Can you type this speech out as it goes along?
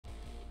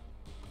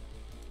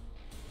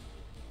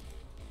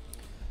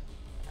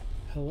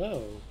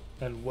Hello,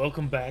 and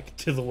welcome back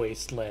to the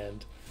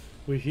Wasteland.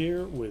 We're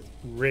here with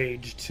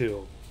Rage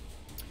 2.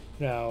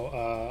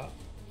 Now,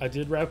 I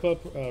did wrap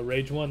up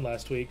Rage 1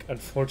 last week.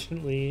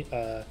 Unfortunately,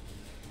 I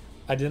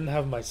didn't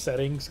have my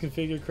settings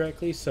configured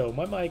correctly, so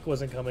my mic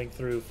wasn't coming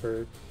through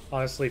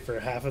honestly, for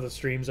half of the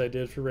streams I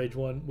did for Rage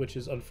 1, which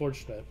is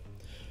unfortunate.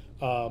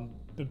 But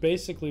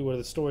basically, where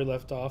the story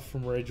left off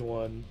from Rage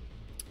 1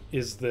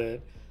 is that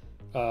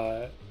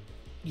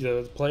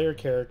the player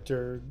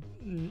character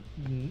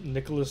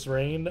Nicholas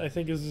Rain, I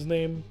think is his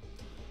name.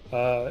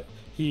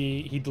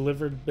 He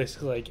delivered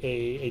basically like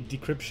a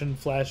decryption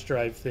flash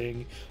drive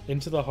thing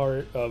into the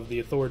heart of the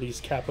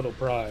authorities' Capital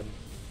Prime,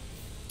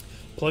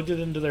 plugged it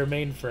into their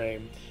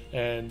mainframe,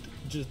 and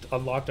just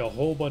unlocked a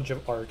whole bunch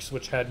of arcs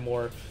which had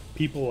more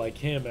people like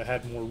him. It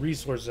had more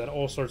resources and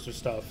all sorts of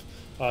stuff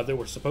that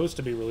were supposed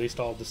to be released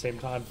all at the same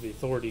time. The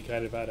authority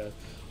kind of had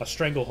a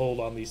stranglehold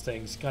on these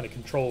things, kind of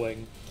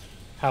controlling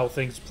how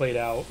things played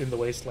out in the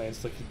Wastelands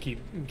so they could keep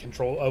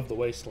control of the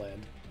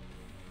Wasteland.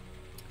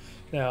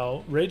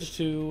 Now, Rage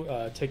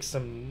 2 takes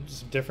some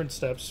different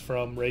steps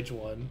from Rage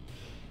 1.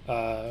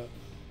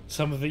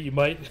 Some of it you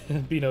might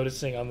be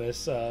noticing on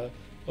this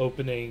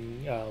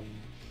opening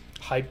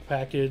hype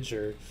package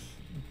or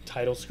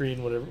title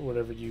screen,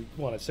 whatever you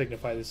want to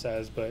signify this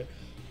as. But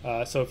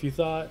so if you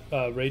thought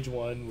Rage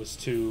 1 was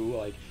too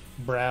like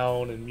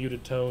brown and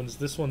muted tones,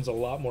 this one's a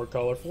lot more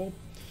colorful.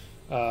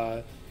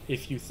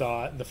 If you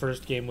thought the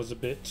first game was a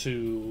bit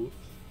too,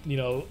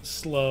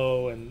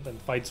 slow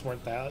and fights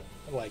weren't that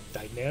like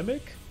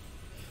dynamic,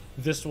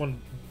 this one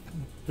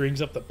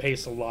brings up the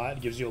pace a lot,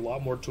 gives you a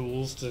lot more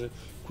tools to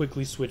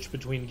quickly switch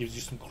between, gives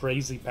you some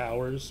crazy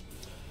powers.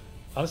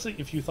 Honestly,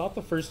 if you thought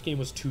the first game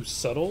was too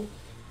subtle,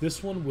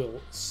 this one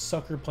will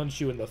sucker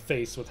punch you in the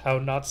face with how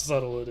not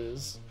subtle it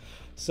is.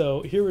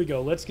 So here we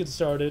go, let's get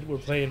started. We're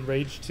playing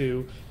Rage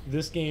 2.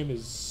 This game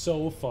is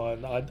so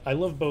fun. I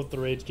love both the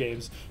Rage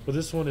games, but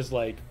this one is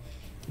like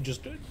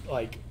just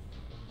like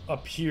a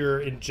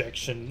pure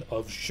injection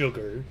of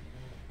sugar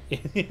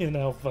in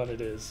how fun it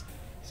is.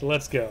 So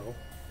let's go.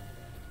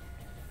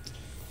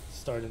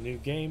 Start a new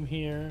game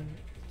here.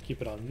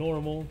 Keep it on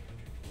normal.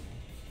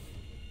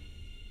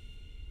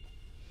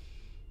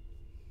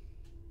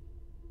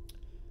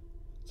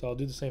 So I'll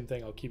do the same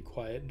thing. I'll keep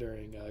quiet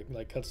during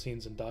like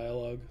cutscenes and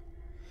dialogue.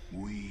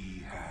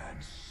 We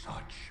had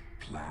such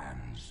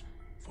plans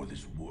for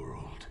this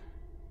world.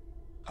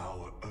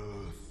 Our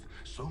Earth,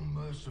 so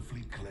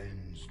mercifully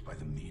cleansed by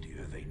the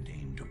meteor they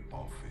named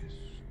Apophis.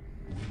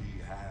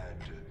 We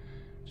had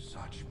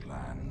such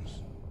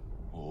plans,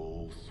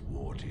 all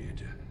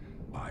thwarted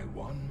by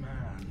one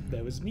man.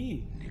 That was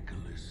me.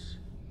 Nicholas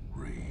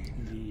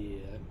Rain.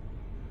 Yeah.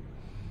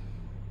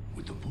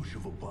 With the push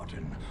of a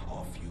button,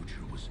 our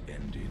future was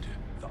ended.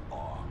 The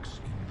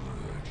arcs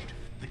emerged.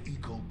 The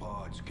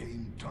ecopods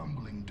came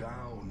tumbling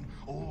down,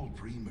 all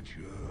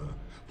premature,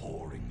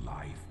 pouring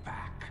life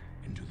back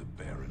into the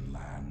barren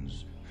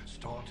lands,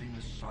 starting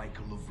a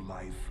cycle of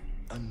life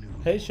anew.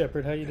 Hey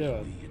Shepard, how you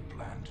doing? We had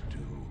planned to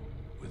do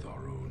with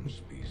our own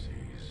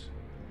species.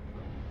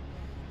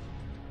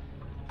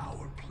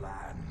 Our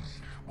plans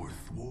were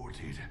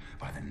thwarted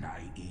by the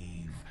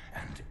naive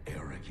and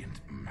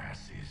arrogant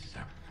masses.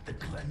 The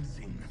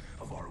cleansing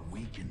of our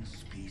weakened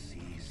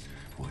species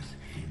was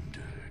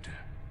hindered.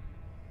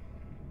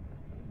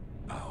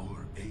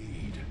 Our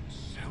aid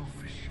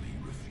selfishly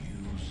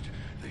refused.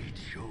 They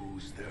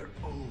chose their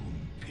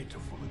own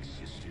pitiful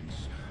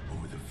existence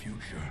over the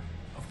future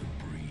of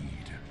the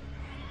breed.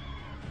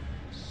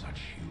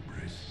 Such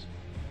hubris.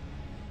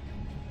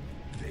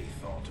 They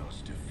thought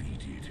us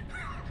defeated.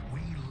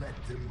 We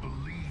let them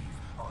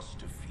believe us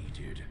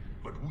defeated.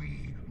 But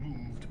we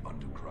moved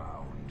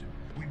underground.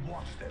 We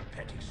watched their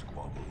petty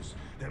squabbles,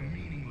 their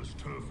meaningless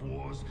turf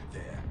wars,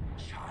 their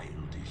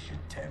childish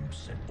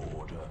attempts at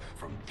order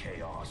from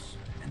chaos,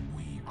 and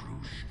we grew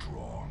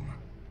strong.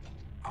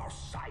 Our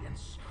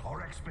science,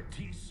 our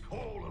expertise,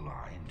 all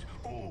aligned,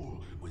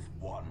 all with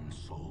one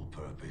sole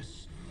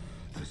purpose: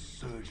 the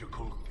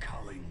surgical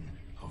culling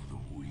of the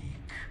weak.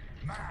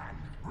 Man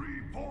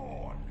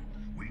reborn!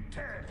 We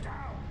tear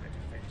down their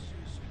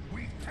defenses.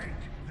 We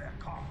take their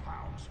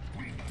compounds.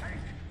 We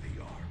take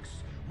the arcs.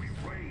 We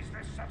raise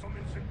their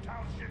settlements and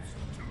townships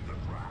to the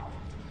ground.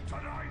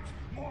 Tonight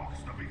marks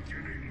the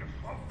beginning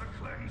of the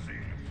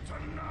cleansing.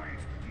 Tonight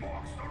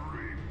marks the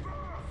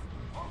rebirth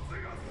of the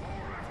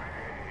authority.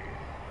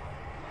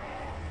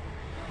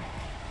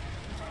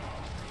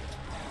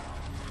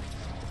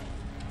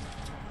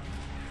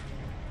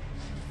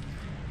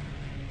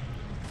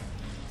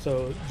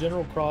 So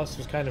General Cross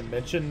was kind of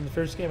mentioned in the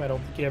first game. I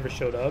don't think he ever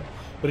showed up,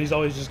 but he's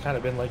always just kind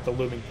of been like the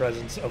looming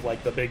presence of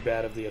like the big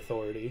bad of the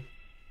authority.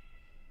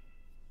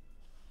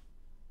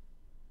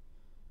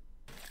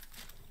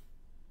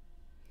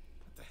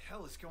 What the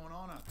hell is going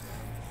on out there?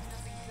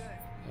 Nothing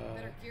good.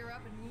 Better gear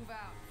up and move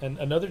out. And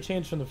another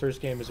change from the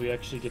first game is we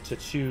actually get to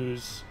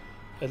choose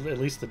at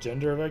least the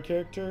gender of our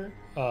character.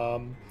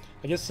 I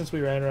guess since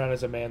we ran around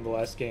as a man the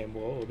last game,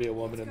 we'll be a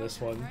woman in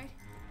this one. Right?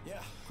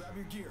 Yeah, grab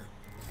your gear.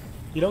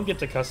 You don't get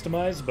to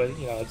customize, but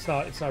you know it's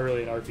not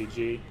really an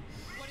RPG.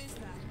 What is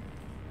that?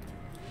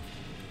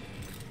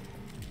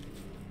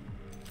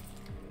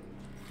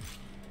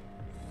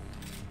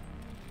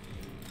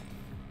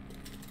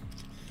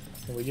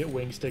 And we get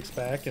wing sticks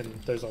back, and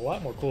there's a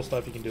lot more cool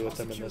stuff you can do with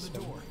I'll them in secure this the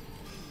one. door.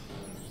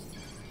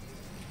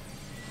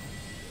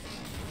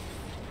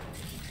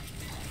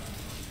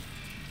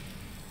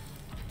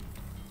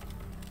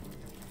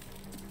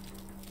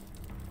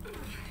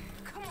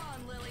 Come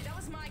on, Lily. That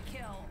was my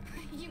kill.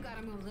 You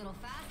gotta move a little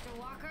faster,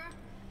 Walker.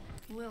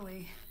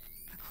 Lily,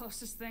 the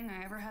closest thing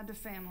I ever had to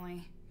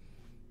family.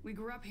 We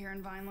grew up here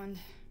in Vineland,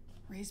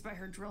 raised by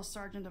her drill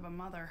sergeant of a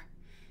mother.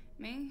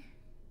 Me?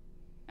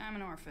 I'm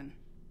an orphan.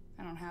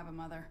 I don't have a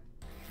mother.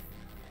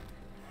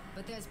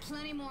 But there's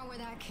plenty more where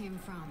that came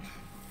from.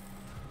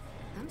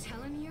 I'm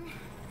telling you,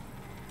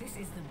 this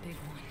is the big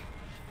one.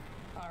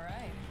 All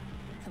right,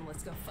 then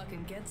let's go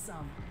fucking get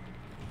some.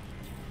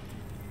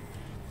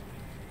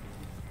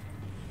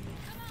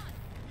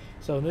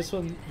 So in this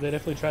one, they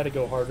definitely try to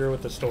go harder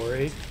with the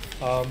story.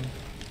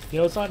 You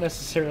know, it's not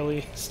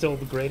necessarily still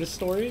the greatest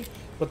story,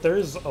 but there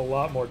is a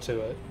lot more to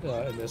it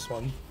in this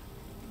one.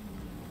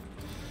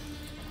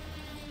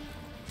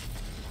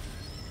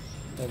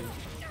 And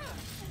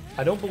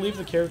I don't believe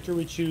the character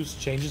we choose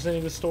changes any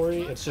of the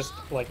story. It's just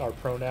like our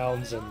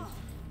pronouns and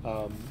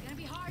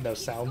you know,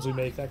 sounds we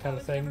make, that kind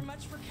of thing.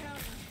 Much for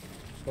counting.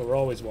 But we're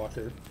always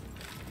Walker.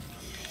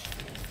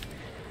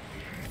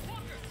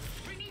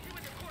 We need you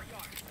in the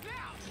courtyard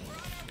now. We're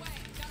on our way.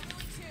 Got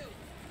Lily too.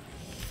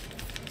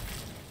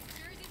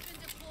 Jersey's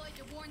been deployed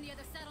to warn the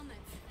other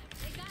settlements.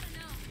 They gotta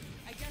know.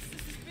 I guess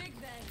this is big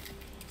then.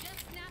 Just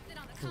snapped it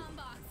on the comm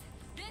box.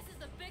 This is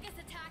the biggest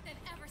attack they've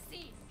ever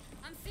seen.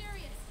 I'm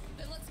serious.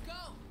 Then let's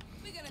go.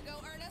 We're gonna go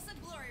earn us a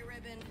glory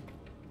ribbon.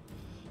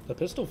 The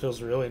pistol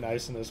feels really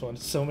nice in this one.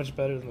 It's so much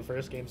better than the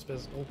first game's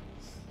pistol.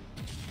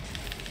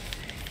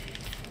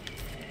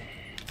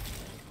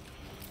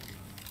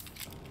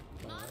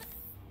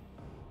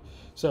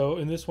 So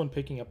in this one,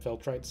 picking up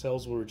Feltrite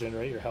cells will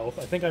regenerate your health.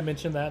 I think I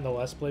mentioned that in the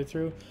last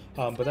playthrough,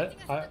 but that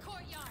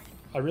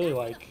I really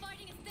like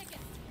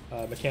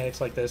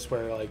mechanics like this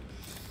where like,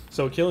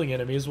 so killing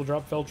enemies will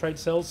drop Feltrite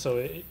cells, so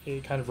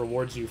it kind of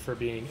rewards you for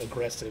being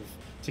aggressive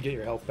to get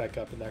your health back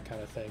up and that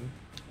kind of thing.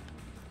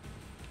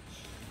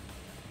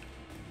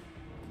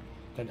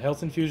 And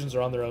health infusions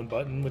are on their own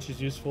button, which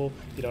is useful.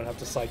 You don't have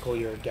to cycle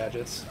your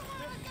gadgets.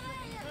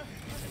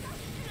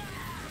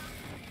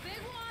 Big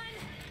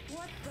one!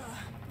 What the?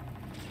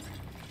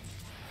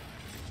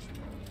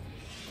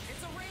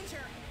 It's a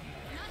ranger.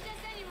 Not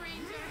just any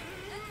ranger.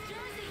 That's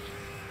Jersey.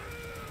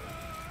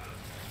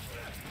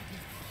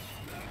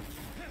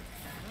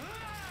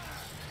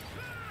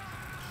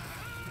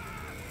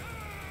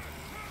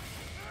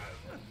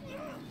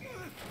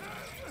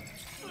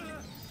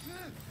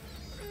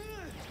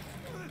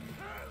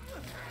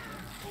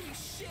 Holy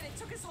shit, it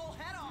took his whole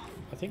head off.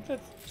 I think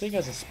that thing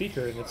has a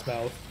speaker in its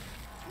mouth.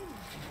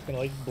 It's gonna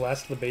like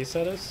blast the bass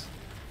at us.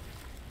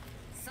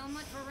 So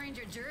much for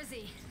Ranger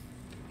Jersey.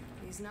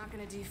 He's not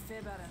gonna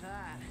defib out of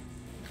that.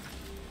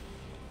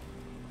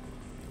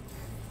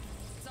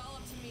 It's all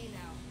up to me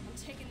now. I'm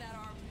taking that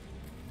arm.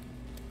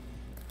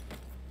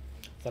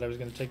 Thought I was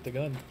gonna take the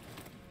gun.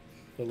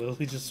 But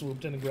Lily just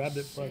swooped in and grabbed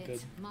it before I could.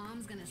 Shit,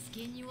 Mom's gonna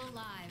skin you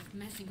alive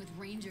messing with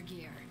Ranger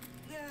gear.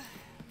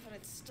 But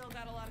it's still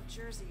got a lot of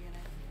Jersey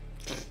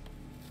in it.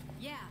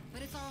 Yeah,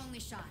 but it's our only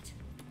shot.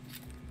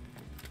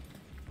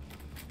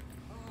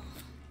 Oh.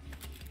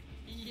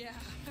 Yeah.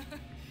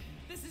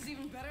 This is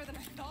even better than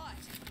I thought.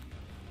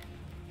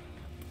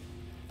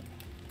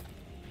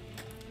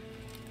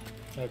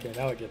 Okay,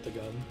 now I get the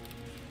gun.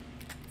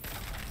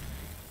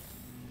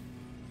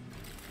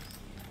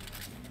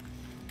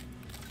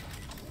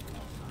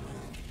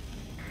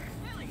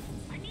 Lily,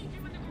 I need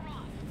you in the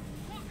garage.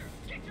 Walker,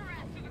 get your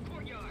ass to the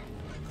courtyard.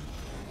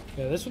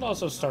 Yeah, this one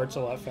also starts a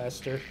lot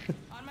faster.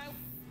 On my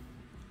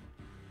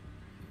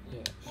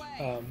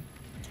Yeah.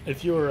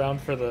 If you were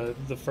around for the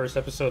first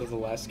episode of the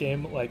last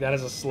game, like that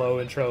is a slow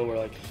intro where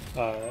like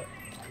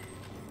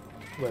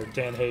where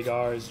Dan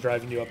Hagar is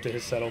driving you up to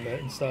his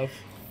settlement and stuff.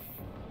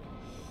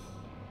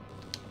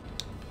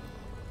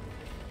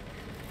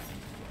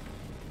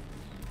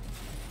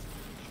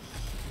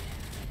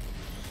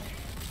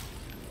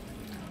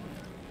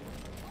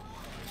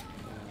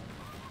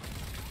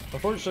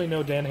 Unfortunately,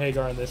 no Dan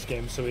Hagar in this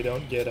game, so we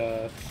don't get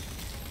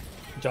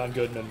John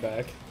Goodman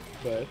back,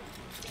 but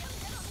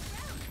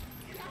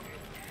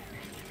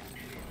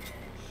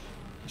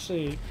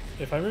actually,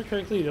 if I remember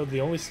correctly,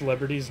 the only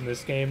celebrities in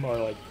this game are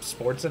like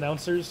sports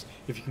announcers,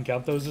 if you can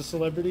count those as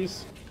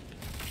celebrities.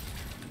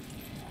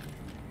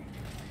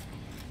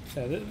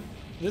 Yeah,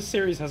 this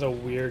series has a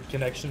weird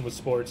connection with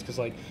sports because,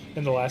 like,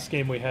 in the last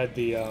game we had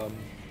the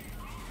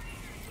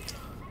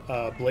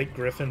Blake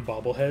Griffin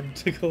bobblehead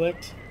to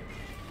collect.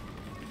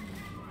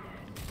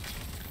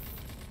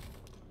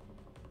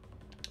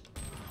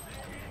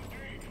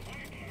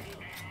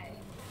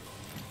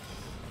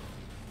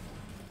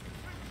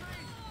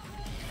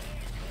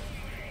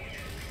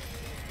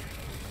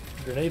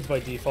 grenades by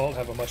default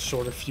have a much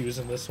shorter fuse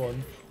in this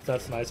one.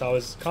 That's nice. I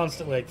was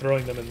constantly like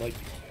throwing them and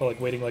like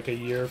waiting like a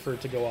year for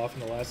it to go off in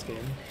the last game.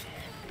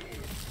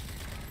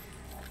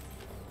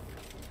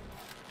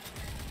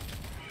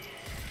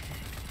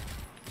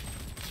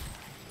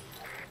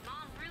 Mom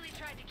really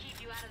tried to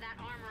keep you out of that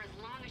armor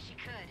as long as she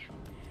could.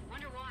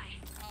 Wonder why?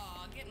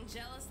 Aw, getting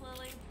jealous,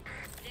 Lily?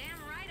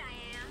 Damn right I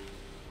am.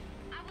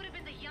 I would have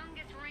been the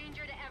youngest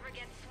ranger to ever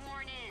get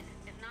sworn in,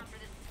 if not for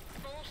this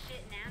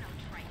bullshit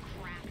nanotrite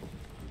crap.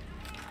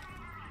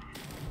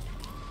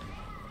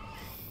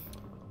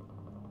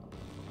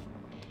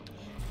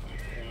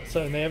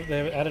 So they have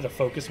added a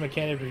focus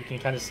mechanic where you can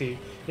kind of see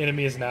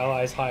enemies and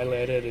allies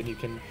highlighted, and you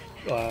can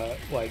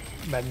like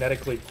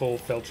magnetically pull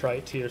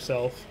Feltrite to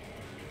yourself.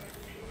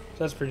 So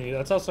that's pretty neat.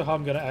 That's also how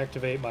I'm going to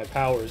activate my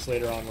powers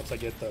later on once I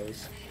get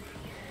those.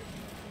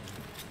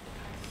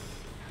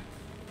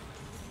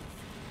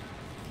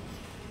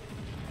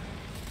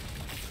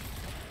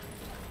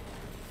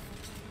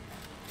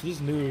 These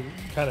new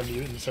kind of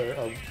mutants are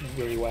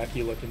really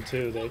wacky looking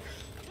too.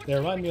 They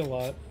remind me a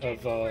lot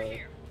of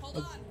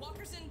Hold on,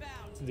 walker's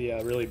inbound. the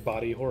really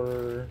body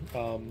horror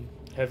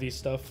heavy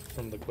stuff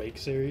from the Quake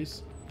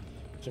series,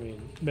 which I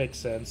mean makes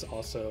sense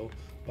also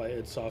by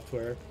id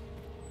Software.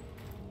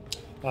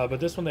 But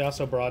this one they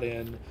also brought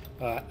in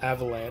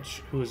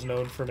Avalanche, who is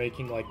known for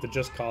making like the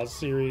Just Cause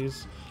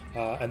series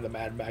and the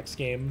Mad Max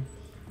game,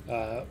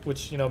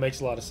 which, you know,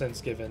 makes a lot of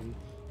sense given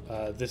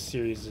this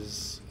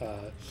series'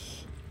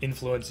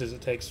 influences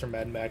it takes from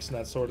Mad Max and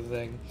that sort of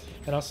thing.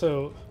 And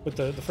also with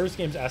the first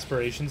game's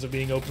aspirations of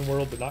being open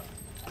world but not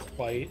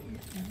quite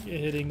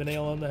hitting the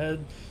nail on the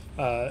head,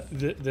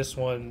 this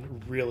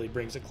one really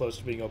brings it close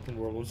to being open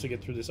world. Once we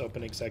get through this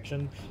opening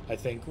section, I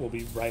think we'll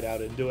be right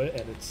out into it,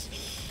 and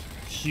it's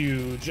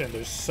huge and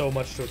there's so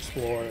much to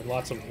explore and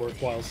lots of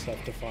worthwhile stuff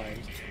to find.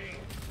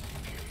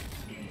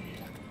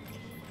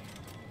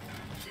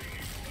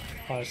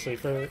 Honestly,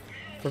 for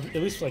at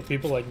least like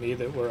people like me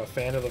that were a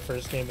fan of the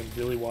first game and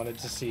really wanted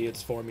to see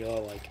its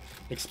formula like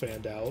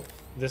expand out,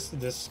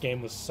 this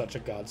game was such a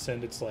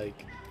godsend. It's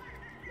like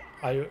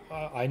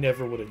I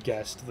never would have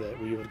guessed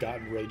that we would have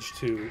gotten Rage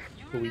 2,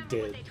 but we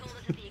did. What they told us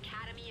at the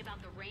academy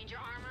about the ranger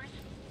armors?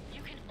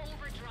 You can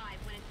overdrive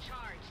when it's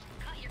charged.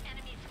 Cut your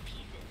enemies to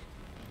pieces.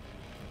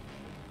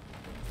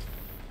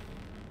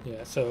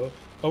 Yeah, so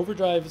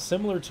overdrive,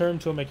 similar term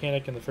to a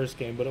mechanic in the first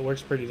game, but it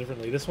works pretty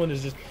differently. This one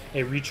is just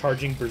a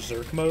recharging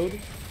berserk mode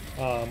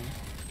that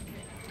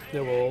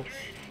will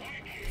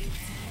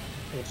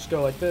just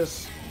go like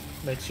this,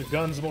 makes your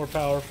guns more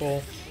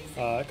powerful,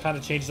 kind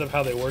of changes up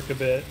how they work a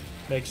bit,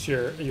 makes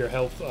your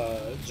health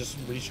just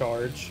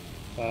recharge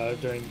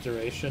during the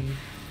duration.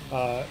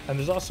 And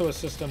there's also a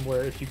system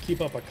where if you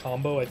keep up a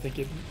combo, I think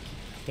it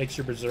makes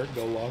your berserk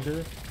go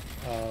longer.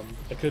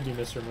 I could be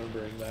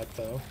misremembering that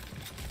though.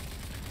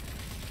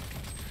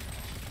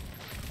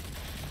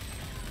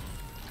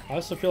 I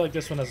also feel like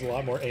this one has a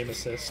lot more aim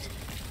assist.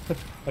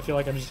 I feel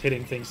like I'm just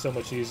hitting things so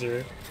much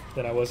easier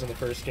than I was in the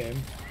first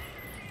game.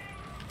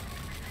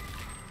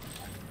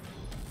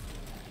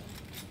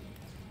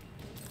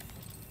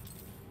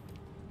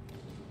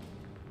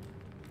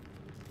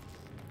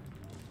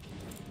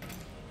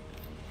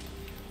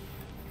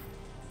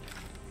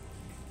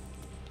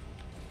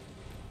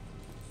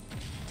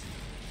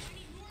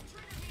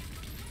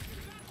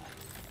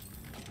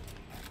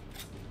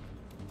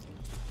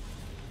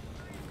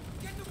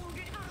 Get the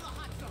wounded out of the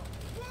hot zone.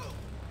 Move!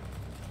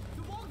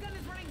 The wall gun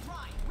is running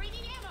dry.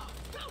 Raining ammo.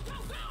 Go, go,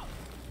 go!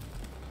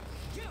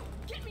 You,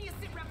 get me a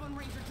sit rep on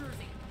Ranger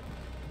jersey.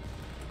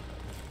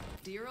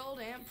 Dear old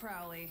Aunt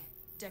Prowley,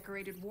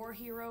 decorated war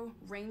hero,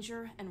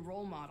 ranger, and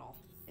role model,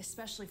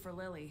 especially for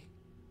Lily.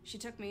 She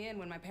took me in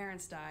when my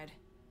parents died.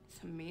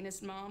 The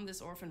meanest mom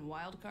this orphan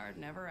wildcard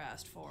never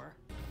asked for.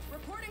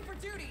 Reporting for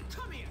duty.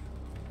 Come here.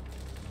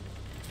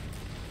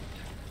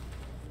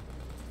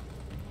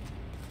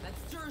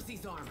 That's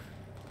Jersey's armor.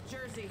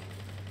 Jersey.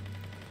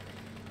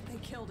 They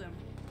killed him.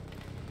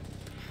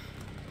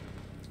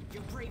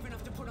 You're brave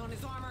enough to put on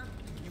his armor.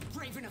 You're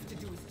brave enough to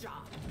do his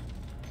job.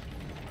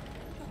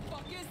 What the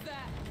fuck is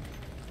that?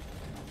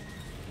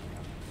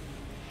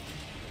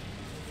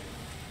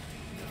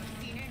 Never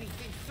seen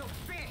anything so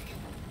big.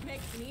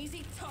 Makes an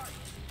easy target.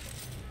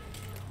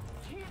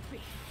 Can't be.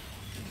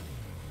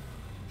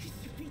 He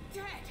should be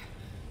dead.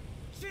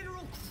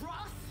 General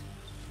Cross?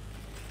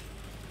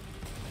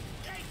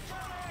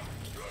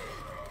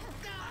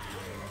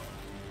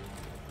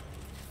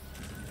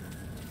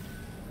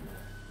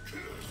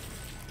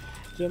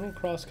 General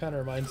Cross kind of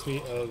reminds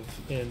me of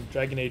in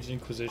Dragon Age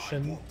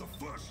Inquisition.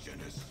 The first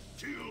Genesis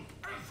kill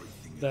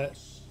everything That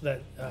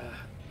else.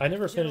 I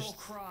never General finished.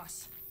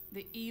 Cross,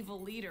 the evil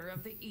leader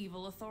of the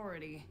evil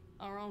authority.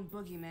 Our own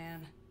boogeyman.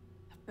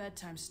 A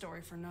bedtime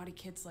story for naughty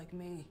kids like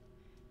me.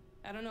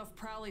 I don't know if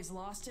Prowley's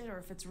lost it or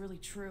if it's really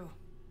true.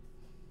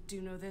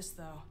 Do know this,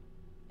 though.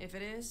 If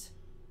it is,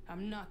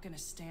 I'm not gonna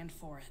stand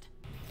for it.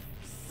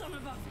 Son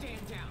of a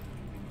stand down.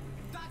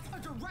 That's a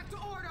direct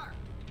order.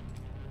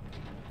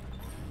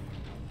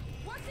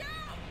 Watch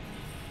out!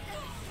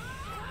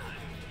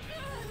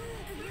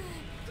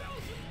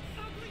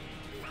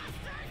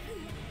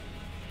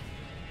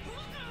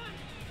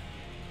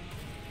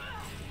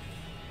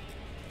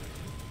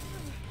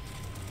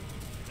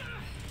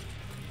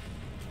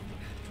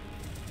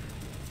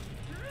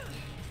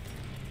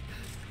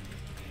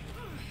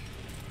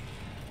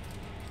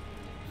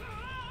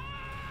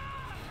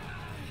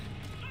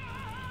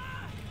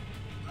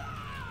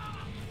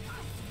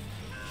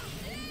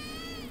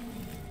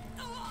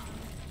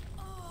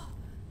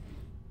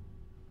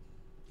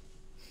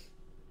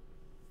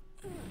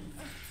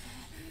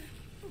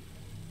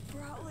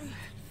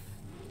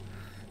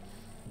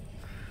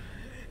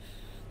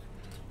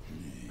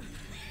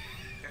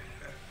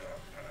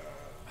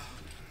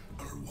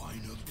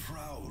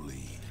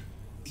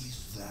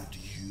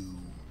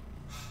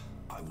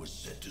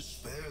 to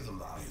spare the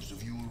lives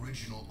of you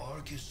original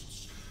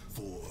Archists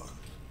for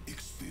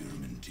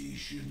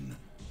experimentation.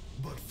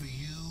 But for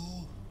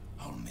you,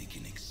 I'll make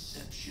an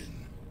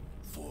exception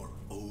for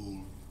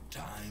old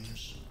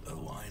times,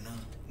 Erwina.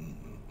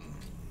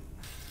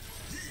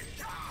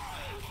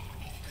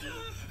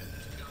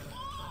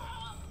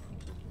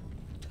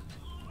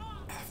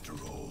 After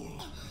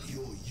all,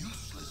 your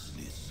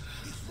uselessness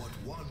is what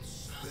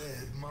once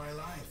spared my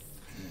life.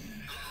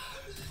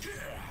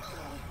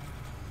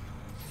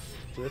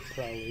 Rip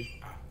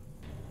Crowley.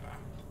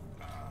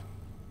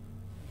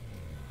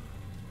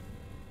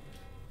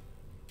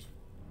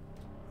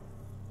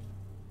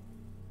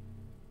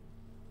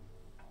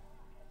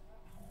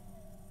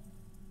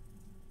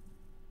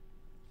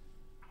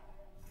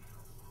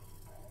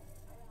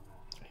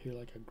 I hear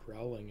like a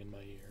growling in my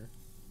ear.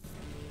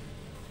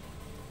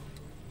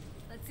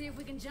 Let's see if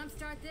we can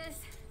jumpstart this.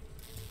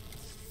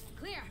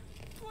 Clear.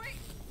 Wait!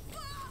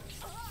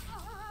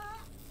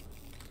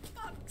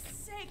 Fuck's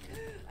sake!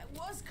 I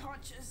was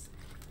conscious.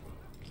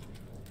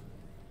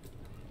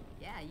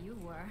 Yeah, you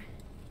were.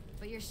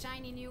 But your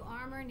shiny new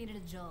armor needed a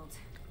jolt.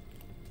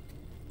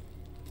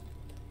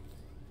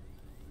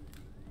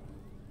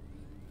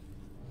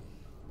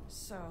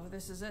 So,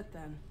 this is it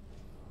then.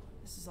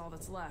 This is all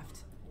that's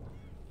left.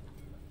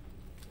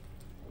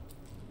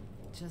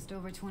 Just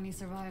over 20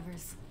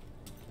 survivors.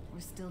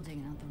 We're still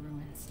digging out the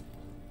ruins.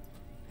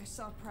 I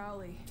saw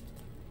Prowley.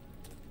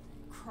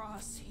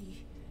 Cross,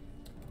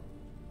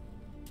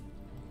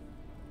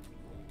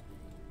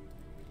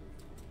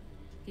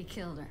 He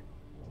killed her.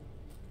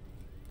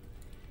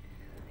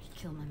 He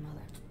killed my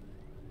mother.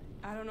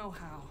 I don't know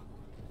how.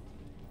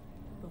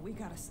 But we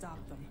gotta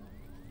stop them.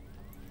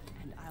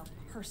 And I'll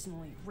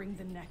personally wring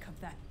the neck of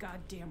that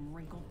goddamn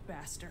wrinkled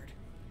bastard.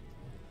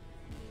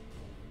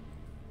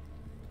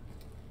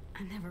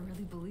 I never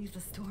really believed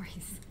the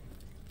stories.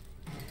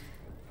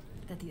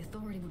 That the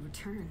Authority would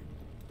return.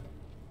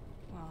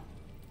 Well,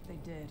 they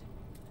did.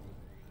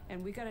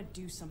 And we gotta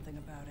do something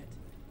about it.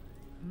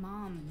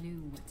 Mom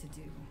knew what to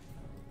do.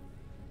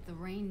 The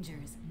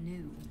Rangers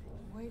knew.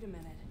 Wait a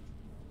minute.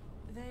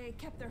 They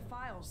kept their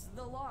files,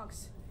 the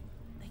logs.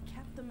 They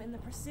kept them in the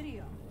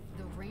Presidio.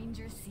 The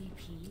Ranger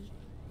CP?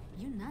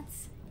 You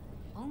nuts?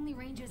 Only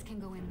Rangers can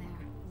go in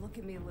there. Look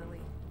at me,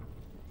 Lily.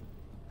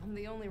 I'm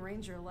the only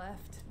Ranger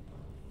left.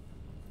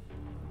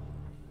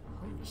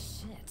 Holy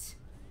shit.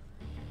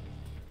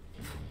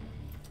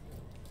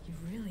 You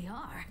really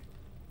are.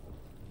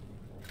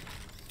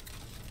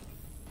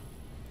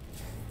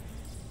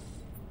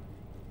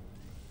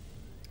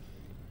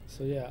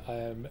 So yeah, I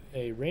am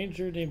a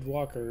ranger named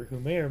Walker who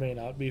may or may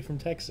not be from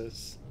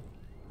Texas.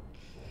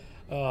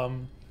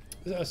 So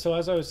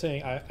as I was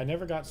saying, I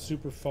never got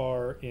super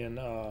far in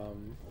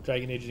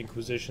Dragon Age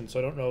Inquisition, so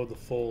I don't know the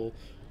full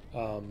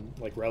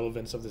like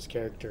relevance of this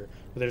character.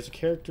 But there's a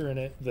character in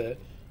it that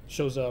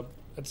shows up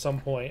at some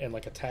point and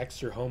like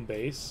attacks your home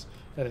base,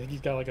 and I think he's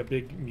got like a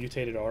big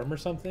mutated arm or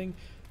something.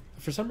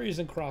 For some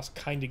reason, Cross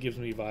kind of gives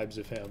me vibes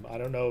of him. I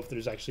don't know if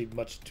there's actually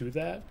much to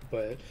that,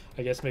 but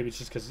I guess maybe it's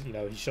just because, you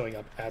know, he's showing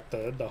up at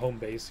the home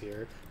base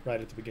here right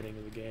at the beginning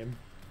of the game.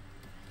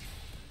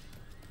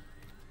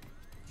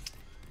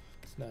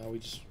 So now we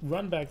just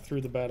run back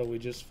through the battle we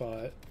just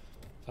fought.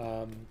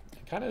 I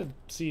kind of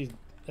see,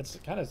 it's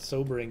kind of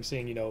sobering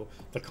seeing, you know,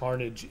 the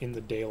carnage in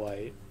the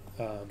daylight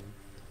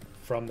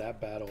from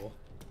that battle.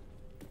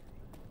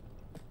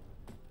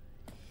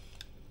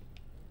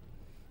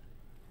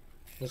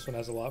 This one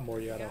has a lot more.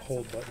 You gotta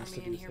hold buttons to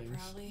do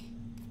things.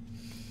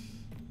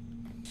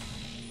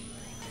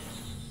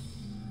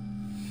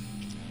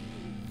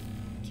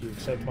 Do you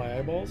accept my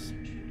eyeballs?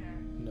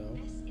 No.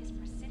 This is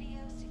Presidio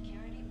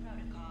Security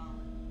Protocol.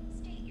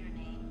 State your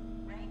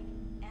name, rank,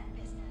 and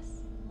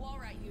business.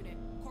 Wallrat Unit,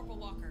 Corporal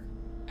Walker.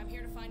 I'm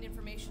here to find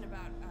information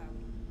about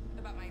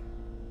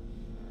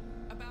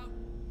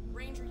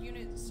Ranger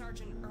Unit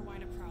Sergeant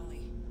Erwina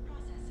Prowley.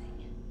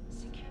 Processing.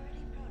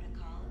 Security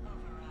Protocol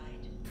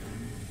override.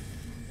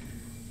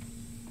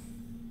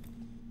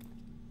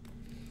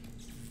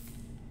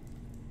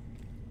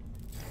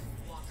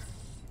 Walker,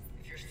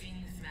 if you're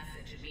seeing this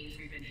message, it means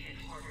we've been hit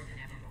harder than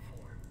ever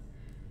before.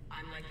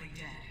 I'm likely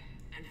dead,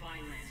 and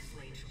Vineland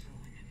slayed to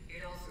ruin.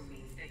 It also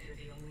means that you're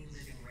the only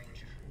living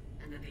Ranger,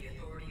 and that the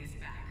Authority is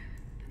back,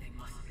 and they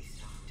must be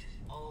stopped.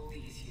 All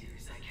these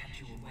years, I kept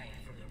you away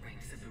from the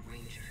ranks of the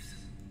Rangers,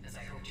 as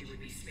I hoped you would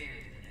be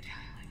spared in an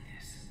attack like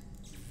this.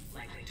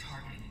 Likely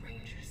targeting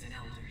Rangers and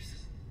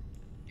Elders.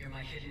 You're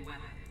my hidden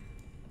weapon.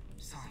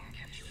 Sorry I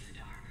kept you in the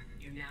dark.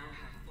 You now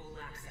have full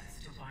access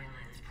to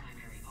Vineland's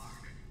primary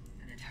arc,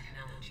 and the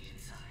technology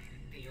inside,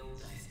 the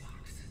old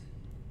icebox.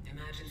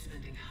 Imagine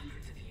spending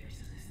hundreds of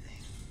years in this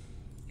thing.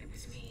 It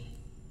was me,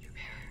 your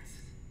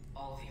parents,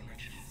 all the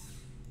originals.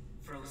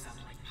 Froze up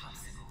like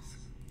popsicles.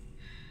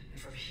 And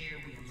from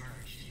here we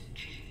emerged and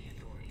kicked the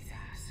Authority's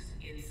ass.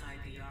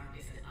 Inside the arc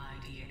is an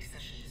ID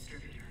accession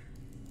distributor,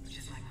 which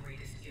is my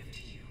greatest gift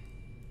to you.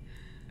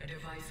 A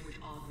device which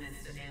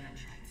augments the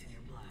nanotrites in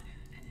your blood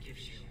and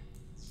gives you,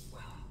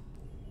 well,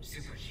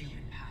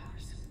 superhuman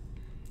powers.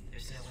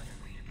 There's no other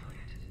way to put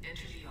it.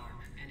 Enter the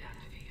arc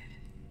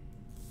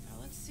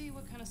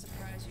what kind of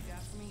surprise you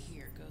got for me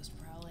here, Ghost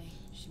Prowley.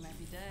 She might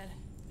be dead,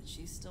 but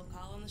she's still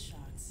calling the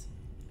shots.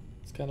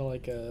 It's kind of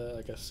like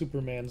a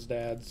Superman's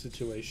dad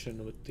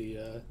situation with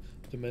the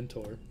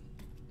mentor.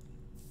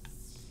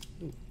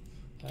 Ooh,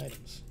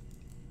 items.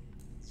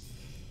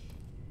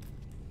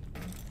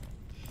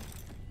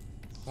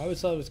 I always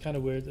thought it was kind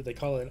of weird that they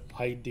call it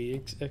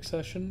ID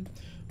accession,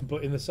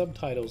 but in the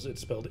subtitles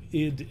it's spelled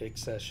id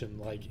accession,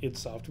 like id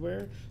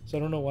Software. So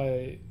I don't know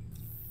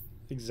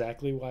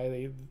exactly why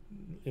they,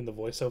 in the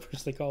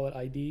voiceovers, they call it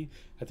ID.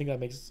 I think that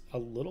makes a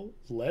little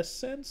less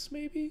sense,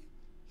 maybe.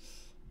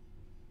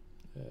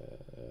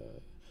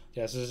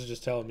 Yeah, so this is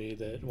just telling me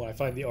that when I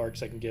find the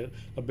arcs, I can get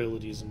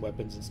abilities and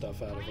weapons and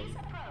stuff out of them. Please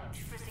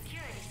approach for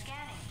security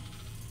scanning.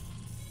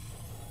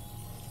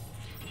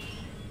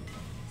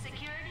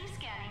 Security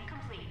scanning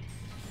complete.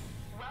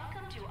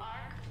 Welcome to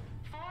ARC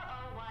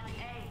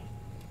 401A.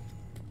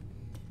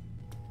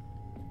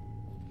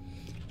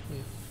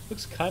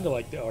 Looks kind of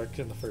like the arc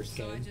in the first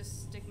So I game.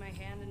 just stick my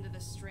hand into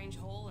this strange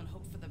hole and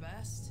hope for the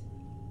best?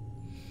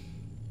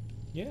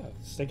 Yeah,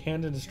 stick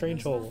hand in a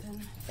strange There's hole.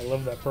 nothing. I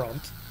love that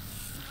prompt.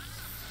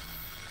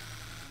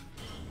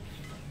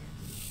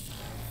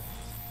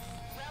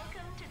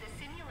 Welcome to the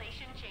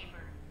simulation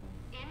chamber.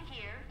 In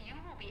here, you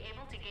will be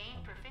able to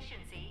gain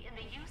proficiency in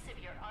the use of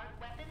your ARC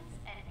weapons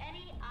and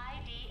any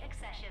ID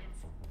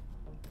accessions.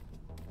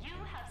 You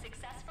have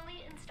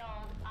successfully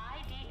installed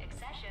ID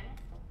accession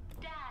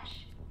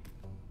dash.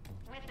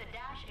 With the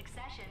dash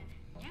accession,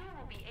 you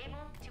will be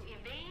able to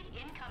evade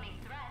incoming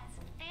threats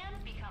and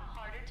become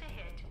harder to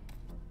hit.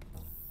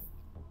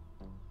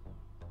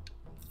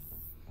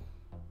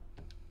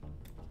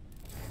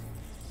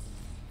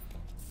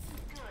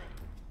 Good.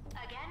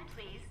 Again,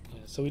 please.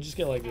 Yeah, so we just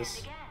get like And this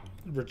again.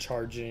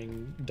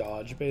 recharging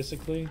dodge,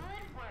 basically.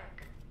 Good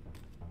work.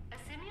 A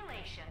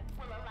simulation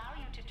will allow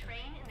you to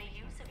train in the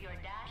use of your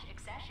dash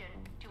accession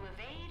to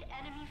evade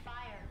enemy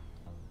fire.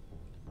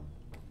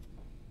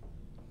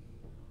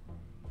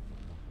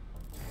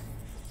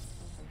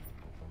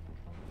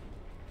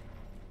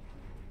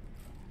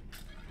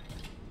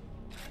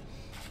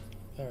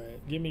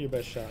 Alright, give me your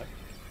best shot.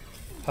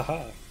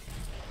 Haha.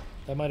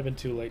 That might have been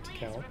too late to Please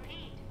count.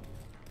 repeat.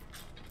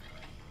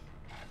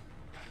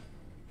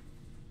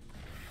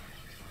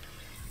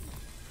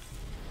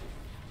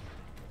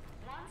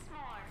 Once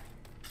more.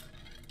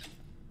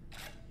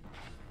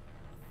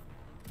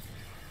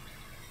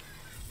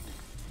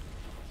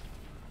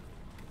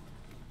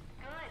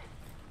 Good.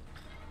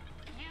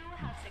 You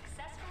have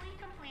successfully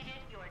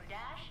completed your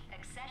dash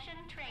accession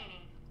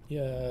training.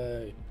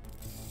 Yay.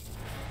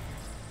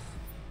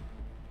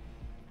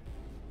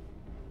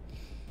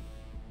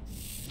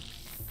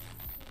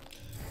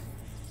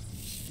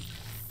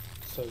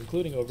 So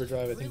including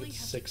overdrive, I think Really it's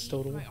have to 6 eat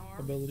total my arm?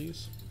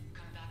 abilities.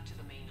 Come back to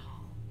the main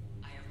hall.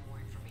 I have more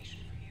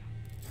information for you.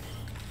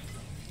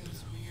 It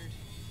was weird.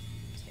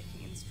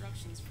 Taking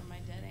instructions from my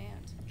dead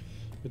aunt.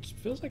 Which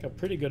feels like a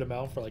pretty good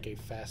amount for like a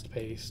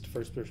fast-paced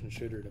first-person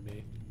shooter to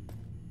me.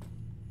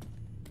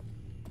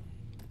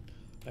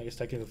 I guess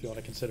technically if you want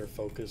to consider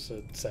focus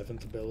a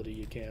 7th ability,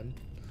 you can.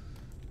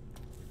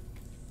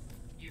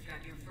 You've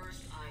got your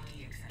first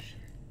ID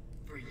accession.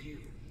 For you,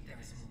 there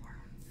is more.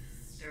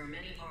 There are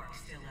many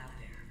arcs still out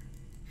there.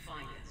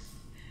 Find them.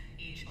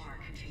 Each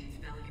arc contains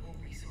valuable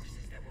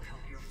resources that will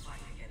help your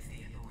fight against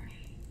the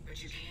Authority.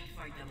 But you can't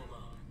fight them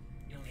alone.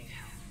 You'll need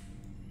help.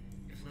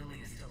 If Lily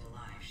is still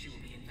alive, she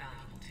will be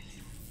invaluable to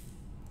you.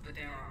 But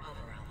there are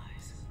other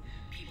allies.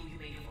 People you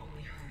may have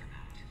only heard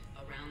about.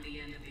 Around the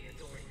end of the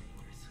Authority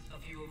Wars, a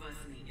few of us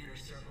in the inner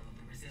circle of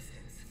the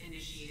Resistance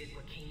initiated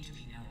what came to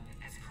be known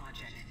as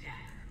Project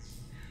Dagger.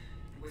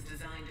 It was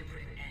designed to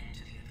put an end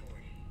to the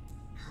Authority.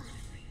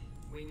 Permanently.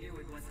 We knew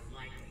it wasn't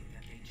likely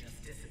that they'd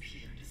just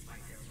disappear despite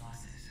their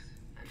losses.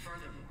 And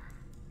furthermore,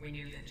 we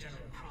knew that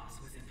General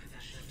Cross was in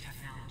possession of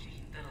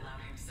technology that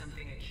allowed him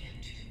something akin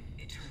to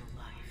eternal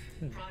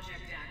life.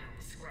 Project Dagger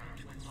was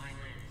scrubbed when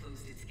Vineland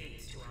closed its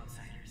gates to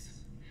outsiders.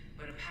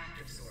 But a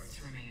pact of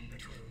sorts remained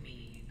between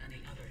me and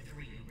the other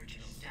 3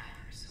 original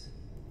Daggers.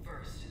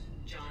 First,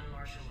 John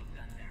Marshall of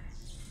Gunbarrel,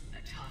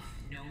 a tough,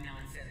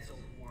 no-nonsense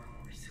old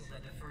warhorse who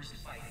led the first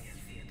fight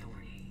against the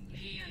Authority.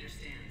 He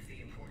understands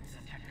the importance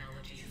of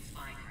technology and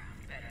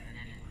spycraft better than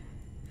anyone.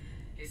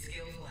 His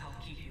skills will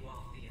help keep you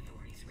off the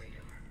Authority's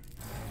radar.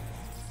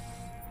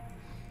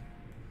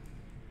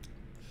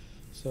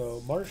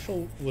 So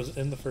Marshall was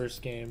in the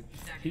first game.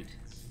 Second,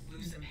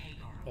 Lusum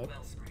Hagar of Oh.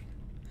 Wellspring,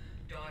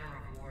 daughter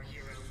of war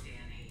hero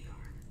Dan Hagar.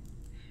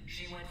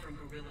 She went from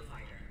guerrilla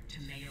fighter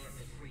to mayor of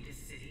the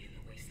greatest city in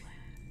the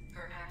Wasteland.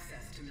 Her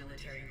access to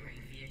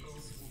military-grade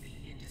vehicles will be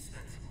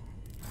indispensable.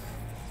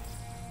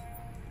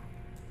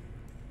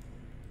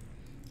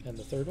 And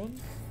the third one?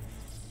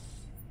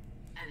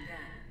 And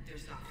then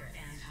there's Dr.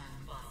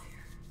 Anton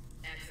Bossier,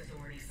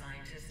 ex-Authority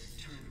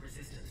scientist turned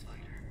resistance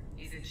fighter.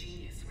 He's a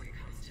genius when it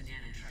comes to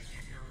nanotrite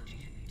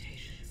technology and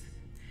mutations.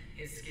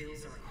 His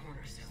skills are a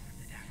cornerstone of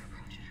the Dagger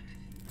Project.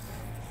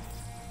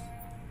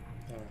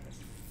 Alright.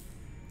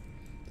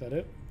 Is that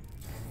it?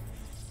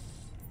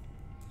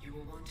 You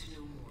will want to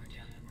know more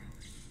down the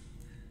road.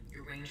 Your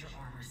Your Ranger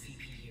Armor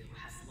CPU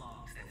has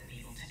logs that will be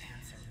able to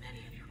answer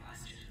many of your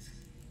questions.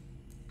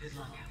 Good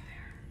luck out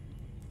there,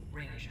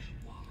 Ranger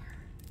Walker.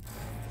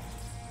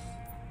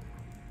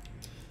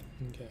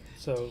 Okay,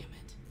 so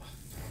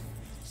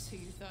So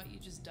you thought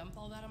you'd just dump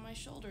all that on my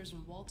shoulders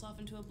and waltz off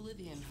into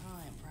oblivion,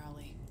 huh, Aunt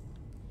Prowley?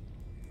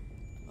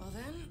 Well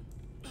then,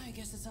 I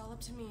guess it's all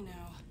up to me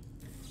now.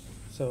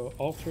 So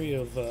all three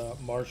of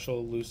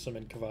Marshall, Lusum,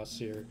 and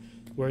Kvasir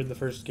were in the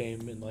first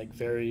game in like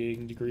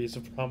varying degrees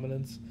of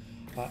prominence.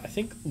 I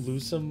think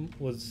Lusum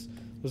was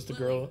the Lily,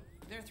 girl.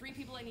 there are 3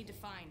 people I need to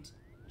find.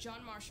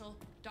 John Marshall,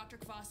 Dr.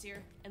 Kvasir,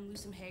 and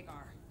Lusum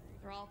Hagar.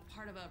 They're all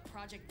part of a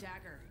Project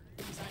Dagger,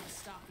 designed to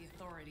stop the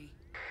Authority.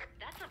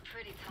 That's a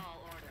pretty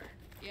tall order.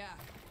 Yeah,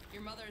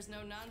 your mother is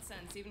no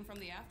nonsense, even from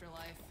the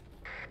afterlife.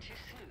 Too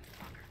soon,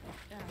 fucker.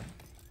 Yeah,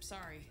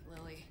 sorry,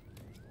 Lily.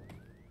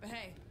 But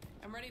hey,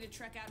 I'm ready to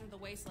trek out into the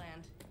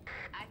Wasteland.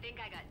 I think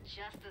I got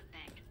just the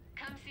thing.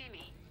 Come see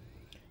me.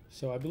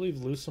 So I believe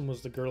Lusum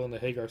was the girl in the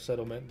Hagar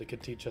settlement that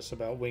could teach us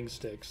about wing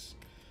sticks.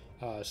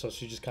 So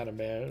she just kind of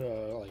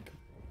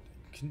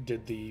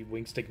did the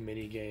wing stick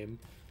mini game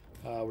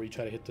where you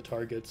try to hit the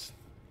targets.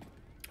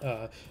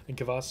 And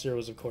Kvasir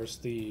was, of course,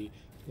 the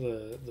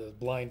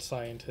blind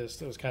scientist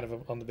that was kind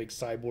of on the big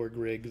cyborg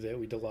rig that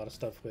we did a lot of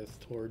stuff with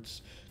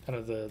towards kind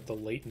of the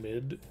late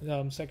mid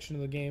section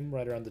of the game,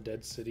 right around the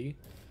Dead City.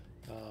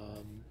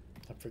 I'm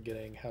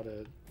forgetting how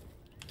to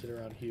get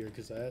around here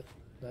because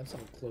that's all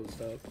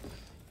closed up.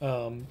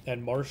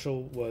 And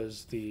Marshall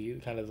was the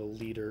kind of the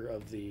leader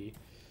of the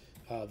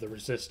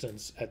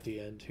resistance at the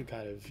end, who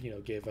kind of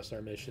gave us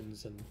our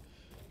missions and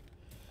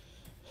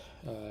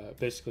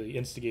basically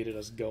instigated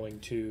us going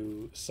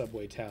to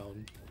Subway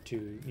Town to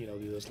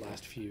do those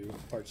last few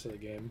parts of the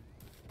game.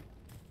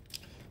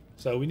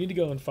 So we need to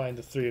go and find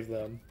the 3 of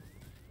them,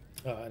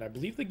 and I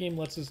believe the game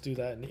lets us do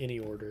that in any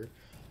order.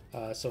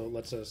 So it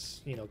lets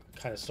us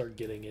kind of start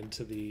getting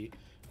into the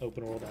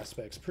open world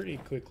aspects pretty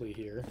quickly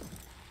here.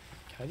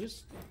 Can I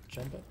just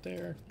jump up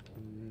there?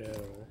 No.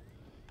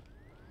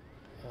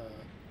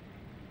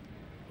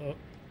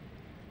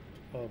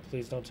 Oh,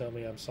 please don't tell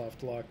me I'm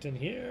soft locked in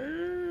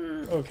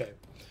here. Okay.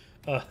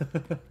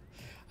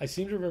 I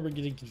seem to remember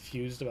getting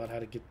confused about how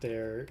to get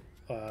there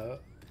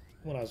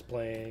when I was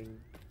playing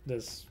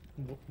this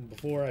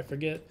before. I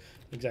forget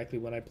exactly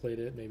when I played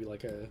it, maybe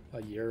like a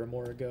year or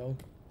more ago.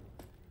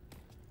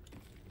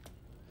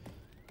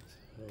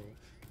 So,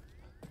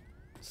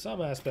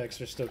 some aspects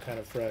are still kind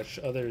of fresh,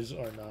 others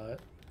are not.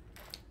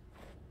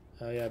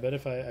 Yeah, I bet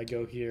if I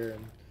go here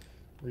and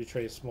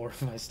retrace more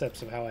of my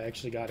steps of how I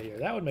actually got here,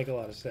 that would make a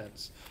lot of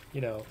sense.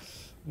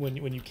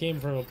 When you came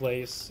from a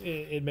place,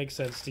 it makes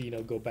sense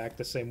to go back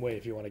the same way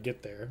if you want to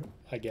get there,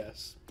 I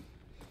guess.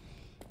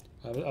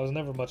 I was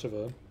never much of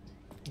a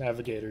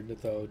navigator,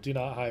 though. Do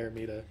not hire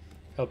me to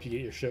help you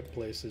get your ship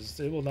places.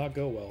 It will not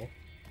go well.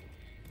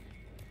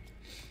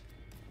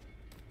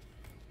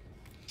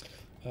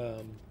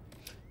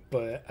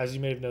 But as you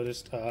may have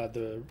noticed,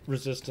 the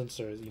resistance,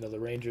 or the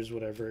Rangers,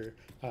 whatever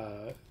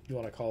you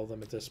want to call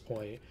them at this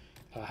point,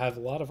 have a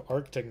lot of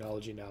arc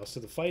technology now, so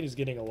the fight is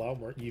getting a lot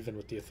more even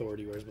with the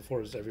Authority, whereas before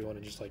it was everyone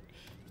in just like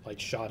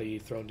shoddy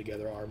thrown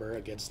together armor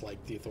against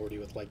like the Authority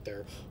with like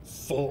their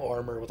full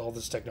armor with all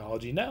this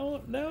technology.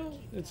 Now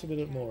it's a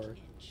bit more.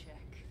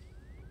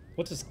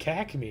 What does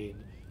CAC mean?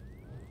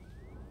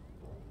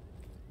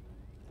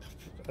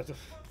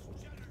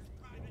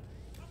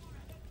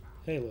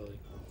 Hey, Lily.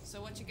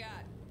 So what you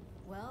got?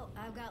 Well,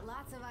 I've got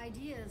lots of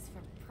ideas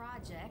for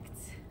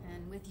projects,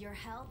 and with your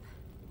help,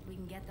 we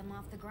can get them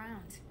off the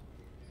ground.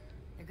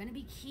 They're gonna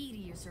be key to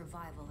your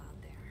survival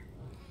out there.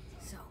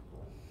 So,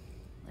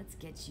 let's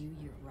get you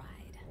your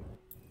ride.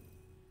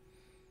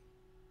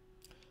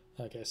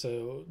 Okay,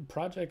 so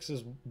projects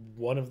is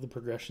one of the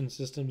progression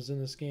systems in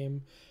this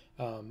game.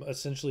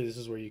 Essentially, this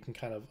is where you can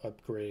kind of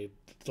upgrade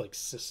like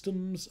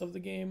systems of the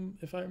game,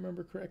 if I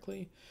remember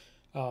correctly.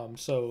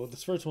 So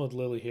this first one with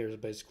Lily here is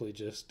basically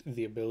just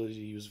the ability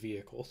to use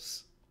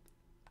vehicles.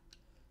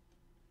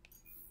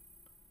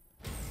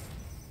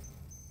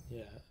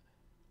 Yeah.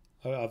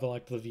 I've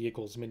unlocked the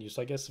vehicles menu,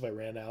 so I guess if I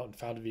ran out and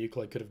found a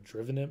vehicle, I could have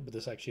driven it, but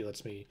this actually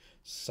lets me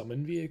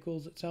summon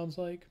vehicles, it sounds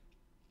like.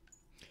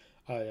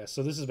 Yeah,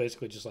 so this is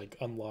basically just like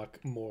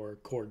unlock more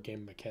core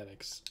game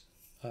mechanics.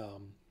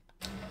 And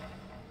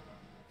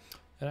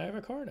I have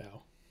a car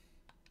now.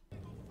 The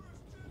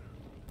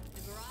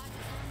garage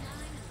is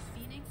online and the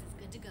Phoenix is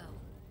good to go.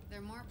 There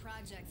are more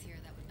projects here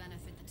that would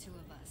benefit the 2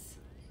 of us.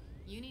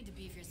 You need to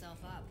beef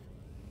yourself up,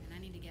 and I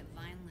need to get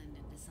Vineland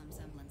into some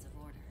semblance of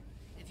order.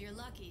 If you're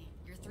lucky,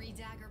 your 3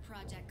 Dagger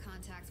project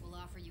contacts will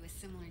offer you a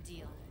similar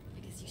deal,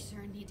 because you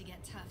sure need to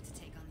get tough to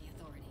take on the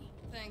Authority.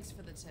 Thanks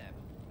for the tip.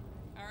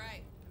 All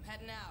right, I'm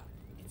heading out.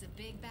 It's a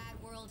big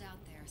bad world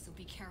out there, so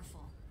be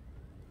careful.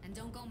 And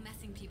don't go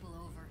messing people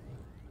over.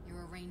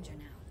 You're a ranger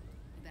now.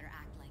 You better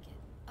act like it.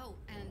 Oh,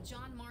 and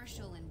John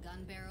Marshall in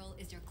Gun Barrel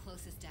is your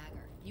closest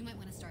dagger. You might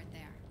want to start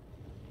there.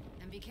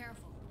 And be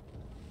careful.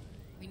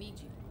 We need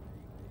you.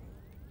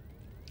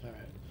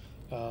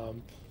 Alright.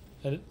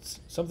 And it's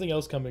something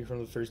else coming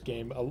from the first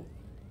game.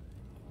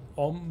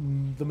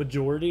 the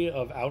majority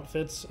of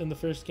outfits in the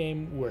first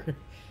game were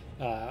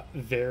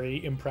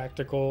very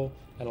impractical,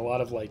 and a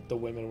lot of like the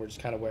women were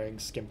just kind of wearing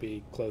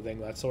skimpy clothing,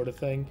 that sort of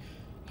thing.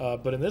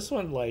 But in this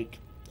one, like,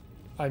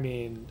 I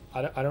mean,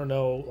 I don't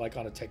know, like,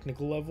 on a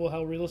technical level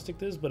how realistic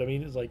this is, but I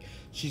mean, it's like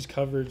she's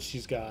covered,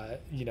 she's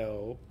got, you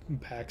know,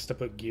 packs to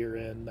put gear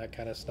in, that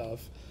kind of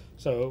stuff.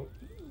 So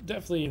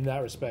definitely in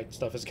that respect,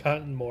 stuff has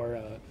gotten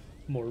more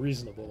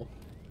reasonable.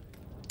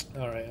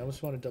 All right, I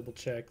just want to double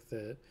check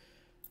that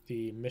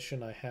the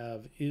mission I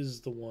have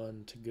is the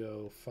one to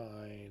go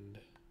find.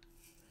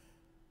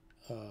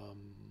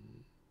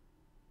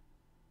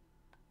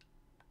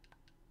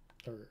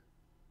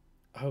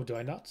 Oh, do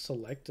I not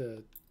select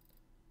a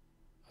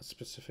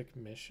specific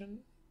mission?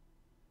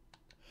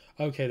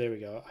 Okay, there we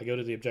go. I go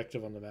to the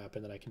objective on the map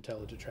and then I can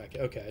tell it to track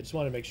it. Okay, I just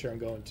want to make sure I'm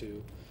going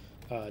to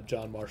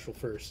John Marshall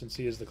first, since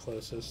he is the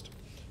closest.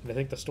 And I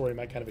think the story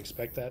might kind of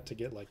expect that to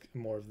get like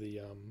more of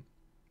the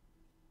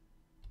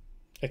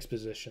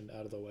exposition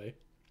out of the way.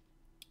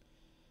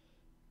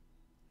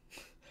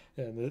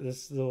 And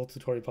this little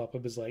tutorial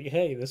pop-up is like,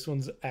 hey, this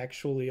one's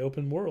actually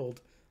open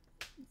world.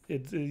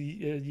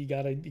 You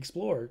gotta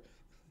explore.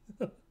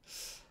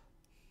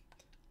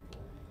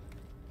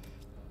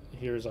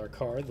 Here's our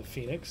car, the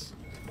Phoenix.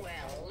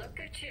 Well, look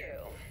at you,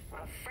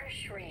 a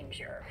fresh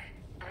ranger.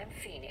 I'm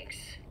Phoenix.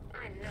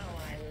 I know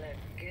I look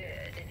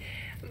good,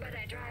 but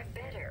I drive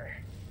better.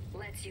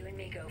 Let's you and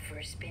me go for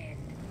a spin.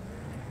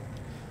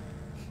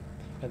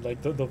 And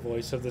like the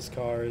voice of this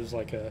car is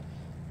like a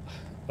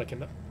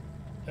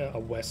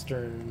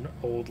Western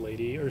old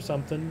lady or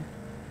something.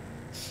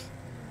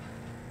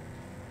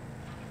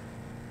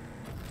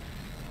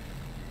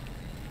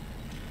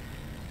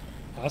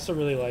 I also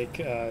really like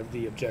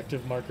the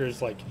objective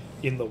markers, like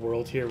in the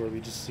world here, where we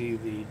just see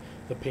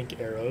the pink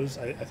arrows.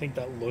 I think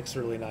that looks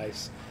really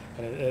nice,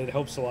 and it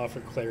helps a lot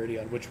for clarity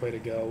on which way to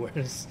go.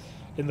 Whereas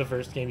in the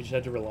first game, you just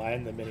had to rely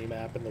on the mini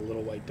map and the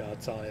little white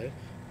dots on it.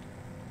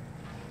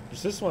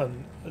 Just this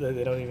one,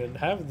 they don't even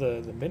have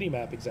the mini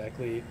map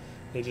exactly.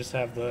 They just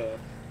have the,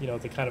 you know,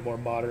 the kind of more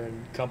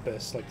modern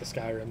compass, like the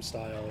Skyrim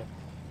style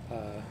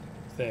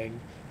thing,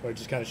 where it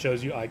just kind of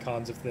shows you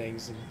icons of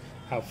things and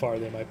how far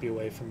they might be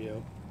away from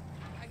you.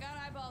 I got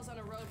eyeballs on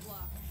a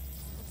roadblock.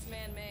 Looks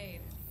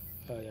man-made.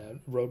 Oh yeah,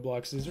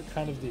 roadblocks. These are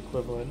kind of the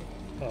equivalent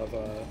of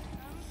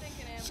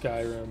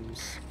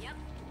Skyrim's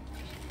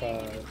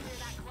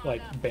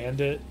like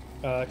bandit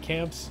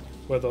camps,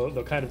 where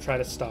they'll kind of try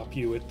to stop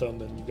you with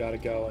them, and you got to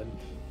go and,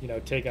 you know,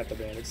 take out the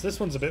bandits. This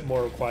one's a bit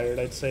more required,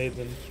 I'd say,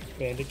 than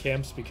bandit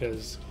camps,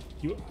 because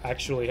you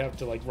actually have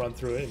to like run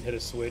through it and hit a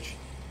switch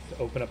to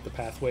open up the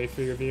pathway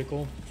for your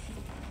vehicle.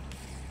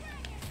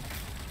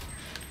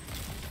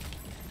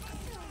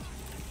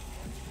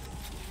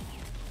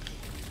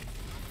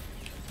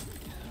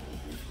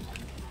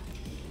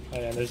 Oh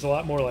yeah, there's a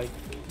lot more like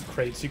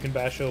crates you can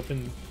bash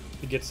open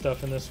to get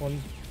stuff in this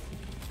one.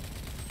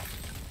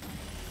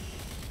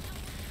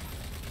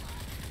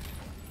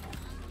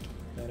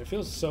 And it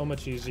feels so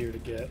much easier to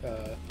get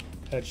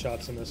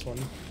headshots in this one,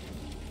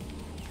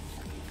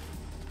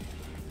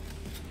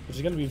 which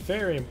is going to be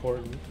very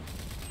important.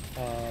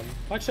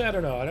 Actually, I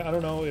don't know. I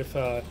don't know if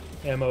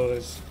ammo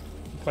is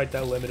quite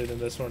that limited in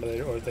this one,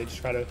 or if they just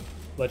try to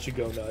let you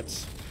go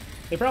nuts.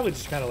 They probably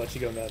just kind of let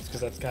you go nuts,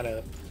 because that's kind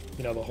of,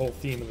 you know, the whole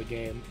theme of the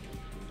game.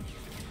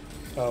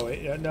 Oh,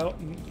 wait, no.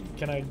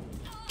 Can I...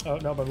 Oh,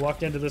 no, I'm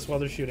locked into this while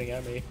they're shooting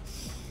at me.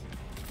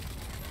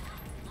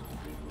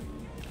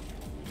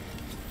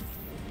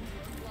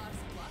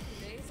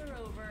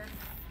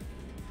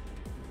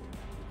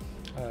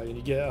 And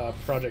you get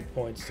project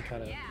points to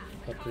kind of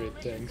upgrade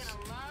things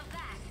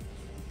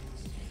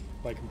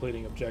by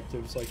completing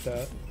objectives like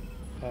that.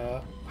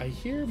 I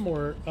hear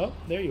more... Oh,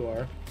 there you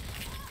are.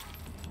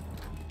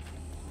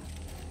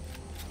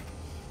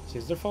 See,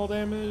 is there fall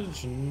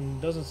damage?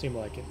 Doesn't seem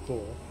like it.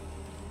 Cool.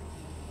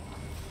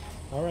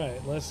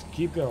 Alright, let's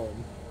keep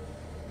going.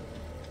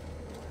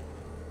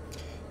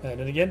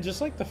 And again,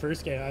 just like the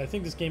first game, I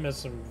think this game has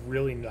some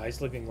really nice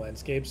looking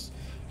landscapes.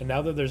 And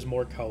now that there's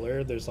more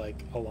color, there's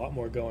like a lot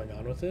more going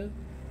on with it.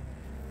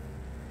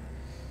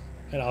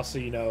 And also,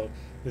 you know,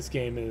 this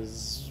game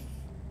is,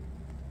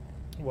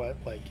 what,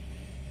 like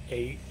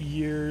 8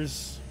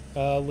 years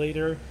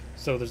later.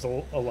 So there's a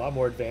lot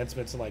more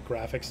advancements in like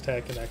graphics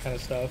tech and that kind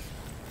of stuff.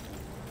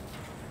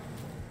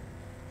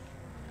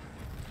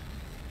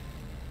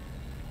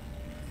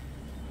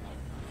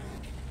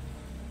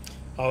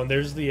 Oh, and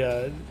there's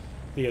the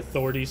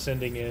authority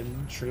sending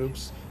in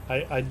troops.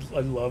 I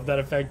love that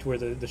effect where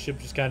the ship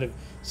just kind of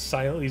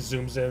silently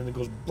zooms in and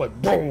goes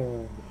like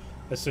boom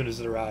as soon as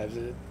it arrives.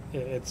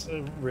 It's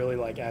really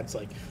like adds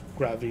like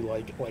gravity,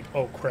 like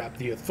oh crap,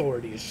 the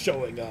authority is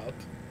showing up.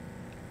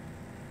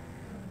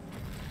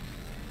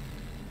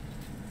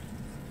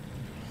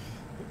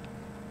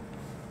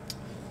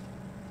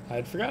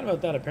 I'd forgotten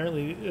about that.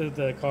 Apparently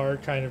the car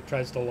kind of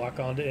tries to lock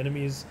onto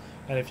enemies,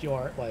 and if you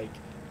aren't like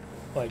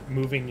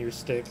moving your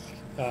stick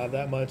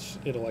that much,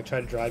 it'll like try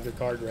to drive your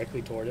car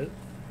directly toward it.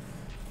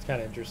 It's kind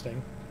of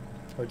interesting.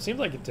 Or it seemed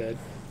like it did.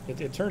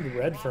 It turned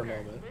red for a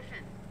moment.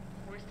 Listen,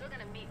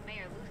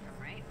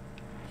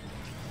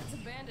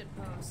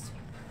 post.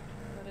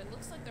 But it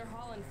looks like they're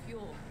hauling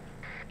fuel.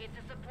 It's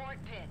a support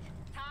pit.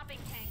 Topping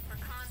tank for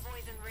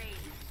convoys and raids.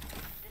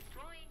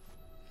 Destroying...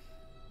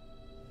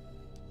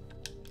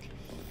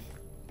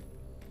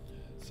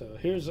 So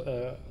here's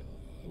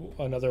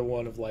another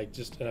one of like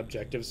just an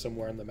objective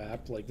somewhere on the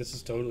map. Like this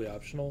is totally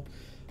optional,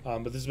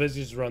 but this is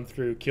basically just run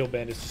through, kill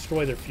bandits,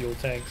 destroy their fuel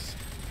tanks.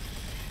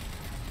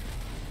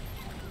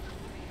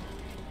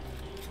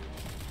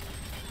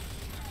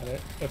 And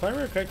if I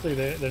remember correctly,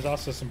 there's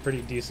also some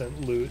pretty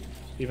decent loot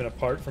even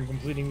apart from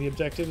completing the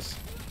objectives.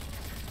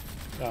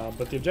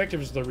 But the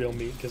objectives are the real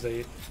meat because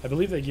I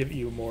believe they give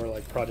you more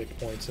like project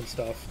points and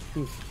stuff.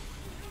 Oof.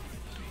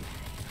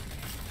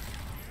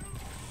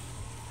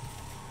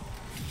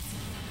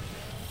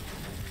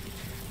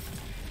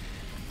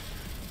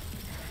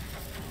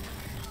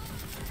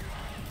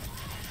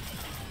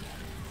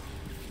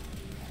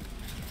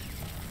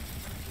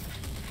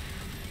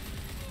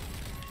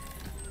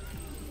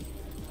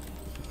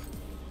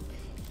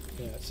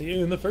 Yeah, see,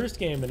 in the first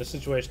game, in a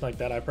situation like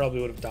that, I probably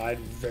would have died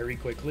very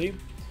quickly.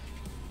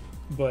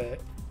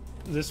 But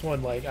this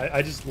one, like,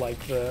 I just like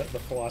the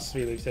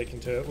philosophy they've taken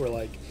to it, where,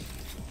 like,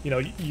 you know,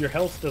 your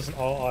health doesn't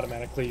all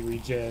automatically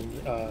regen,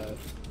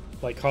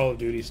 like Call of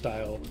Duty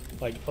style.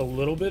 Like, a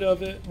little bit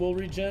of it will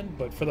regen,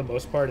 but for the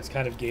most part, it's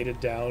kind of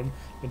gated down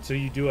until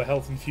you do a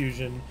health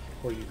infusion,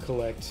 or you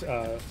collect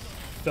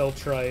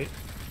Feltrite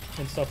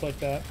and stuff like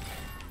that.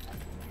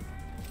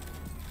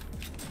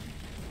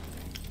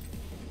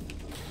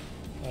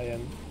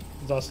 And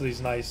there's also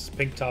these nice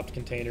pink-topped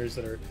containers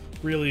that are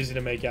real easy to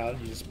make out.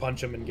 You just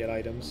punch them and get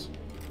items.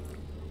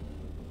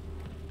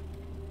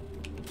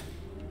 It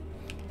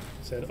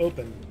said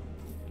open.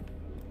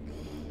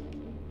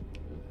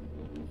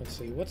 Let's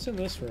see, what's in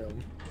this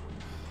room?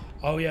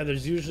 Oh yeah,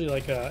 there's usually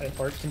like an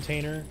art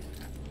container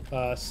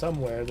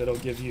somewhere that'll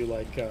give you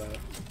like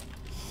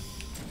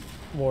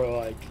more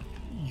like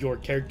your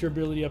character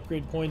ability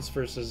upgrade points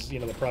versus, you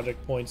know, the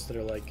project points that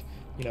are like,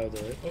 you know,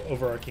 the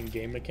overarching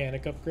game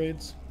mechanic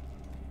upgrades.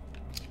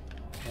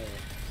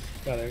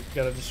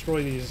 Gotta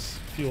destroy these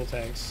fuel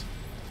tanks,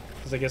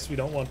 because I guess we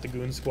don't want the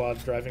goon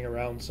squad driving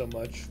around so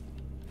much.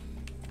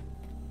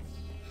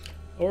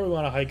 Or we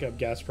want to hike up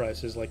gas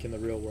prices like in the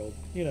real world.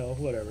 You know,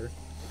 whatever.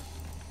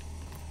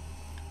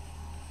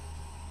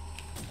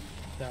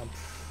 Now, I'm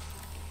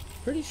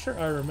pretty sure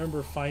I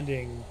remember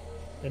finding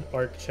an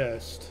arc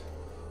chest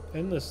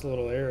in this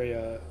little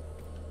area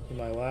in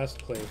my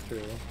last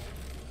playthrough.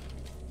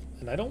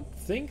 And I don't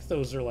think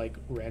those are like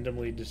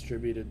randomly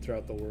distributed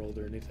throughout the world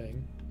or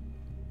anything.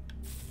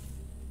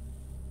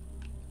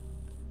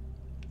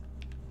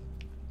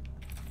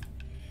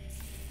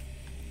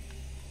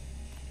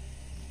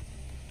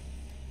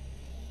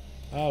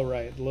 All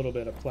right, a little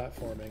bit of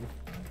platforming,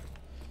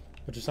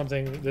 which is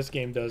something this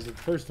game does that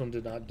the first one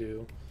did not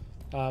do.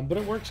 But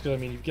it works because,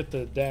 I mean, you get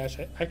the dash.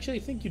 I actually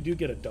think you do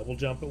get a double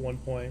jump at one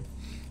point.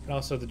 And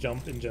also the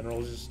jump in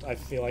general is just, I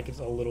feel like it's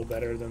a little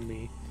better than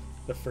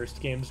the first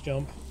game's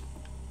jump.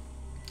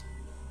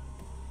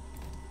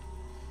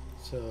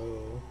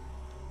 So,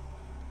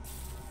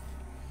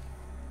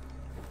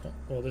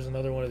 well, there's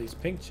another one of these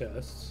pink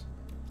chests.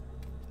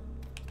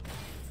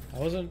 I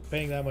wasn't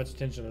paying that much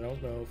attention. I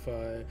don't know if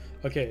I...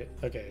 Okay,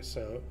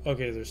 so...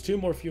 Okay, there's 2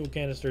 more fuel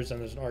canisters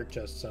and there's an arc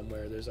chest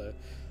somewhere. There's a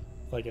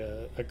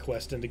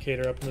quest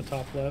indicator up in the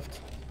top left.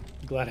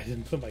 I'm glad I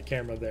didn't put my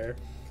camera there.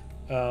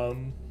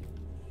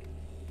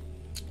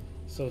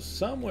 So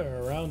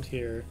somewhere around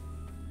here...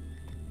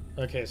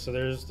 Okay, so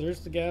there's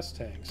the gas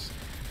tanks.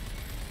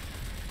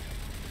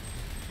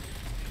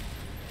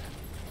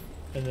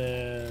 And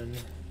then...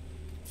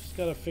 Just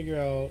gotta figure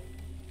out...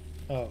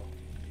 Oh.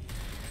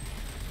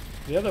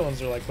 The other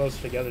ones are like close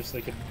together so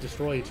they could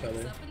destroy each other.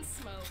 Literally.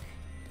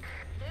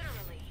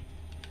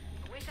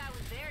 I wish I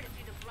was there to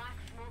see the black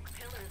smoke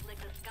pillars lick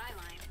the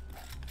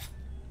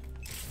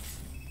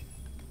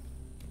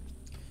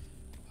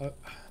skyline.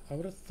 I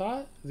would have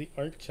thought the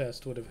arc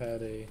chest would have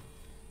had a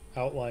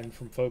outline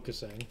from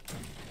focusing.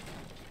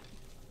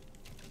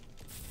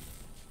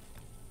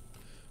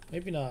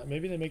 Maybe not.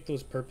 Maybe they make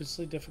those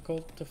purposely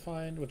difficult to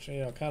find, which,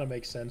 you know, kind of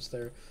makes sense.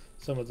 They're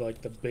some of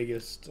like the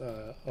biggest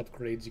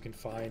upgrades you can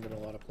find in a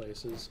lot of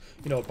places,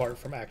 you know, apart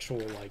from actual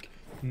like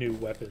new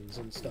weapons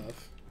and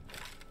stuff.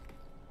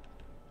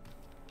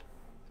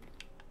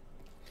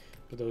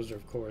 But those are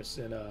of course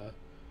in a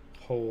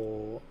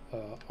whole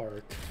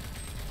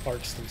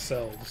arcs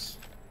themselves.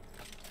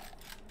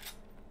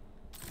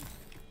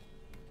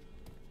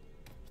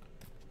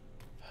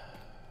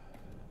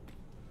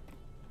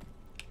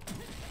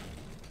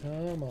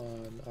 Come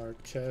on,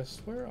 arc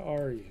chest, where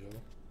are you?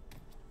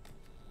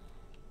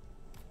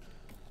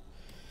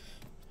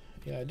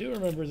 Yeah, I do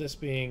remember this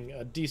being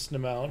a decent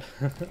amount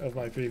of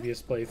my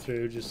previous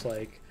playthrough, just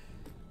like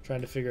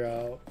trying to figure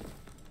out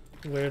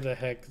where the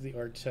heck the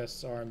arc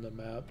chests are on the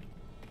map.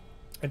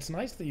 It's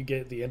nice that you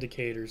get the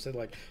indicators that,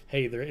 like,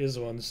 hey, there is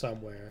one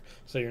somewhere,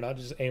 so you're not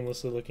just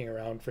aimlessly looking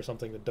around for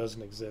something that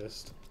doesn't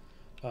exist.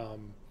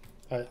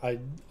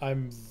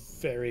 I'm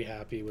very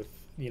happy with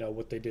you know,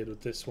 what they did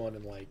with this one,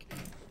 and like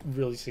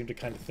really seem to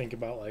kind of think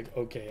about like,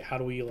 okay, how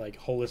do we like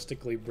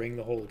holistically bring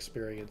the whole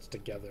experience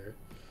together,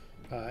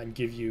 and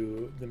give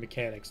you the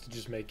mechanics to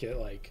just make it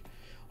like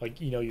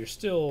you know, you're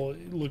still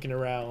looking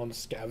around,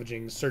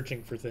 scavenging,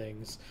 searching for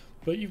things,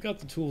 but you've got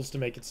the tools to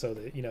make it so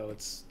that, you know,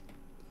 it's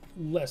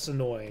less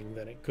annoying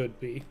than it could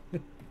be.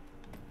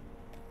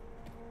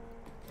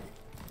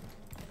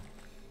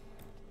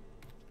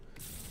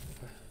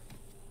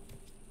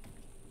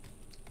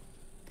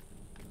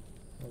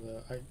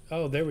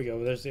 Oh, there we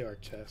go. There's the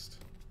arc chest.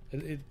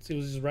 It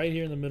was just right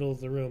here in the middle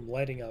of the room,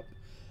 lighting up.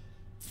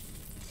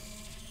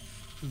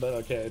 But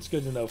okay, it's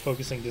good to know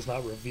focusing does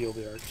not reveal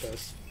the arc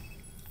chest.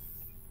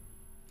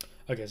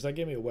 Okay, so that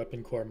gave me a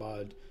weapon core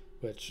mod,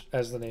 which,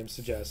 as the name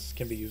suggests,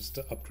 can be used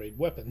to upgrade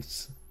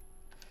weapons.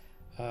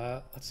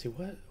 Let's see,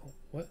 what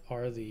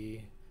are the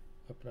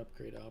weapon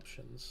upgrade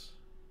options?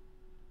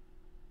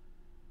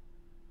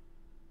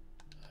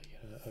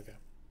 Yeah, okay.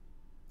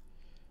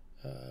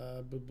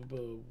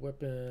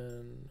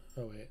 Weapon.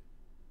 Oh wait.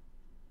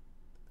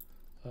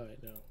 All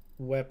right, no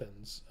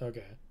weapons.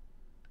 Okay.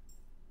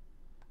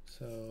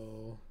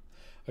 So,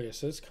 okay,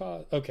 so it's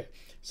called. Okay,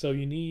 so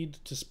you need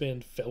to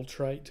spend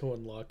Feltrite to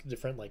unlock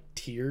different like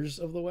tiers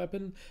of the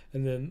weapon,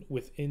 and then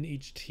within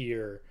each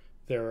tier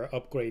there are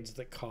upgrades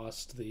that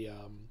cost the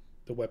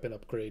weapon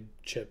upgrade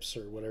chips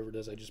or whatever it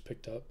is I just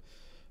picked up.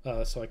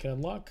 So I can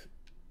unlock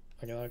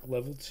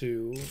level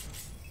 2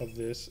 of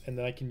this, and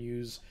then I can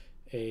use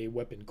a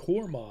weapon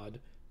core mod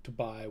to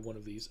buy one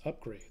of these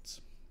upgrades.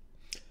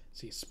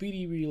 See,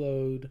 speedy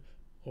reload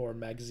or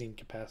magazine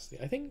capacity.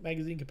 I think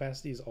magazine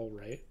capacity is all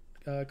right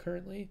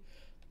currently.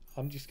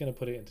 I'm just gonna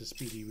put it into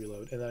speedy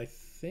reload, and I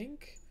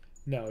think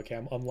no. Okay,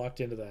 I'm locked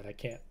into that. I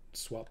can't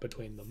swap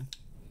between them,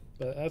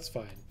 but that's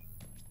fine.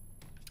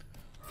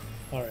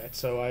 All right,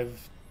 so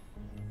I've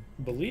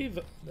believe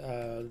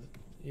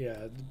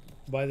yeah,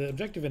 by the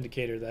objective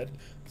indicator, that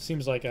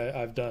seems like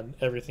I've done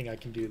everything I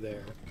can do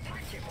there.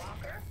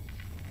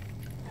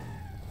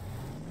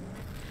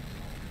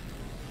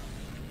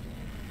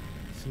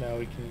 So now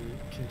we can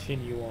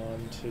continue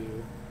on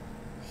to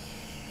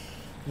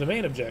the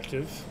main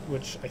objective,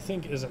 which I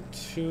think isn't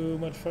too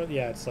much fun.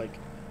 Yeah, it's like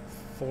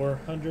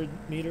 400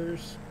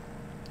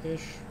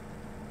 meters-ish.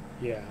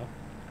 Yeah.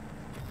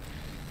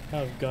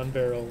 Have Gun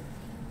Barrel,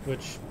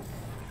 which...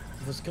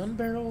 Was Gun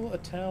Barrel a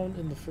town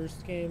in the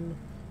first game?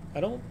 I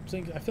feel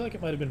like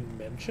it might have been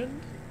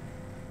mentioned.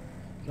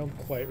 I don't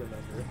quite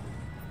remember.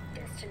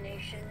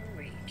 Destination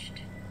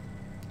reached.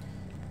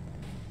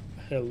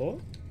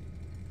 Hello?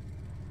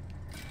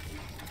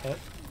 Oh.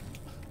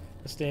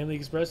 The Stanley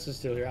Express is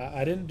still here.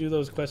 I didn't do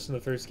those quests in the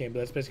first game, but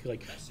that's basically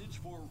like... Message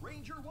for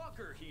Ranger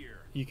Walker here.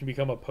 You can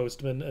become a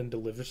postman and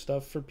deliver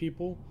stuff for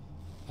people.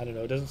 I don't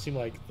know, it doesn't seem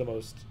like the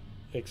most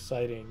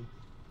exciting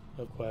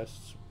of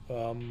quests.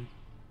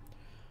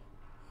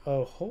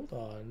 Oh, hold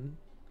on.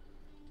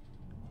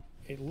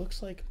 It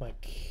looks like my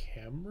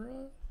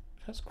camera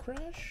has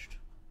crashed.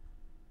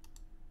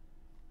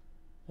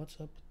 What's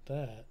up with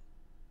that?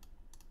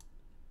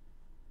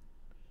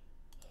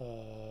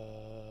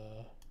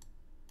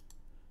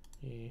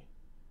 Yeah.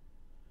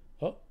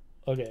 Oh,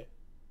 okay.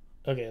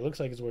 Okay, it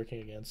looks like it's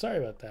working again. Sorry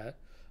about that.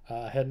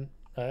 I hadn't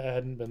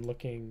been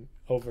looking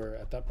over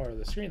at that part of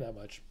the screen that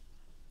much.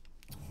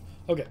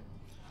 Okay.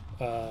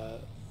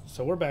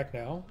 So we're back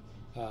now.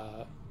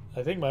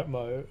 I think I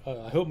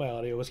hope my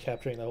audio was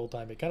capturing the whole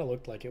time. It kind of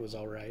looked like it was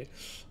all right.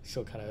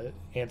 Still kind of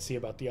antsy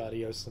about the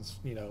audio since,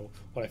 you know,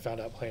 what I found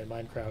out playing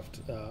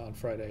Minecraft on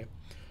Friday.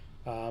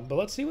 But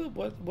let's see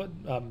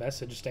what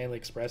message Stanley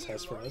Express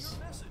has for us.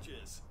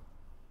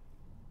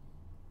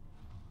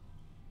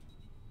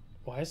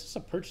 Why is this a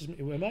purchase?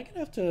 Am I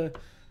gonna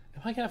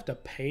have to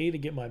pay to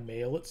get my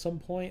mail at some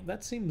point?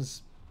 That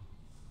seems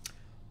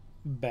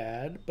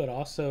bad, but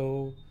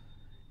also,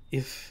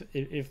 if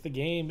the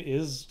game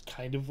is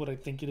kind of what I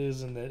think it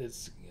is, and that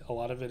it's a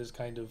lot of it is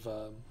kind of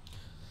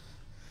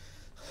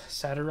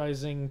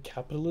satirizing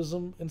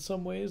capitalism in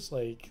some ways,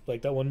 like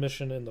that one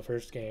mission in the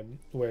first game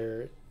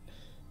where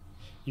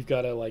you've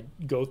got to like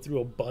go through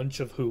a bunch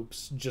of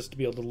hoops just to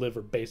be able to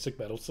deliver basic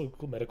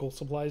medical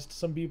supplies to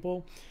some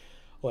people,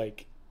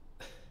 like.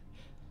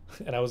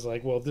 And I was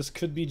like, well, this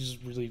could be just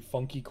really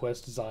funky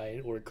quest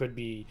design, or it could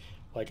be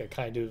like a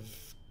kind of,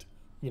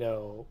 you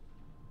know,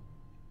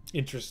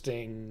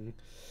 interesting,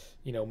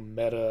 you know,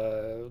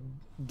 meta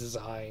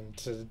design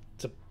to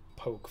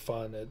poke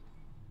fun at,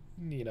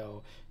 you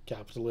know,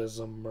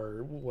 capitalism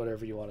or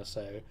whatever you want to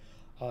say.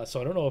 So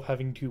I don't know if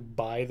having to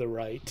buy the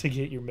right to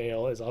get your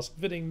mail is also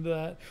fitting to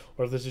that,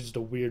 or if this is just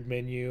a weird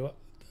menu.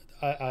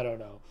 I don't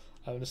know.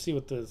 I'm gonna see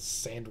what the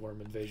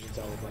sandworm invasion's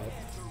all about.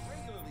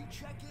 Regularly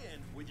check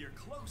in with your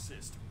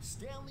closest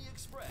Stanley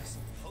Express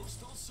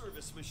postal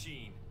service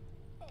machine.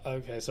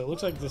 Okay, so it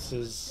looks like this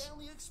is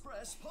Stanley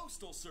Express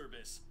Postal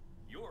Service,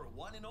 your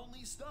one and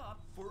only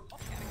stop for.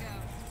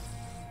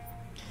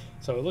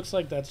 So it looks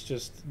like that's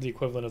just the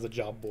equivalent of the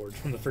job board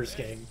from the first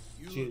game.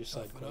 You look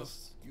tough enough.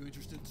 You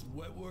interested in some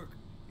wet work?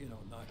 You know,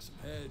 knock some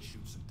heads,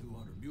 shoot some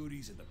 200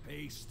 beauties in the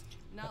paste.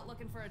 Not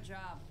looking for a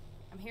job.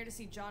 I'm here to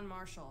see John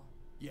Marshall.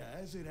 Yeah,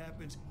 as it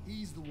happens,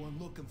 he's the one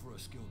looking for a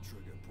skilled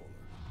trigger puller.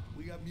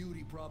 We got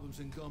muty problems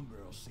in gun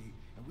barrels, see?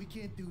 And we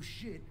can't do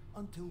shit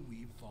until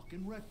we've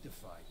fucking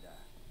rectified that.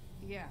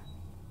 Yeah,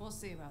 we'll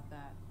see about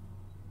that.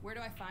 Where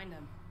do I find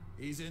him?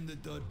 He's in the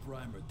Dud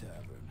Primer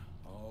Tavern.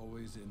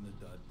 Always in the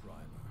Dud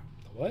Primer.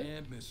 What?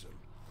 Can't miss him.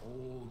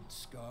 Old,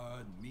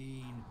 scarred,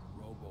 mean,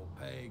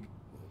 robo-peg,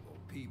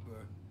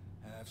 robo-peeper,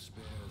 half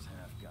spares,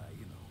 half guy,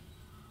 you know.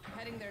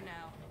 Heading there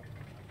now.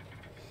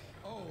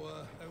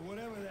 Oh,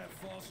 whatever that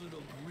false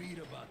little greed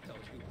about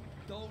tells you,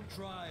 don't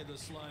try the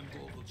slime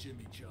vocal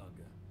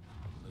chimichanga.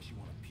 Unless you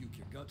want to puke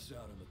your guts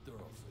out in the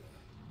thoroughfare.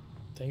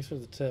 Thanks for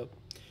the tip.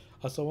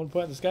 Also, at one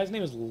point, this guy's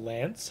name is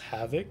Lance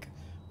Havoc.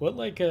 What,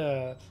 like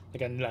a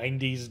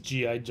 90s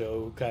G.I.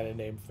 Joe kind of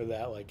name for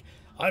that? Like,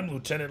 I'm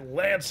Lieutenant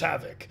Lance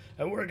Havoc,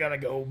 and we're gonna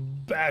go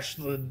bash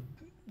the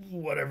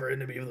whatever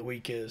enemy of the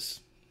week is.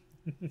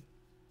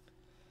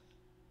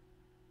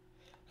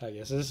 I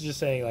guess this is just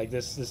saying, like,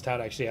 this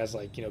town actually has,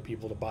 like, you know,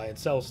 people to buy and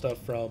sell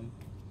stuff from.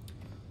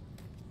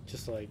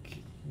 Just like,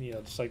 you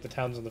know, just like the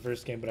towns in the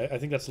first game. But I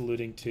think that's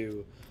alluding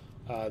to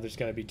there's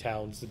going to be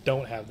towns that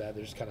don't have that.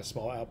 There's kind of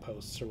small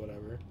outposts or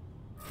whatever.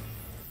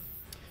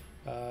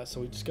 So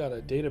we just got a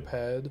data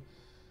pad.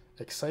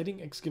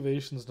 Exciting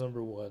Excavations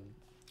 #1.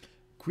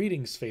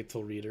 Greetings,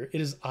 faithful reader. It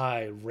is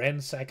I,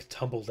 Ransack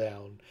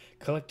Tumbledown,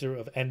 collector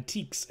of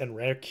antiques and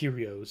rare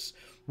curios.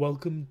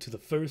 Welcome to the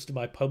first of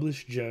my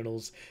published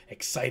journals,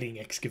 Exciting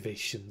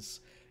Excavations.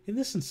 In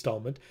this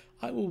installment,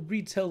 I will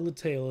retell the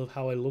tale of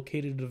how I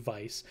located a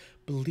device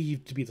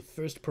believed to be the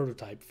first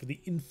prototype for the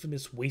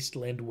infamous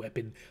Wasteland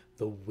weapon,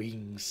 the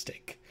Wing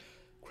Stick.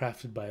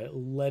 Crafted by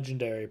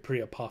legendary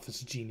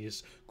pre-Apophis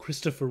genius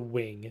Christopher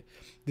Wing,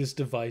 this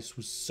device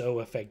was so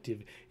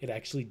effective it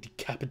actually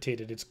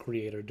decapitated its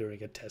creator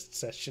during a test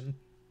session.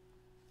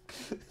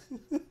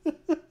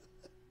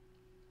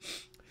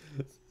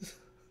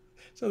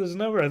 So there's a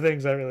number of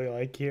things I really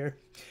like here.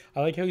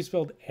 I like how he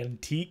spelled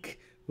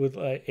antique with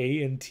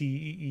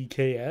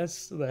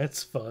A-N-T-E-E-K-S.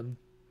 That's fun.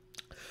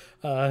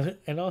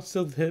 And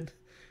also that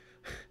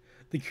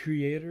the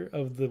creator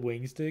of the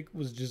wing stick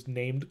was just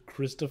named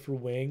Christopher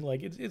Wing.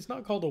 Like, it's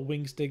not called a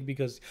wing stick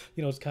because,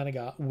 you know, it's kind of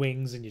got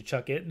wings and you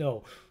chuck it.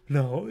 No,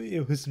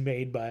 it was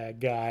made by a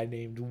guy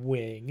named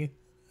Wing.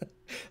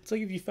 It's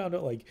like if you found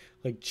out, like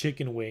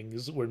chicken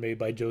wings were made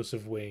by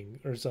Joseph Wing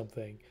or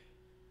something.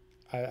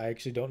 I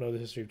actually don't know the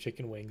history of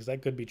chicken wings.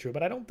 That could be true,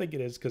 but I don't think it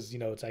is because, you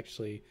know, it's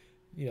actually,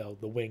 you know,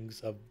 the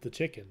wings of the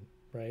chicken,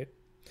 right?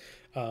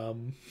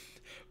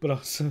 But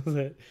also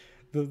that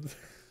the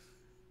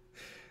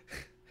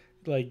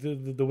like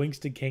the wing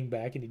stick came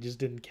back and he just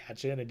didn't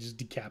catch it and it just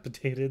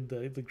decapitated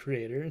the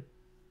creator.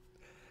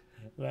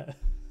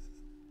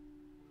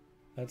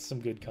 That's some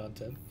good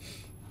content.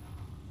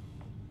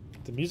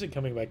 The music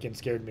coming back in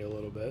scared me a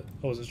little bit.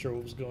 I wasn't sure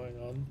what was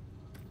going on.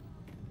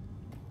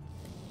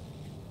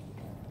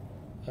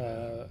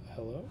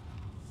 Hello?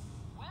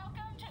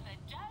 Welcome to the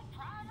Dud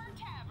Primer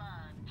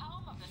Tavern,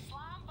 home of the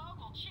slime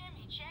vocal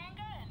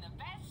chimichanga and the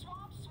best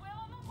swamp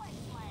swill in the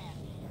Wasteland.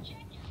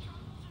 Check your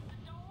troubles at the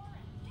door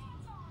and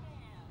dance on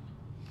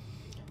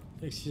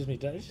in. Excuse me,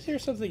 did I just hear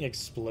something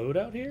explode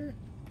out here?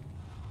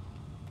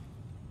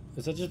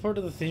 Is that just part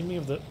of the theming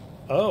of the...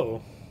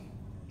 Oh.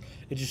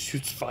 It just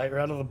shoots fire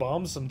out of the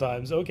bombs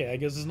sometimes. Okay, I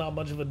guess it's not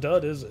much of a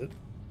dud, is it?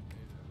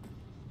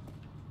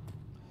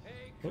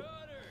 Hey, Cutter!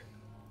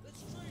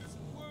 Let's trade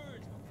some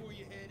words before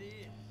you head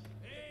in.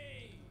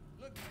 Hey!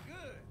 Looking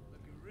good.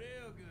 Looking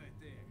real good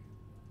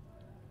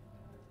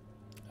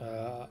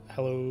there.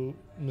 Hello,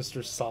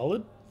 Mr.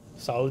 Solid?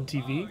 Solid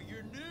TV? Oh,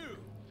 you're new.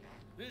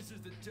 This is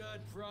the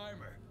Dud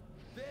Primer.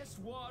 Best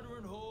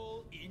watering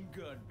hole in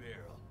gun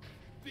barrel.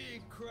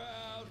 Big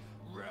crowd,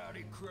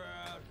 rowdy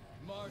crowd.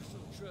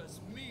 Marshall trusts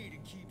me to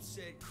keep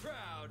said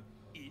crowd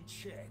in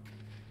check.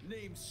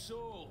 Name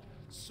Soul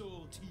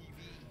TV.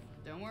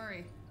 Don't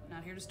worry,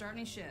 not here to start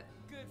any shit.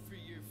 Good for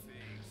your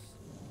face.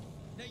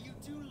 Now you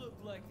do look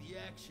like the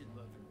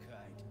action-loving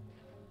kind.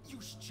 You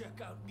should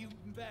check out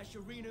Mutant Bash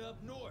Arena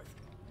up north.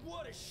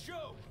 What a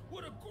show!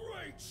 What a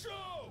great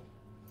show!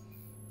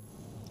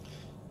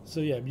 So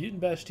yeah, Mutant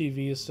Bash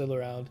TV is still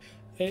around.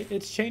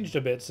 It's changed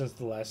a bit since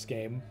the last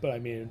game, but I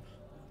mean,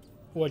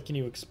 what can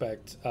you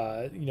expect?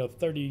 You know,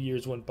 30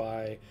 years went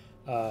by.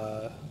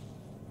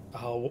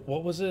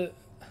 What was it?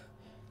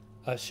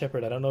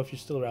 Shepard, I don't know if you're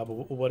still around,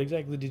 but what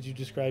exactly did you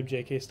describe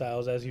J.K.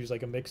 Styles as? He was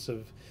like a mix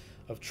of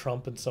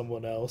Trump and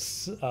someone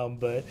else.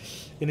 But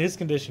in his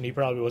condition, he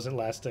probably wasn't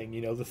lasting,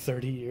 you know, the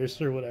 30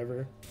 years or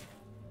whatever.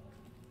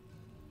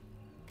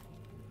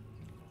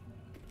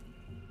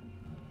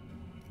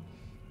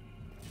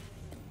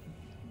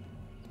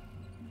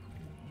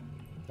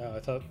 No, I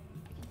thought...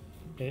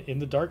 In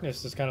the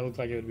darkness, this kind of looked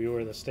like it would be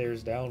where the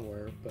stairs down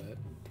were, but...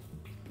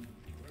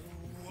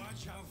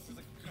 Watch out for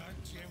the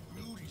goddamn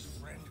muties,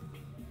 friend.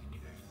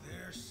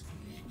 They're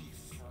sneaky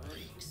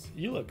freaks.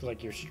 You look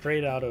like you're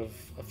straight out of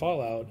a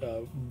Fallout,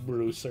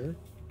 Brucer.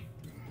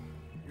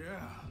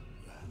 Yeah.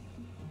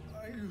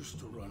 I used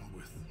to run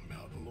with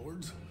mountain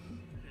lords.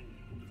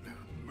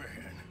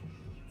 Man,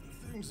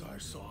 things I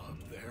saw up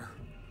there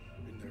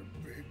in their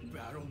big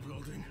battle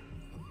building.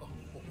 Oh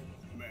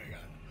man,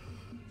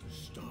 the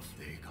stuff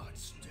they got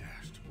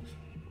stashed.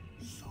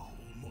 So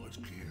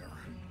much gear,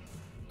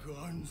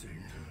 guns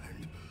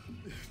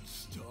and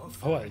stuff.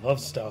 Oh, I love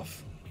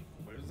stuff.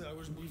 But that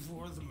was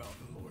before the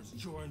Mountain Lords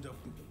joined up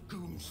with the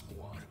Goon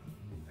Squad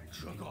and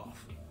took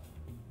off.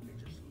 They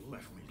just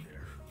left me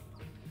there.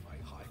 I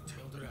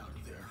hightailed it out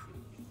of there.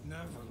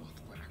 Never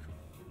looked back.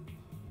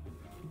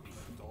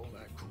 With all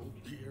that cool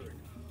gear and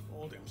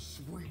all them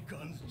sweet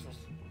guns just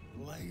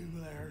laying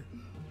there.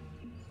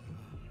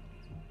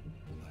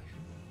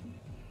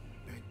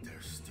 I bet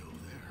they're still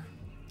there.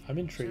 I'm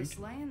intrigued. Just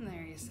laying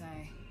there, you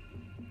say?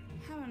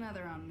 Have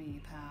another on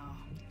me, pal.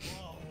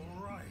 All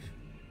right.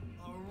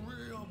 A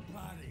real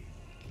body.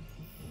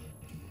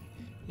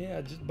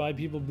 Yeah, just buy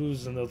people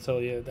booze and they'll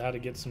tell you how to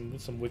get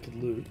some wicked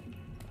loot.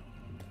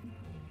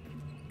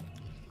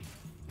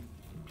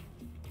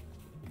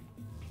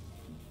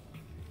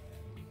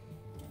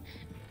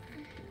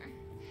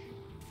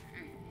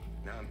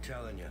 Now I'm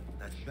telling you,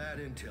 that's bad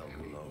intel,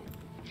 Gulo.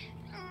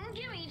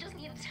 Gimme just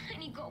need a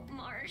tiny gulp,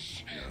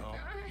 Marsh. No,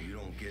 you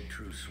don't get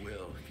true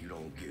swill if you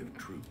don't give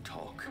true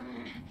talk.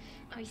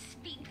 I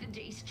speak the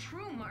day's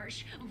true,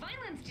 Marsh.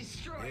 Violence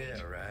destroyed.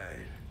 Yeah,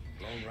 right.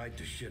 Blown right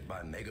to shit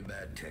by mega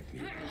bad tech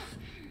mutants.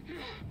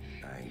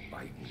 I ain't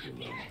biting,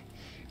 Gulo.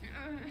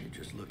 You're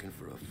just looking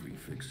for a free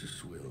fix to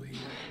swill here.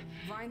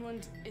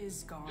 Vineland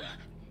is gone.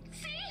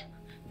 See?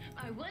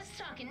 I was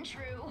talking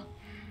true.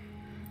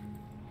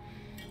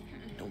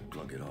 Don't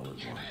glug it all at once.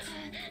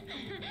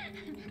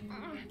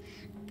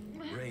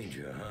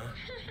 Ranger,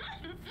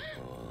 huh?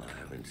 Oh, I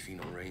haven't seen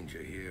a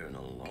ranger here in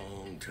a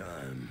long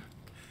time.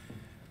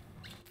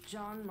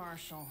 John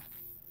Marshall,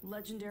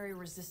 legendary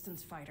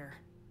resistance fighter,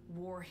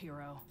 war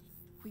hero.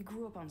 We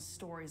grew up on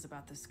stories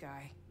about this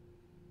guy.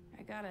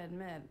 I gotta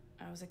admit,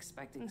 I was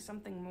expecting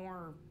something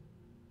more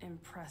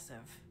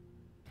impressive.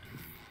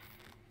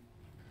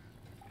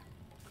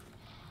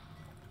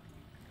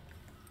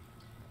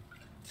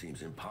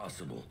 Seems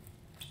impossible.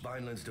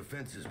 Vineland's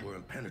defenses were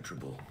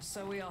impenetrable.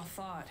 So we all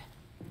thought.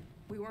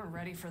 We weren't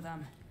ready for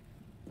them.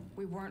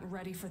 We weren't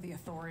ready for the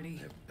Authority.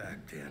 They're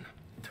back then.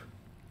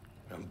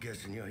 I'm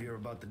guessing you'll hear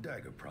about the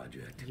Dagger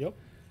Project. Yep.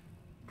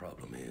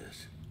 Problem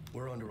is,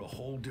 we're under a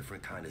whole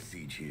different kind of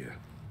siege here.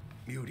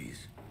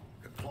 Muties.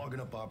 They're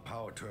clogging up our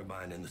power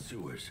turbine in the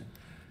sewers.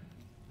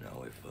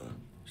 Now, if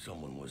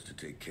someone was to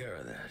take care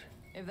of that...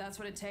 If that's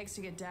what it takes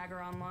to get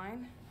Dagger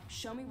online,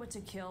 show me what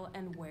to kill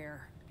and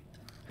where.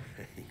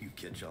 You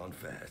catch on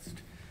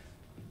fast.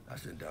 I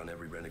sent down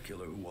every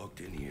rent-a-killer who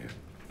walked in here.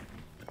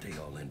 But they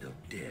all end up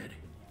dead.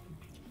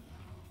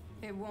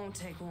 It won't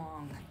take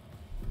long.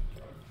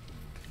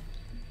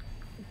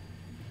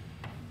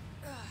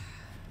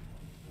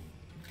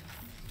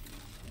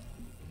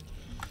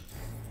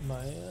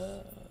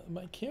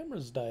 My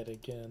camera's died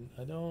again.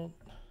 I don't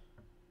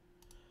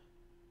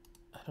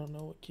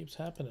know what keeps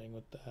happening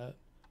with that.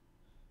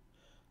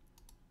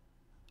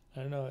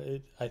 I don't know.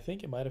 I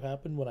think it might have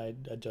happened when I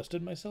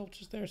adjusted myself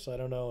just there, so I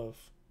don't know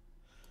if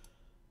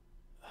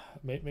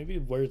maybe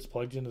where it's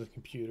plugged into the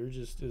computer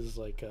just is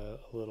like a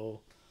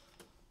little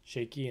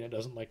shaky and it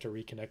doesn't like to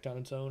reconnect on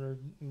its own or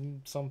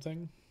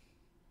something.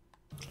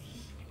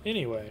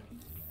 Anyway,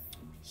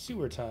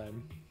 sewer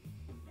time.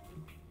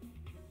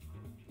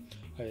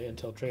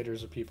 Intel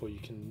traders are people you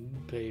can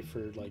pay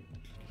for like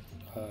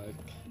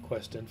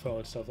quest info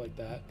and stuff like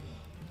that.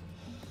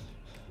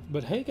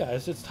 But hey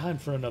guys, it's time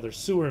for another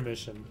sewer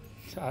mission.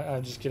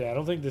 I'm just kidding. I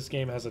don't think this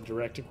game has a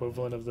direct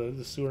equivalent of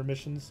the sewer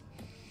missions.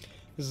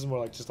 This is more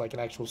like just like an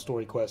actual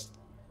story quest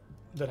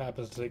that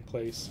happens to take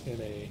place in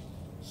a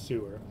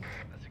sewer.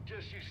 I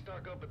suggest you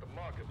stock up at the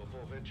market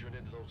before venturing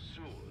into those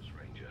sewers,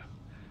 Ranger.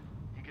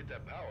 You get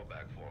that power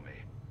back for me,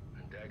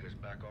 and Dagger's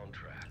back on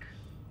track.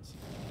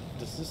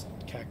 Does this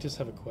cactus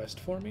have a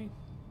quest for me?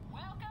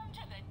 Welcome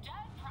to the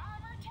Dud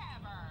Primer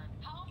Tavern,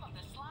 home of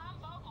the slime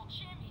vocal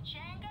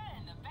chimichanga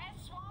and the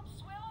best swamp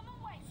swill in the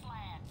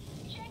Wasteland.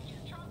 Check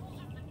your troubles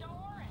at the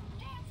door and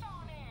dance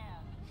on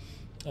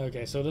in.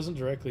 Okay, so it doesn't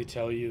directly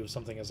tell you if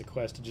something has a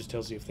quest, it just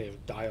tells you if they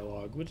have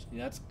dialogue, which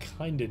that's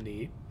kind of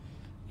neat.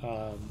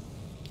 You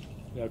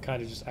know,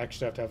 kind of just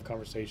actually have to have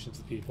conversations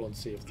with people and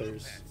see if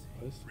there's...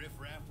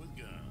 Riff-raff with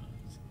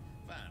guns.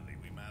 Finally,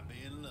 we might be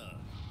in love.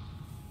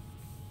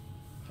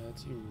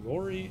 That's you,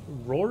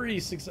 Rory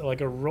success,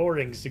 like a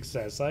roaring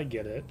success. I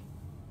get it.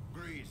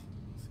 Greetings.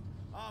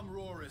 I'm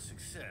Rory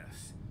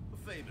Success,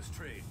 a famous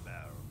trade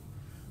baron.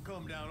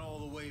 Come down all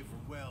the way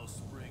from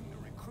Wellspring to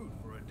recruit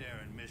for a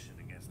daring mission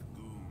against the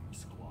Goon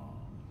Squad.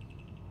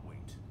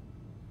 Wait,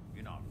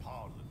 you're not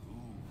part of the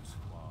Goon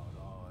Squad,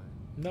 are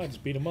you? No,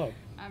 just beat him up.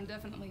 I'm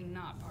definitely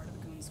not part of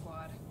the Goon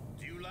Squad.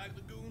 Do you like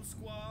the Goon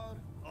Squad?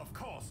 Of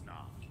course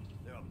not.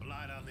 They're a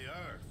blight on the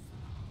earth.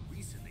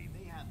 Recently,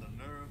 they had the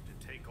nerve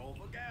to take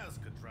over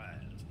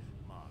Gascatraz,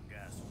 my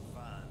gas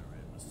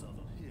refinery in the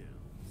Southern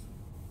Hills.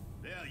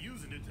 They're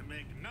using it to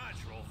make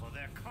nitro for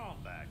their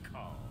combat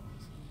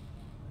cars.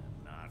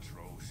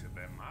 Nitro should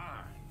be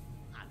mine.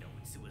 I know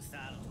it's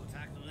suicidal to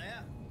attack them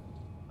there,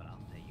 but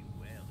I'll pay you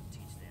well to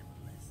teach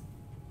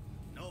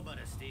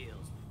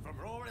steals from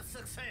roaring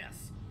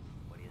success.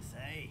 What do you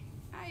say?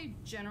 I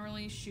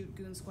generally shoot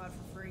Goon Squad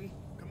for free.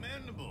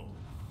 Commendable,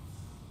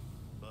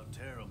 but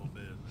terrible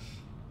business.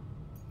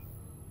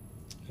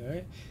 All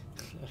right.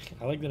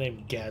 I like the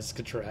name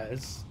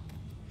Gazcatraz.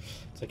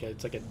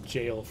 It's like a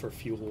jail for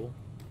fuel.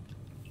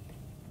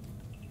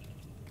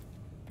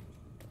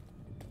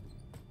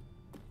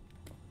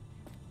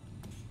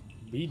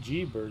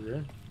 BG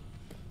Burger.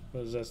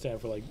 What does that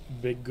stand for? Like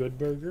Big Good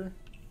Burger?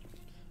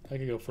 I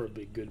could go for a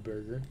Big Good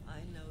Burger. I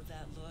know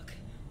that look.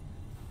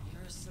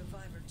 You're a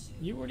survivor too.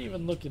 You weren't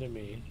even looking at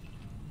me.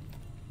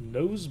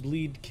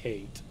 Nosebleed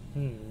Kate.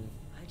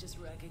 I just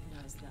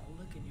recognize that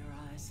look in your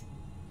eyes.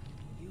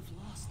 You've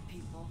lost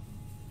people.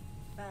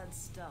 Bad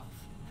stuff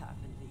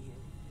happened to you.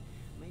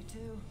 Me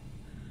too.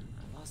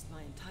 I lost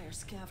my entire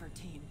scaver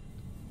team.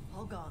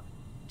 All gone.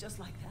 Just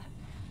like that.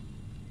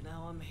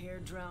 Now I'm here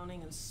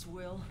drowning in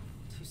swill.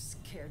 Too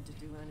scared to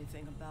do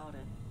anything about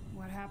it.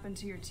 What happened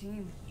to your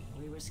team?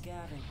 We were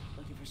scavving,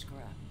 looking for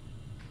scrap.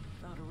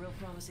 Found a real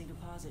promising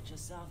deposit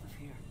just south of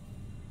here.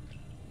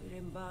 We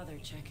didn't bother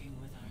checking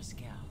with our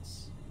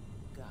scouts.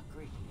 Got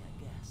greedy,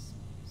 I guess.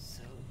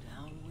 So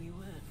down we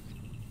went.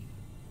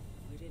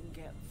 We didn't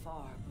get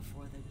far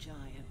before the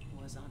giant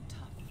was on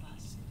top of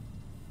us.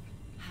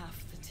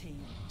 Half the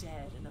team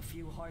dead in a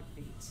few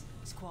heartbeats,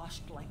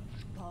 squashed like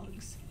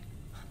bugs.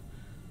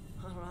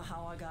 I don't know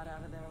how I got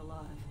out of there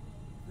alive.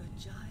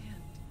 The giant.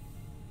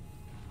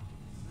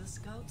 The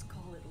scouts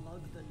call it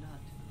Lug the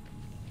Nut.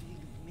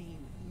 Big, mean,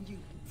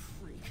 mutant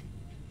freak.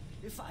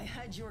 If I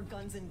had your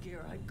guns and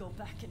gear, I'd go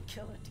back and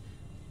kill it.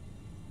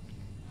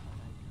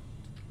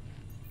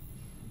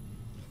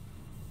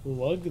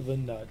 Lug the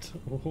Nut.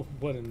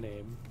 What a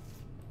name.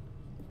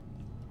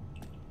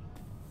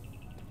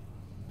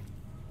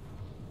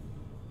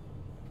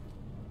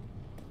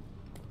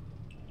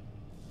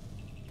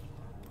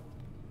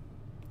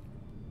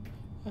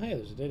 Oh, hey,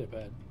 there's a data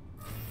pad.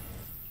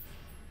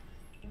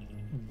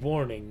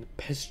 Warning,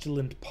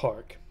 Pestilent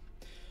Park.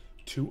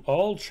 To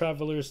all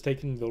travelers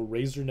taking the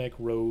Razorneck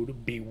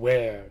Road,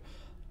 beware.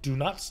 Do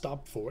not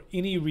stop for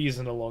any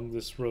reason along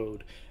this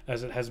road,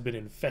 as it has been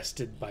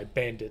infested by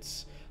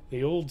bandits.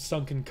 The old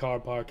sunken car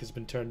park has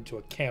been turned into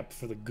a camp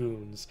for the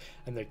goons,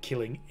 and they're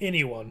killing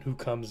anyone who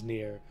comes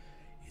near.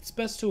 It's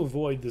best to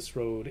avoid this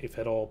road if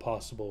at all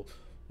possible.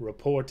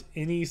 Report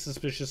any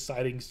suspicious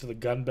sightings to the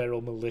Gun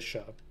Barrel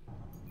Militia.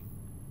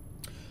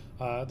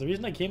 The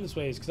reason I came this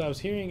way is because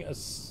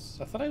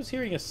I thought I was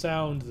hearing a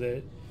sound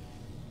that,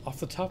 off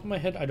the top of my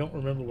head, I don't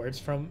remember where it's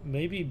from.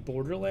 Maybe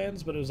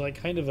Borderlands, but it was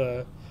like kind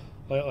of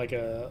like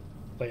a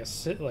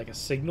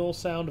signal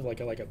sound of like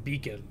a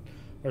beacon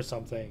or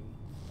something.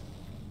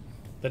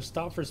 That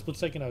stopped for a split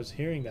second. I was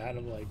hearing that, and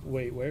I'm like,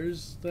 wait,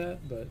 where's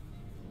that? But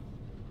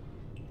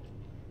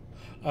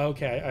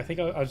okay, I think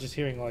I was just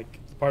hearing like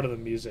part of the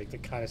music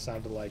that kind of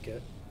sounded like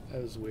it.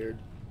 That was weird.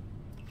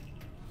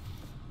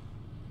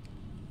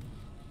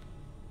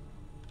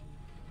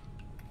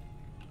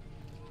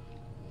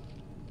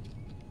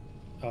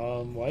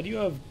 Why do you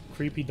have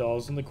creepy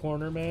dolls in the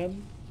corner,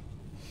 man?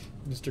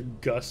 Mr.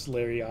 Gus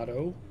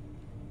Lariato.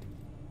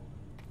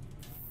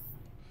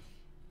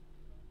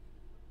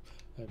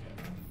 Okay.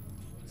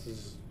 This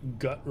is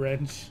Gut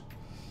Wrench.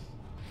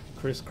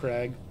 Chris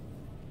Craig.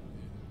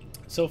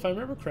 So if I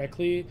remember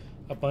correctly,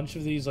 a bunch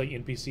of these like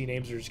NPC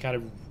names are just kind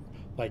of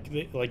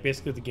like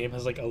basically the game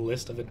has like a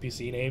list of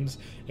NPC names,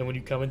 and when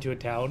you come into a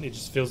town, it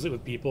just fills it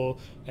with people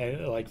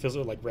and like fills it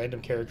with like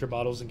random character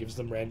models and gives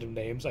them random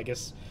names. I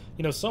guess,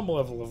 you know, some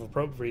level of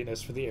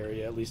appropriateness for the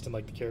area, at least in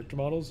like the character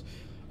models.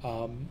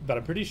 But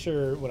I'm pretty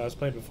sure when I was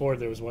playing before,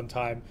 there was one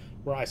time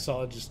where I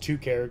saw just two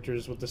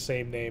characters with the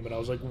same name, and I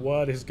was like,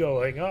 what is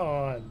going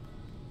on?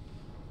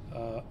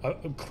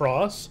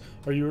 Cross?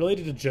 Are you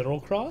related to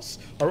General Cross?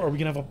 Are we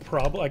gonna have a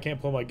problem? I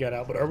can't pull my gun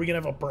out, but are we gonna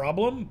have a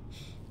problem?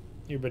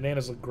 Your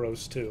bananas look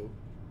gross too.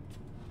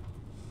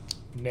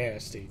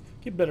 Nasty.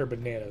 Get better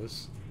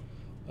bananas.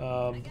 I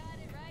got it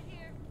right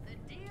here. The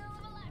deal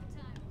of a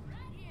lifetime,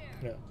 right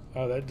here. Yeah.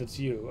 Oh, that's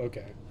you.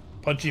 Okay.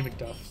 Punchy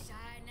McDuff.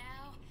 Shy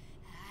now.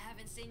 I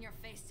haven't seen your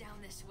face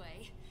down this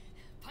way.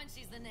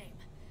 Punchy's the name.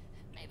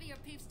 Maybe your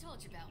peeps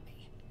told you about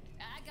me.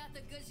 I got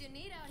the goods you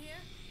need out here,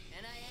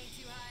 and I ain't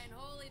too high and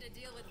holy to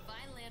deal with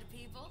Vineland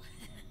people.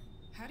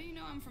 How do you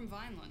know I'm from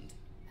Vineland?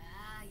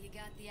 Ah, you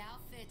got the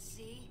outfit,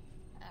 see?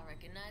 I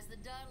recognize the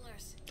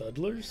Dudlers.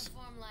 Dudlers?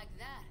 Uniform like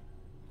that.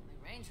 Only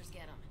Rangers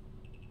get them.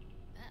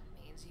 That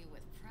means you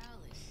with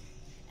Prowley.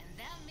 And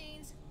that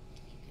means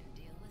you can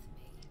deal with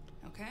me.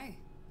 Okay,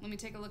 let me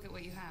take a look at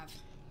what you have.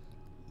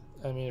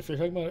 I mean, if you're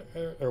talking about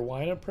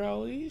Erwina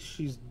Prowley,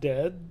 she's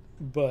dead,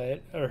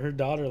 but her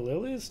daughter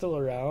Lily is still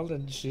around,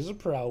 and she's a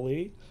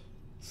Prowley.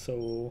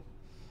 So,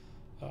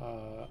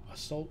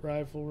 assault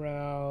rifle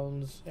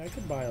rounds. Yeah, I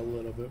could buy a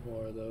little bit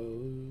more of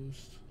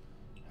those.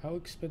 How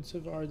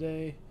expensive are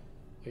they?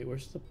 Wait,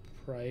 where's the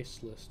price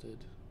listed?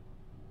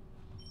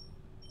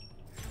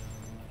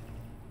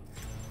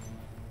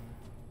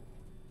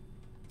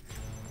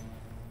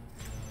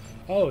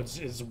 Oh, it's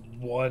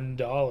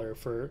 $1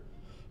 for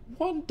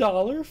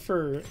 $1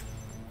 for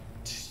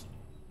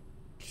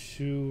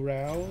 2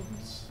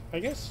 rounds,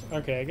 I guess.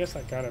 Okay, I guess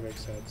that kind of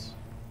makes sense.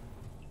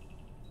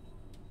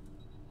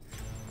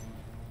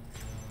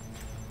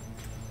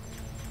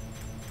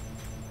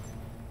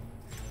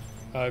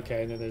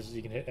 Okay, and then there's,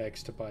 you can hit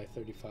X to buy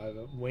 35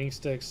 wing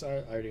sticks.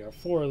 I already got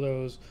 4 of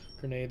those.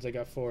 Grenades, I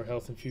got 4.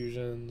 Health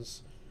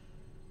infusions.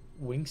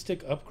 Wing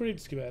stick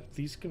upgrade schematic.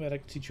 These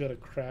schematics teach you how to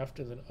craft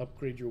and then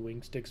upgrade your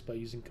wing sticks by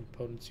using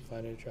components you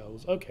find in your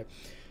travels. Okay,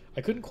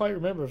 I couldn't quite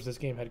remember if this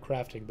game had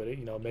crafting, but it,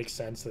 you know, it makes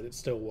sense that it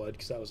still would,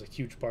 because that was a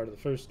huge part of the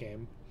first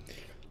game.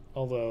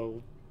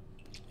 Although,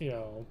 you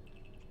know,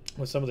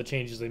 with some of the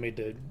changes they made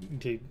to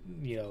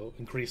you know,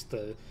 increase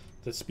the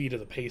speed of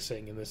the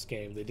pacing in this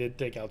game, they did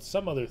take out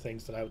some other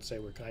things that I would say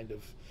were kind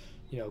of,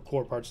 you know,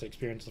 core parts of the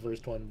experience of the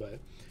first one. But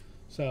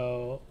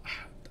so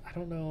I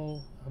don't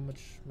know how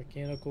much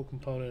mechanical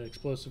component,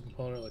 explosive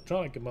component,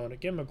 electronic component,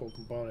 chemical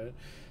component,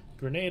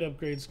 grenade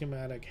upgrade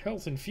schematic,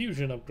 health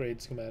infusion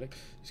upgrade schematic.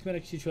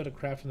 Schematics teach you how to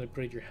craft and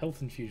upgrade your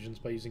health infusions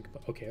by using.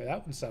 Okay,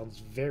 that one sounds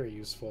very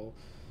useful.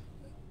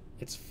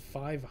 It's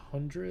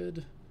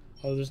 500.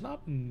 Oh, there's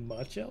not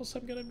much else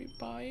I'm gonna be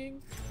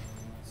buying.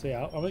 So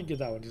yeah, I'm gonna get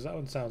that one because that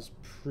one sounds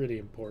pretty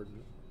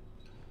important.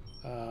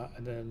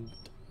 And then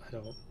I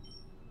don't.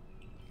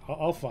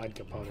 I'll find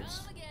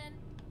components.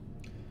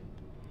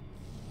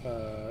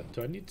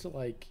 Do I need to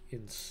like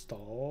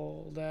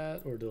install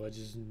that, or do I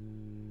just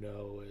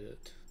know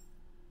it?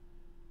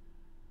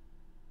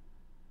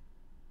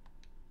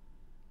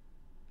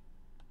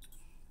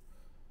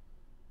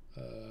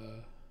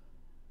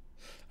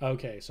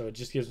 Okay, so it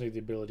just gives me the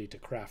ability to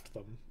craft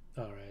them.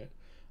 Alright.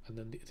 And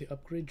then the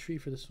upgrade tree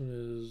for this one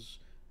is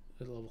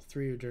at level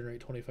 3 you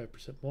generate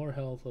 25% more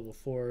health. Level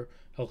 4,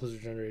 health is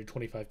regenerated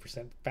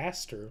 25%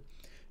 faster.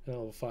 And at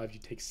level 5 you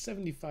take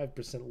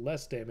 75%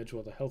 less damage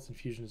while the health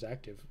infusion is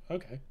active.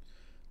 Okay.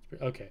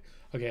 Okay,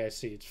 I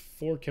see. It's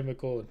 4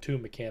 chemical and 2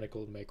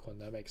 mechanical to make one.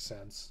 That makes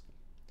sense.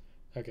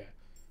 Okay.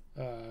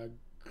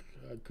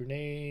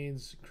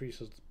 Grenades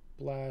increases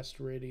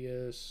blast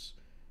radius,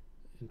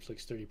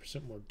 inflicts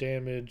 30% more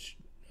damage.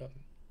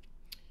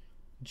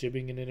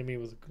 Jibbing an enemy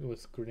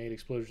with grenade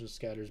explosions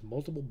scatters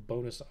multiple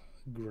bonus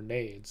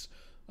grenades.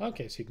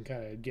 Okay, so you can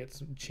kind of get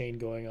some chain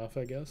going off,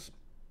 I guess.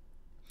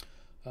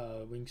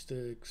 Wing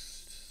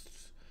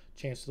sticks.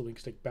 Chance the wing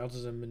stick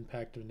bounces an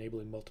impact,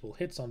 enabling multiple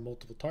hits on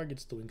multiple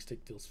targets. The wing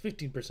stick deals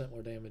 15%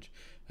 more damage.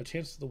 A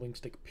chance the wing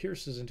stick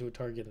pierces into a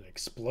target and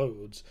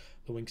explodes.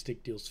 The wing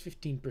stick deals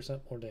 15%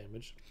 more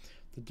damage.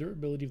 The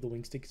durability of the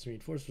wing stick is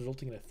reinforced,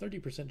 resulting in a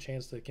 30%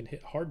 chance that it can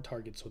hit hard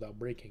targets without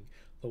breaking.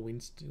 The wing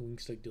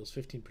stick deals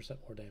 15%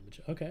 more damage.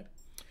 Okay.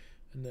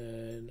 And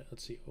then,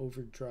 let's see,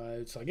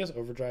 overdrive. So I guess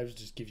overdrives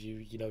just gives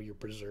you, you know, your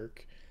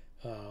berserk.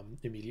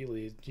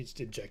 Immediately, you just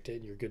inject it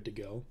and you're good to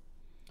go.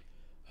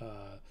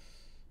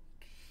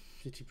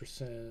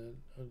 50%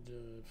 of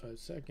 5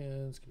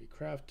 seconds can be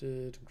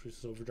crafted.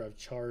 Increases overdrive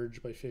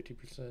charge by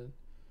 50%.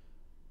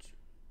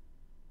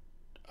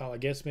 Oh, I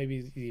guess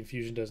maybe the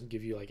infusion doesn't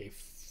give you like a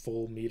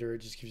full meter, it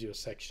just gives you a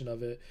section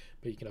of it,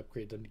 but you can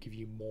upgrade them to give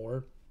you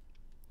more.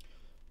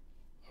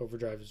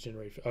 Overdrive is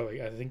generated. Oh,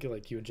 I think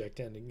like you inject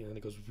it and then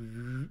it goes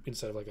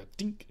instead of like a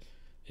dink.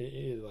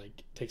 It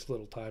like takes a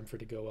little time for it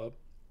to go up.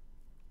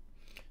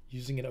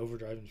 Using an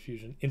overdrive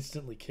infusion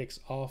instantly kicks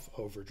off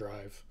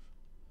overdrive.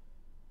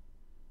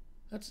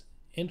 That's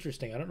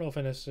interesting. I don't know if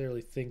I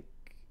necessarily think.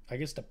 I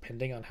guess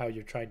depending on how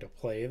you're trying to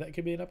play, that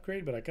could be an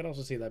upgrade, but I could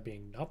also see that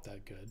being not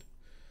that good.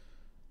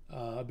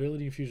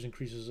 Ability infusion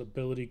increases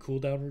ability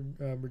cooldown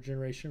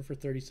regeneration for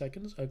 30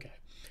 seconds. Okay.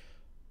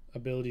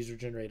 Abilities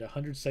regenerate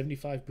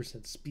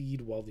 175% speed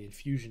while the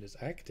infusion is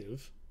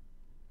active.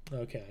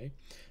 Okay.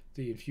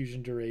 The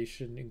infusion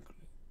duration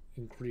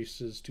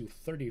increases to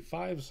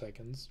 35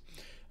 seconds.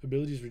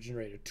 Abilities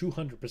regenerate at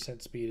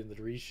 200% speed and the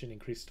duration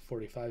increases to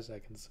 45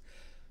 seconds.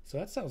 So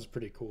that sounds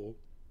pretty cool.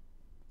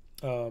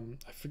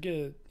 I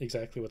forget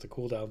exactly what the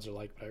cooldowns are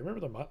like, but I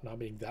remember them not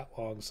being that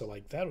long, so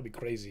like that would be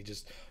crazy.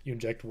 Just you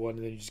inject one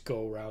and then you just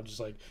go around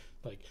just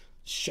like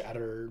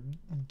shatter,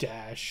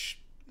 dash,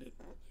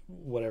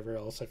 whatever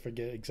else. I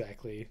forget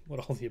exactly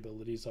what all the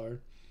abilities are.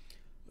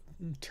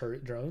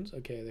 Turret drones,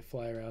 okay, they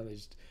fly around,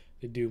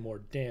 they do more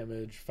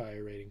damage,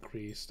 fire rate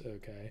increased,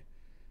 okay.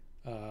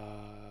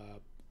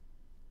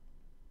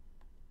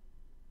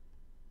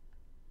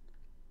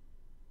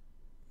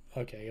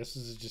 Okay, I guess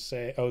this is just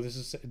say. Oh, this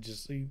is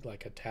just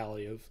like a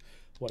tally of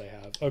what I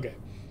have. Okay,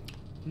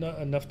 not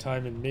enough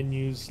time in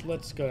menus.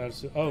 Let's go down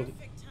to. Oh,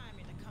 Perfect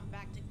timing to come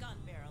back to Gun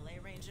Barrel, eh,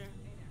 Ranger?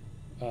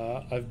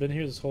 I've been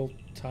here this whole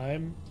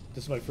time.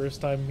 This is my first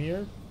time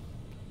here.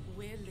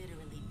 We're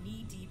literally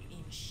knee deep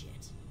in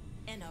shit,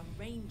 and a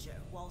ranger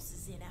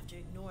waltzes in after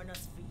ignoring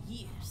us for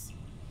years.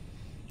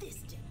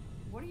 This day.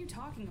 What are you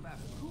talking about?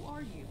 Who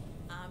are you?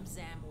 I'm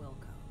Zam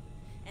Wilco,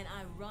 and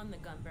I run the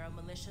Gun Barrel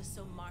Militia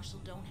so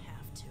Marshall don't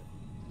have to.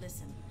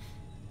 Listen,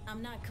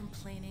 I'm not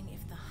complaining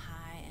if the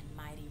high and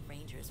mighty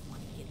rangers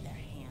want to get their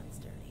hands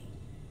dirty.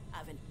 I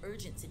have an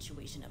urgent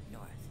situation up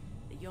north.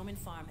 The Yeoman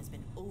farm has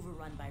been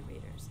overrun by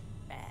raiders.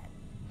 Bad,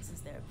 since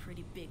they're a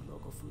pretty big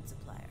local food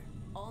supplier.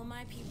 All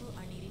my people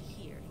are needed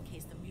here in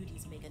case the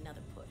muties make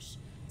another push.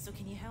 So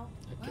can you help?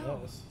 I Well,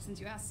 guess. since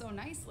you asked so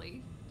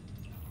nicely.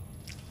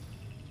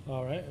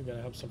 Alright, I'm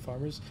gonna help some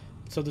farmers.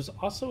 So there's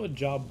also a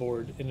job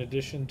board in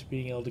addition to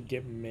being able to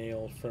get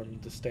mail from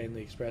the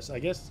Stanley Express. I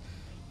guess,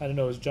 I don't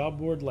know, is job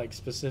board like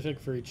specific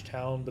for each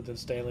town, but then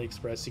Stanley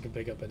Express you can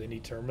pick up at any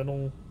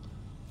terminal?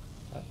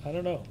 I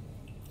don't know.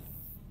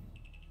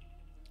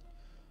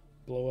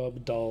 Blow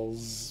up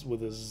dolls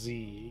with a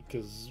Z,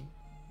 because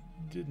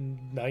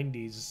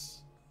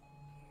 90s,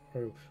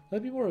 or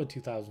that'd be more of a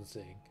 2000s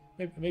thing.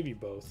 Maybe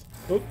both.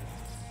 Oh,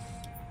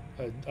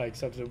 I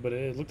accepted it, but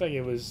it looked like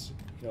it was,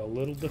 you know, a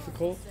little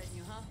difficult.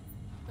 You, huh?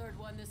 Third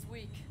one this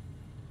week.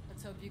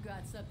 Let's hope you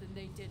got something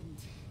they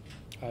didn't.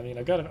 I mean,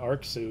 I got an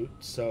arc suit,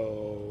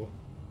 so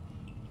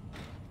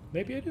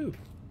maybe I do.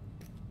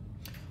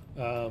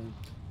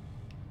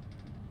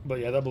 But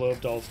yeah, that blow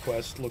up dolls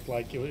quest looked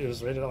like it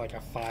was rated at like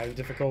a 5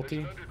 difficulty.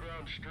 There's an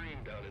underground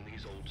stream down in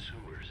these old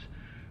sewers.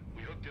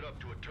 We hooked it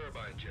up to a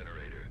turbine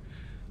generator.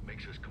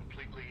 Makes us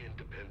completely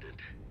independent.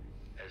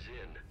 As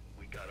in,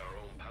 we got our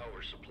own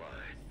power supply.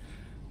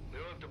 We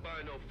don't have to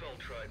buy no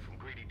feltrite from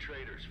greedy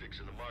traders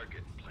fixing the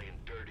market and playing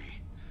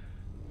dirty.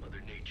 Mother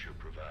Nature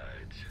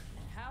provides.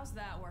 And how's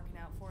that working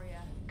out for you?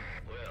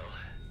 Well,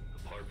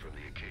 apart from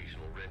the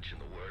occasional wrench in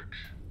the works,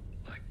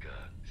 like,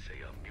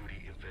 say a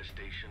mutie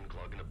infestation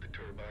clogging up the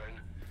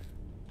turbine,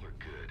 we're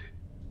good.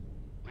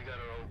 We got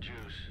our own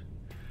juice.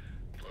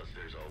 Plus,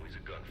 there's always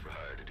a gun for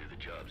hire to do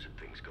the jobs if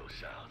things go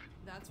south.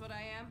 That's what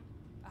I am?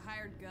 A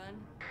hired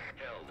gun?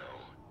 Hell no.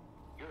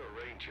 You're a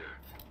ranger.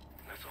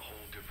 That's a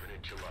whole different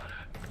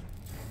enchilada.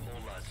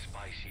 Whole lot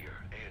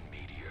spicier and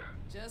meatier.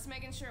 Just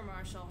making sure,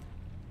 Marshall.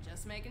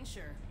 Just making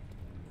sure.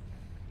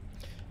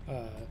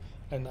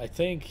 And I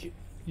think,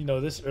 you know,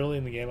 this early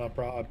in the game, I'm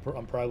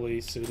probably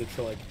suited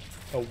for like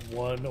a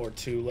 1 or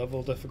 2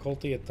 level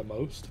difficulty at the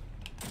most.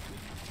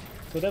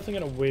 So definitely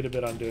gonna wait a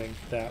bit on doing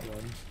that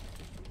one.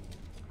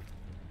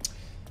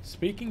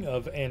 Speaking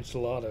of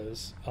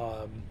enchiladas,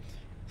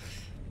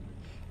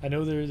 I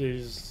know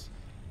there's,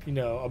 you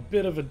know, a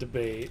bit of a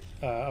debate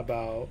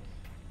about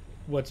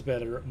what's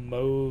better,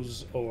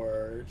 Moe's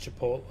or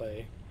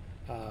Chipotle,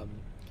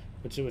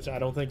 which I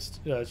don't think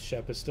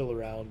Shep is still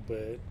around,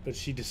 but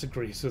she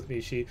disagrees with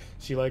me.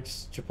 She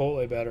likes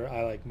Chipotle better.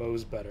 I like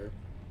Moe's better.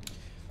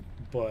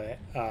 But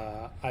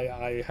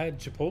I had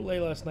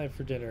Chipotle last night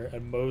for dinner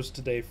and Moe's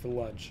today for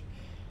lunch,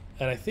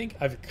 and I think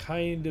I've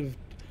kind of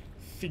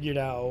figured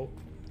out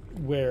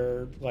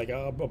where like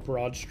a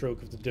broad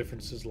stroke of the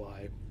differences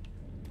lie.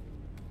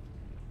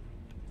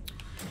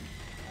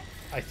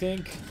 I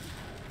think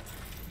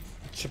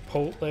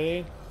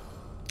Chipotle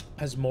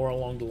has more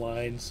along the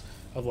lines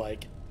of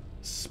like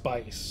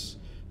spice.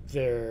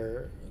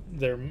 Their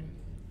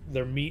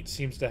meat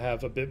seems to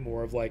have a bit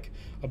more of like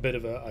a bit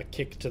of a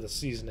kick to the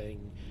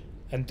seasoning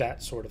and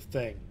that sort of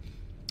thing.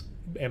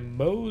 And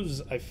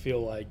Moe's, I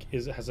feel like,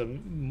 has a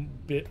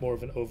bit more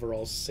of an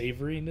overall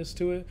savoriness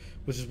to it,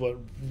 which is what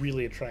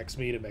really attracts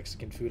me to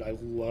Mexican food. I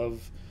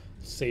love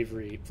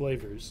savory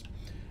flavors,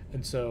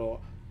 and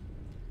so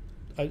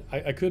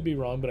I could be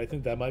wrong, but I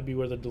think that might be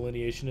where the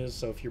delineation is.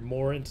 So if you're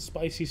more into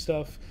spicy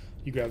stuff,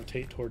 you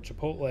gravitate toward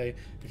Chipotle.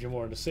 If you're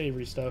more into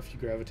savory stuff, you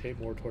gravitate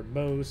more toward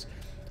Moe's.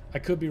 I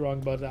could be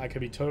wrong about that. I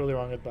could be totally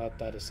wrong about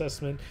that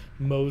assessment.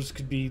 Moe's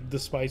could be the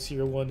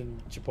spicier one,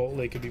 and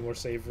Chipotle could be more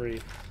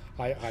savory.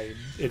 I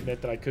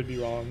admit that I could be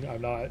wrong.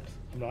 I'm not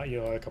you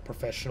know, like a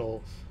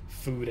professional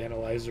food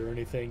analyzer or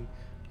anything,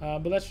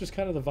 but that's just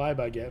kind of the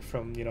vibe I get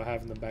from, you know,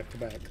 having them back to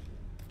back.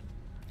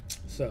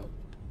 So.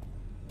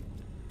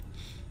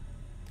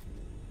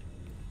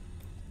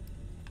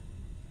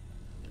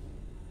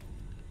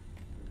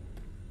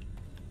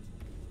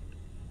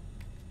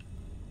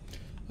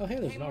 Oh, hey,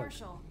 there's Hey, an arc.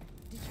 Marshall,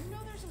 did you know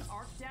there's an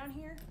arc down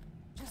here?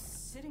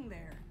 Just sitting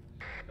there.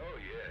 Oh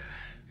yeah.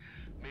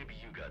 Maybe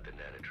you got the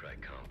nanotrite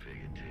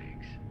config it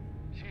takes.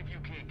 See if you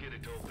can't get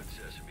it to open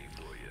sesame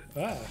for you.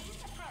 Ah.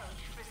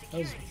 That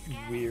was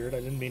weird.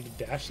 I didn't mean to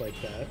dash like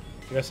that.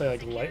 I guess I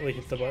like lightly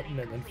hit the button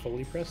and then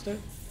fully pressed it.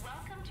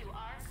 Welcome to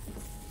ARC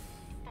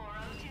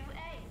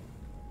 402A.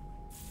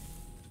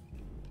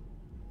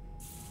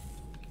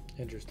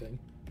 Interesting.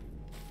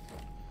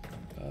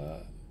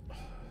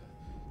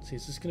 Let's see,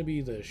 is this gonna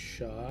be the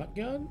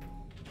shotgun?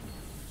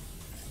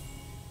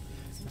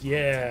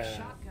 Yeah.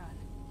 Shotgun.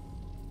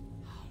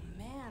 Oh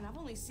man, I've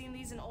only seen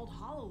these in old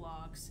Holla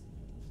logs.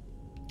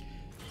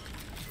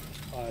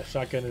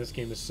 Shotgun in this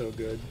game is so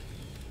good.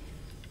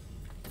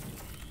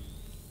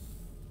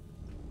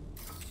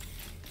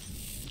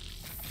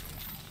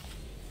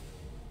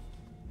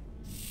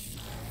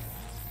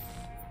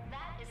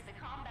 That is the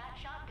combat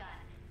shotgun,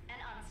 an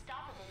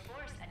unstoppable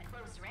force at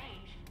close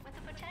range with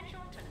the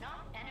potential to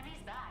knock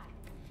enemies back.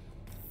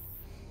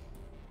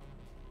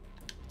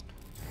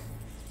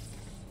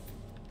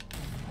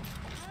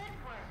 Good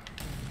work.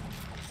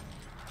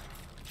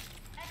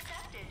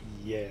 Accepted.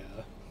 Yeah.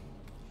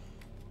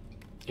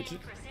 In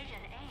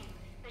precision aim,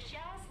 the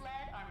shells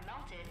lead are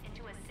melted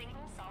into a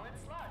single solid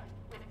slug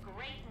with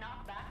great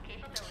knockback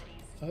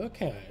capabilities.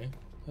 Okay.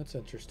 That's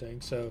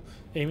interesting. So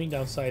aiming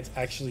down sights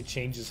actually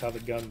changes how the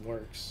gun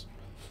works.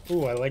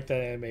 Ooh, I like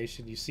that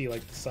animation. You see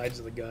like the sides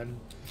of the gun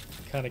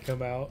kind of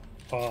come out.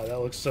 Oh, that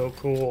looks so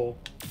cool.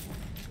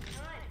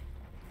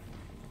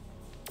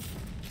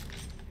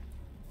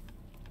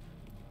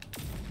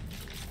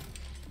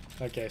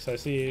 Okay, so I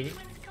see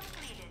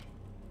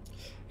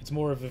it's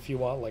more of if you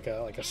want like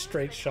a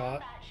straight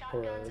shot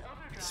or a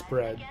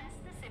spread.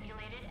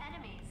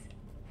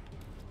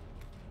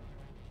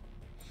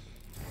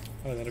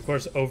 And then of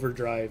course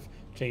overdrive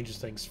changes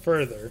things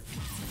further.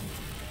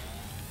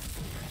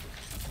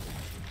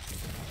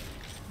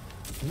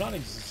 I'm not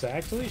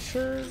exactly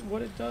sure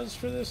what it does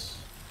for this.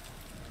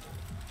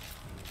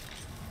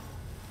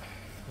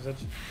 Is that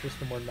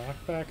just a more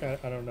knockback?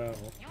 I don't know.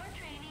 Your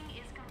training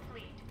is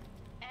complete.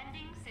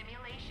 Ending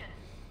simulation.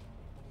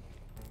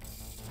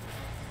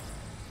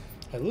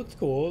 It looked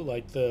cool,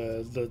 like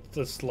the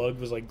slug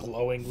was like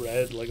glowing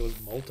red, like it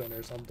was molten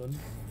or something.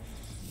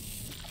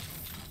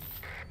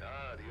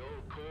 Ah, the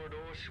old corridor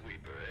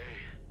sweeper,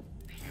 eh?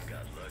 You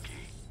got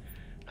lucky.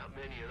 Not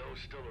many of those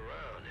still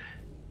around,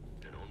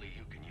 and only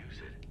you can use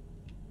it.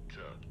 It's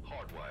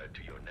hardwired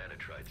to your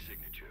nanotrite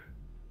signature.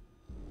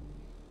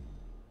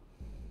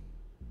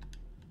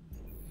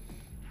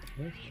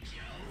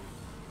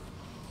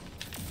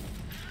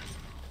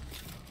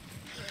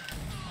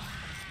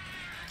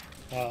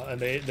 And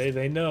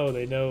they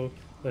know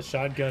the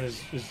shotgun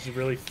is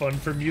really fun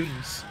for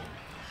mutants.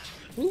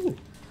 Ooh.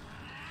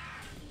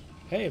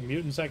 Hey,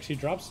 mutants actually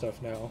drop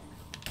stuff now.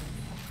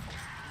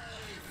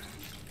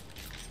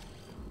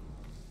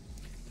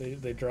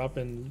 They drop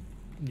in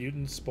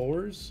mutant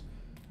spores,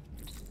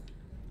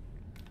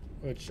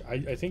 which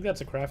I think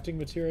that's a crafting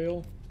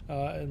material,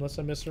 unless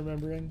I'm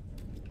misremembering.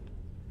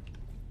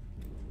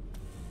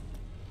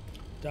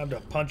 Time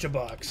to punch a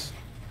box.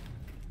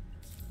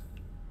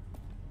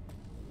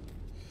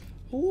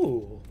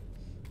 Ooh,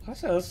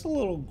 that's a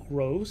little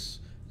gross.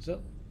 Is that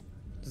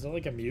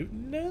like a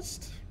mutant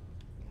nest?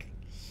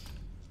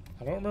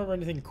 I don't remember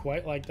anything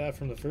quite like that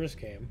from the first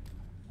game.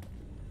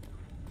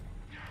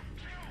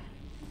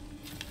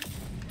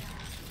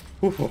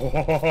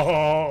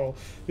 Whoa.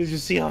 Did you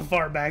see how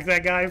far back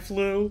that guy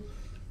flew?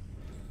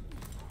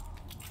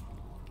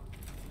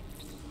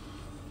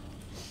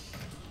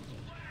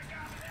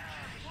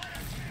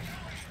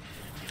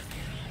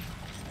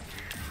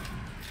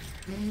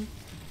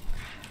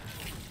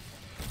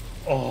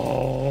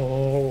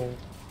 Oh.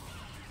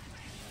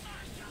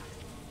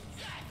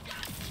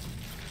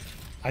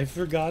 I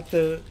forgot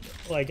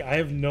like, I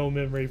have no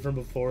memory from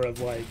before of,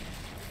 like,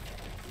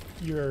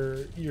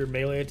 your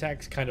melee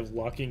attacks kind of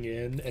locking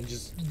in and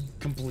just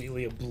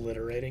completely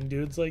obliterating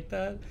dudes like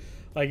that.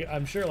 Like,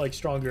 I'm sure, like,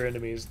 stronger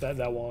enemies, that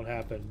won't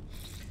happen.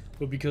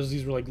 But because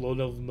these were, like,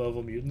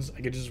 low-level mutants,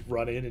 I could just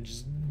run in and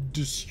just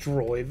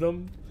destroy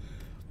them.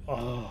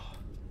 Oh.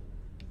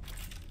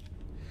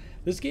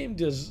 This game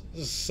does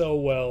so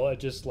well at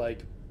just, like,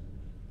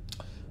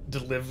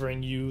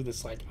 delivering you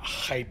this, like,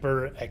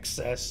 hyper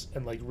excess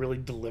and, like, really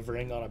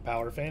delivering on a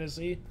power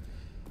fantasy.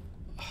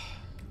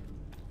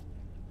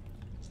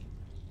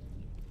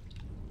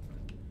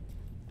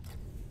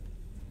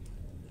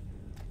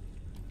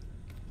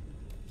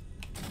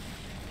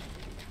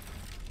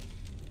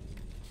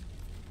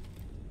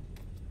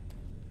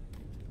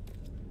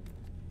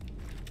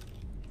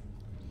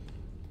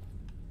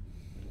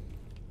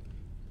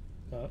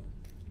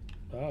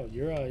 Oh,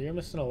 you're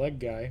missing a leg,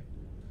 guy.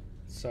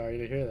 Sorry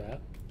to hear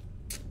that.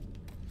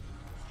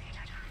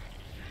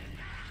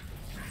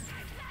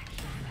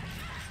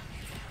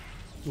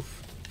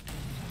 Oof.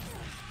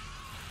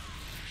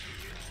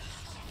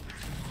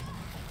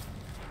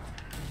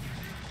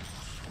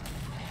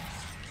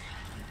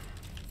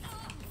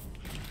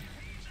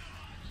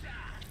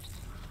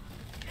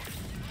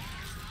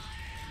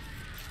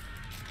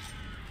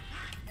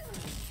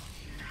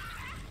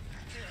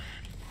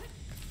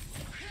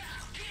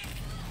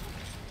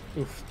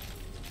 Oof.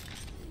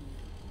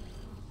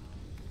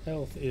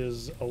 Health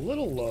is a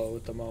little low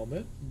at the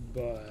moment,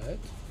 but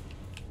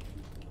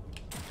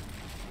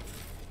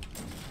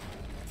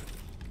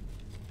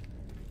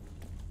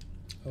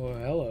oh,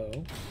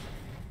 hello.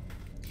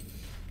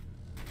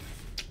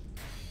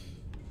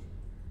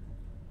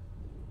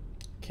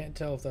 Can't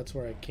tell if that's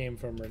where I came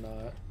from or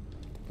not,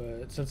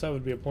 but since that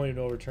would be a point of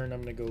no return,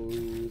 I'm gonna go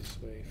this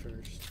way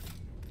first.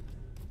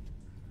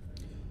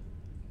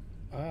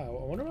 Ah, I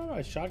wonder why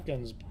my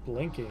shotgun's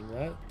blinking.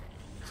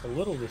 That's a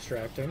little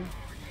distracting.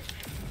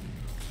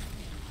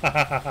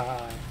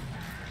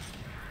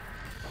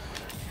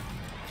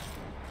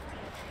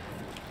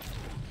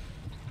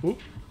 Oop.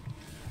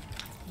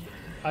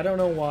 I don't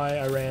know why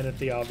I ran at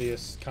the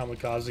obvious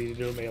kamikaze to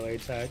do a melee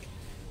attack.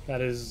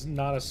 That is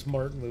not a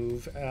smart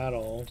move at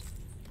all.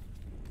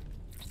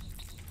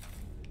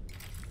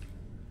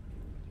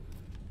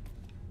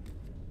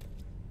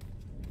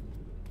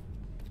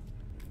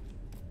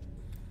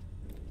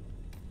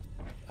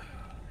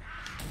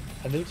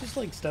 And they just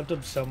like stepped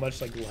up so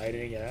much like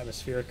lighting and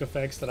atmospheric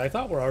effects that I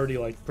thought were already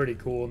like pretty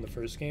cool in the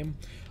first game.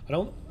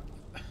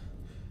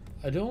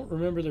 I don't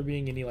remember there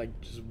being any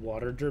like just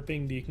water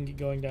dripping that you can get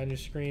going down your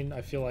screen.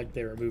 I feel like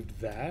they removed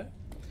that.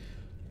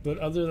 But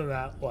other than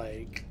that,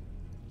 like,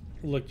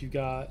 look, you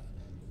got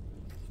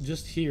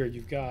just here.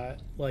 You've got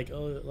like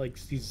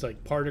these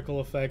like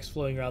particle effects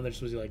floating around. There's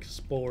supposed to be like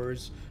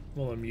spores,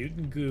 well, a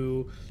mutant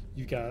goo.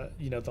 You've got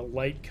the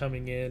light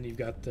coming in. You've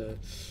got the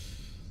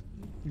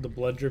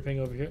blood dripping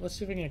over here. Let's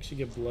see if I can actually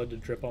get blood to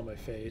drip on my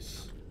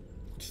face.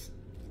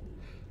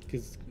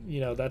 Because,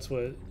 that's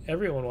what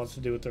everyone wants to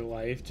do with their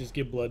life. Just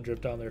get blood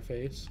dripped on their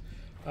face.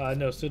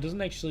 No, so it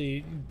doesn't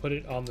actually put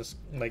it on this,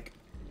 like,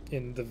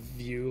 in the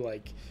view,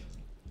 like,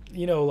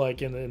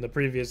 like in the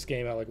previous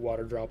game, how, like,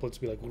 water droplets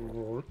be like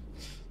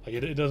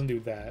it doesn't do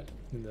that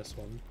in this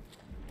one.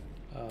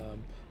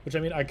 Which, I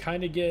mean, I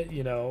kind of get,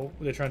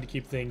 they're trying to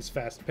keep things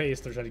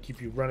fast-paced. They're trying to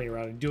keep you running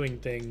around and doing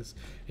things.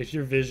 If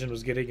your vision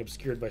was getting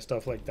obscured by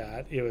stuff like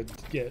that, it would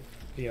get,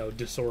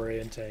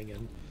 disorienting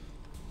and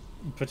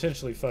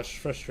potentially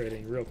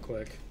frustrating real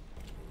quick.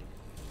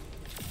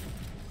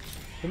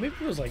 But maybe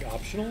it was, like,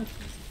 optional?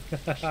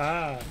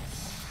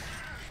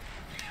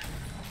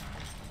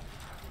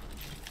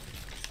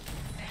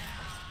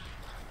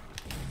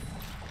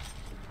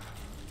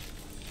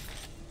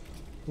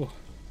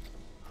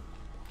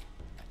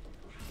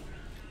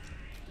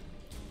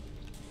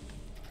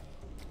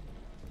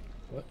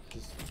 What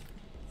is...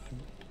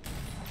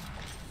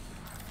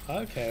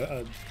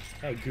 Okay,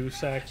 a goo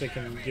sack that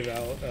can give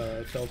out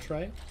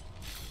Feltrite.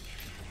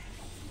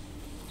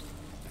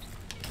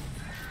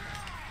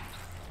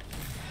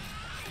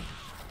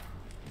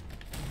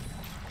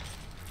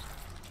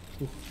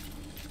 Ooh.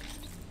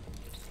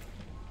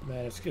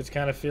 Man, it's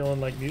kind of feeling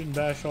like Mutant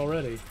Bash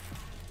already.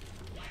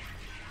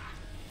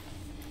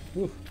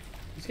 Ooh,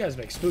 these guys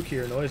make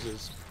spookier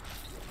noises.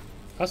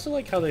 I also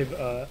like how they've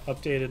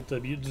updated the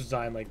mutant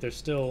design. Like, they're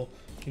still,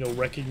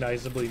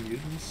 recognizably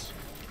mutants.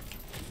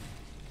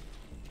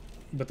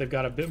 But they've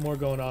got a bit more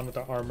going on with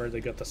the armor.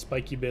 They got the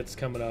spiky bits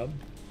coming up.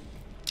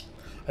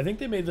 I think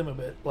they made them a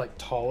bit, like,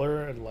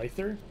 taller and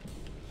lither.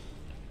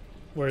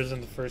 Whereas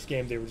in the first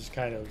game, they were just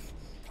kind of,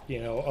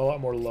 a lot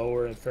more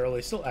lower and feral.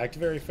 They still act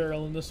very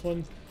feral in this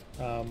one.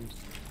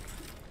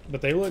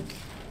 But they look,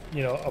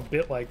 a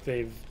bit like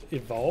they've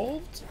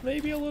evolved,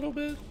 maybe a little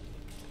bit.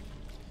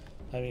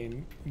 I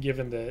mean,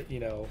 given that,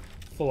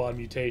 full-on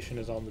mutation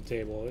is on the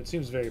table, it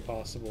seems very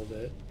possible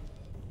that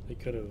they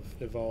could have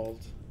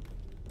evolved.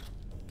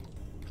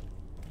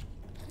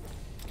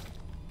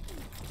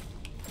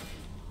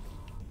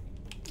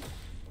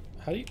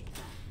 How do you...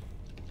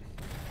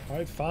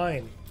 Alright,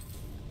 fine.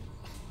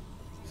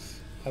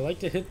 I like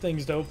to hit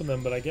things to open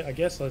them, but I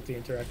guess I like the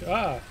interactive...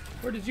 Ah!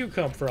 Where did you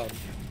come from?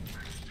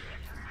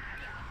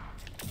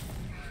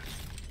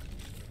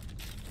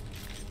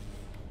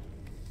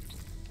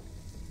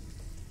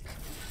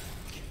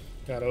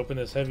 Gotta open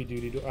this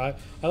heavy-duty door.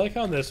 I like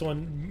how in this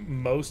one,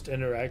 most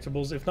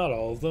interactables, if not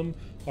all of them,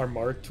 are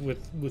marked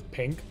with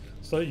pink,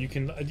 so that you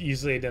can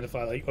easily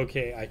identify, like,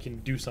 okay, I can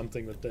do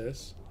something with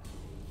this.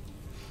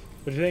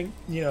 But I think,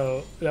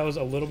 that was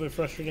a little bit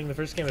frustrating in the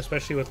first game,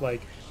 especially with,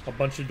 like, a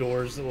bunch of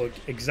doors that look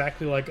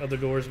exactly like other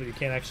doors, but you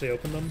can't actually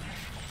open them.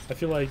 I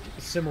feel like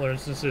similar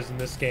instances in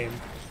this game,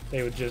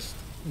 they would just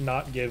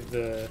not give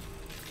the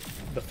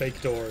fake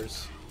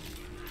doors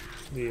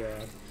the,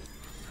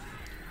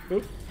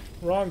 Oop.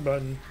 Wrong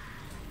button.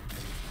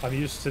 I'm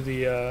used to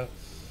the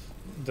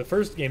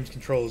first game's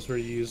controls where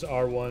you use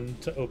R1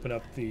 to open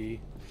up the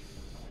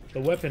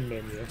weapon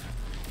menu.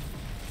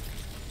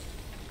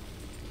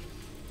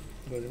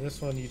 But in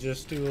this one you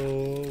just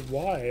do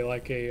Y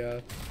like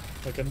a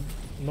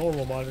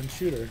normal modern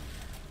shooter.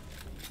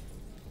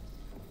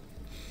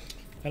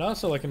 And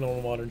also like a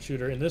normal modern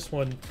shooter, in this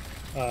one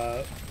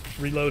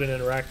reload and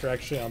interact are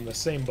actually on the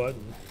same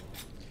button.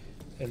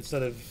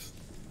 Instead of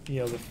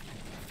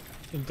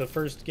in the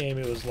first game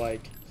it was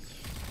like,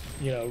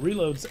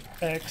 reload's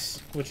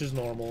X, which is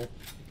normal,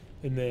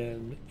 and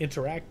then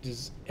interact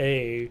is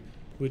A,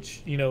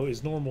 which,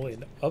 is normal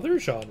in other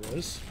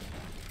genres.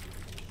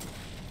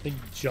 I think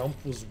jump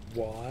was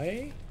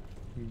Y,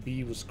 and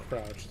B was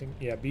crouch.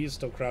 Yeah, B is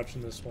still crouch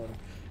in this one.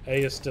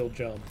 A is still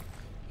jump,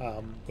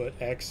 but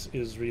X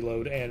is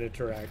reload and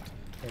interact,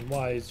 and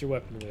Y is your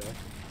weapon wheel.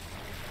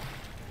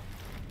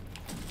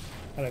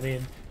 And I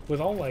mean, with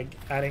all, like,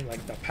 adding,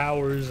 like, the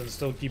powers and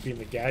still keeping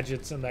the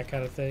gadgets and that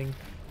kind of thing,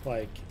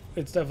 like,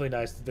 it's definitely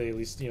nice that they at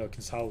least,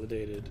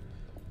 consolidated,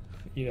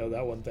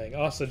 that one thing.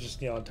 Also,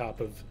 just, on top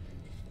of,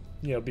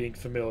 being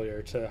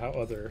familiar to how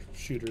other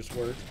shooters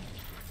work.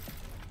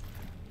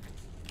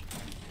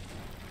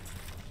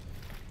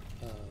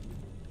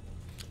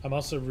 I'm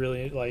also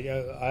really, like,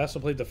 I also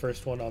played the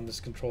first one on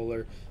this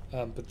controller,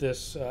 but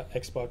this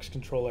Xbox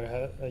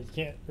controller, you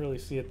can't really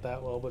see it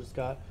that well, but it's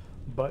got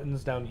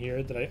buttons down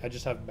here that I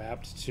just have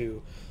mapped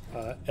to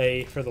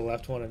A for the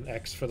left one and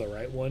X for the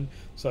right one,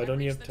 so I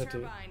don't even have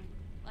to...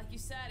 Like you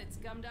said, it's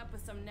gummed up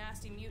with some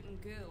nasty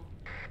mutant goo.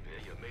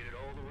 Yeah, you made it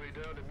all the way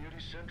down to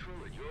Muty Central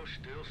and you're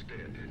still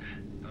standing.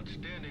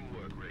 Outstanding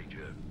work,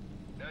 Ranger.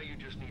 Now you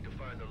just need to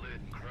find the lid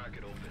and crack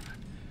it open.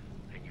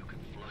 And you can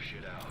flush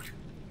it out.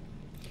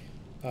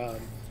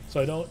 So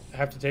I don't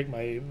have to take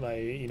my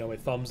my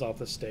thumbs off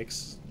the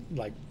sticks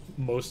like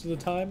most of the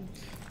time.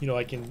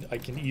 I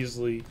can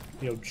easily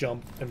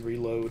jump and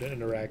reload and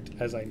interact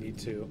as I need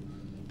to.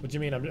 Which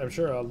I'm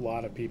sure a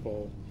lot of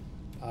people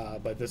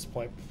by this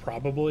point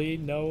probably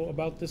know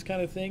about this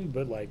kind of thing,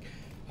 but like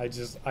I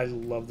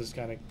love this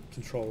kind of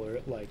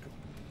controller. Like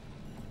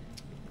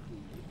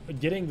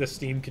getting the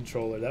Steam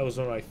controller, that was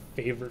one of my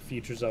favorite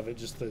features of it.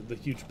 Just the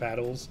huge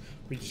paddles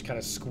where you just kind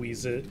of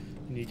squeeze it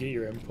and you get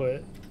your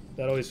input.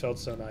 That always felt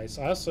so nice.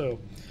 I also,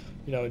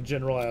 in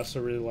general, I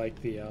also really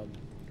like the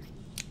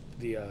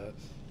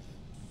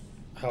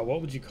how,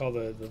 what would you call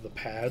the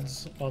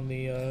pads on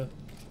the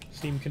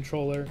Steam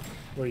controller,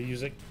 where you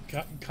use it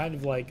kind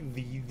of like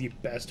the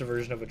best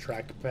version of a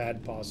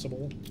trackpad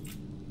possible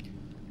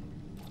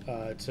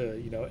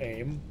to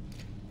aim.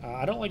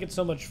 I don't like it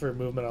so much for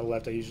movement on the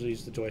left. I usually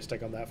use the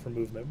joystick on that for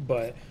movement,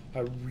 but I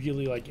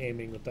really like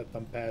aiming with that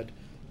thumb pad.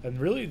 And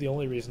really the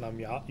only reason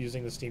I'm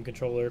using the Steam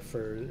controller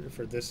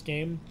for this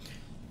game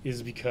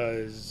is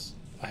because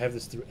I have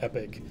this through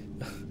Epic.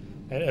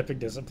 And Epic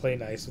doesn't play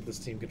nice with the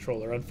Steam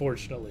controller,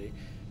 unfortunately.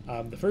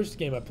 The first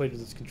game I played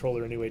with this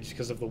controller anyway, just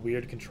because of the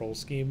weird control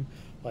scheme,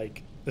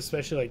 like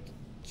especially like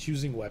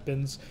choosing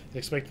weapons. They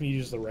expected me to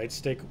use the right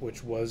stick,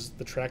 which was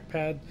the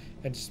trackpad,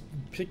 and just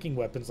picking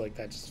weapons like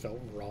that just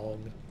felt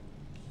wrong.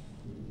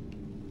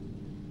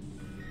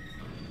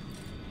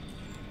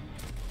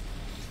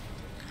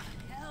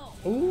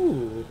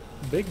 Ooh,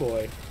 big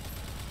boy.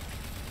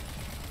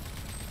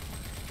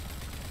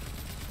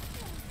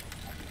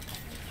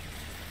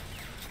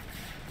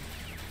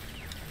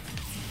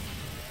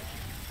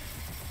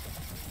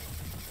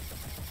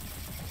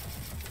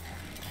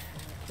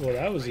 Well,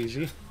 that was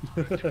easy.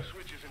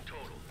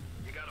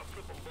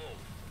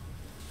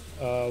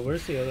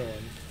 Where's the other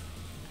one?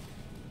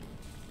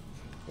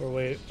 Or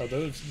wait, are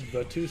those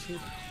the two?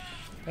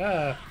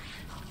 Ah.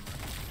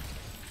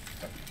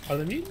 Are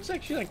the mutants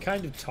actually like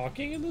kind of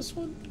talking in this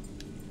one?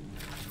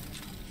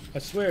 I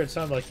swear it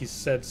sounded like he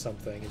said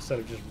something instead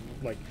of just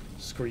like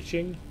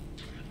screeching.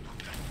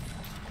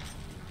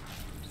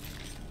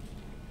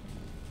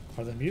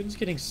 Are the mutants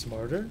getting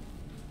smarter?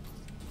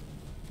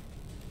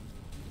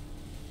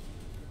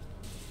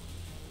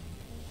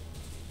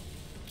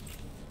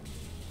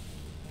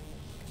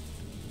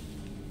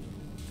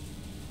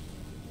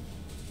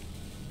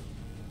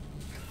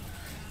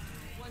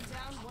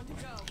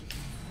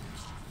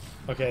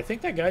 Okay, I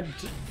think that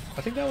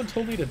one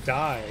told me to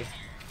die.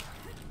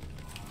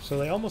 So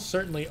they almost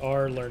certainly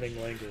are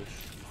learning language.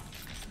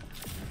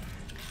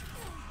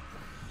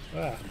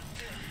 Ah.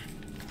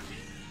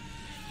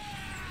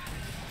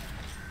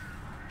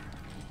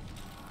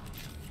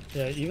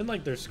 Yeah, even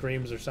like their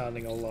screams are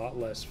sounding a lot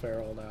less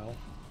feral now.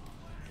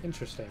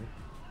 Interesting.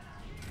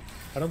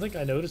 I don't think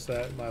I noticed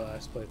that in my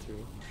last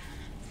playthrough.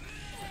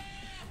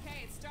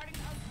 Okay, it's starting to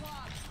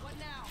unclog. What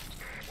now?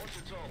 Once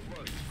it's all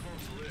plugged,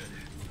 close the lid.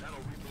 That'll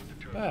reboot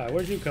the turbine. Ah,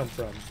 where'd you come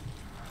from?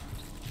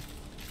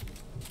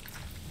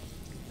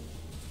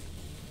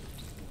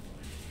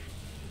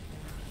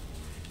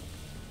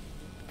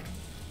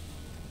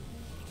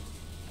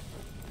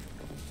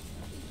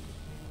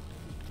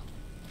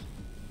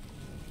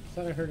 I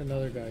thought I heard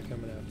another guy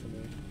coming after me.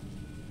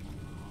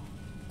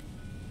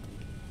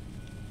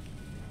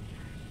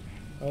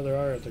 Oh, there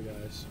are other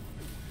guys.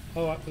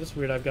 Oh, that's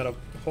weird. I've got to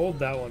hold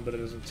that one, but it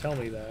doesn't tell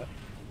me that.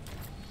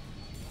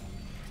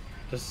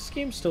 Does this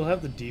game still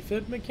have the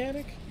defib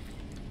mechanic?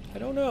 I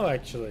don't know,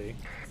 actually.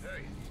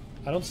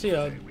 I don't see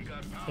an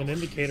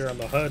indicator on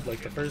the HUD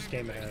like the first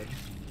game had.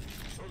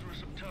 Those were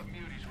some tough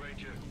muties,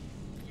 Ranger.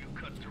 You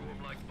cut through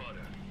them like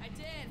butter. I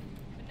did,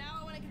 but now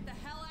I want to get the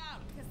hell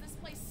out because this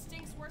place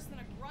stinks worse than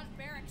a grunt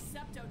barrack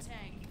septo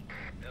tank.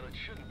 And it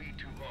shouldn't be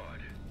too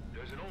hard.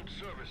 There's an old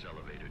service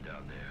elevator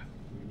down there.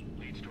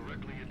 Leads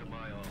directly into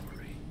my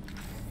armory.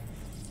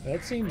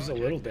 That seems a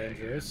little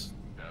dangerous.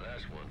 Now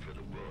that's one for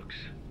the books.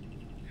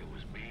 It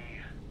was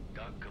me,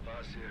 Doc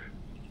Cavassier,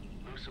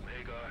 Lusum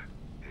Hagar,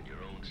 and your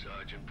own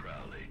Sergeant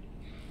Prowley.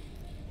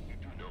 You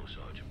do know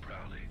Sergeant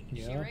Prowley.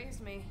 Yeah. She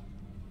raised me.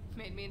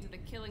 Made me into the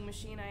killing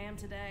machine I am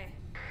today.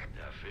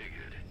 I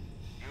figured.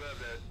 You have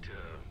that,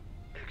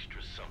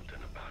 extra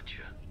something about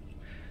you.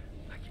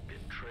 Like you've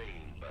been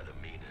trained by the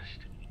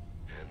meanest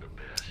and the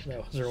best.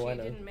 That was her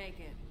She didn't make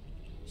it.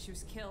 She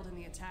was killed in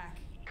the attack.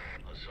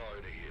 I'm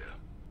sorry to hear.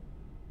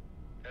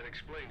 That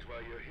explains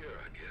why you're here,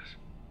 I guess.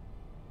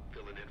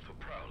 Filling in for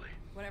Prowley.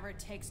 Whatever it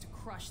takes to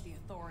crush the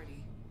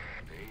authority.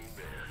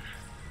 Amen.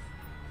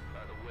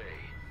 By the way,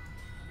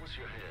 what's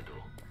your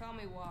handle? Call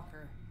me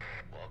Walker.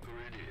 Walker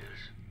it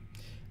is.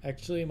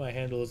 Actually, my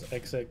handle is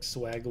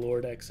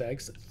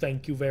XXSwagLordXX.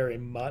 Thank you very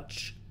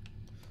much.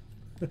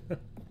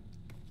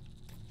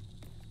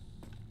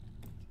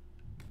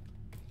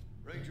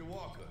 Ranger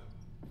Walker.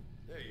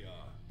 There you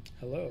are.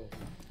 Hello.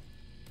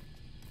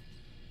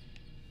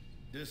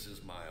 This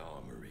is my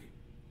armory,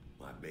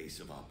 my base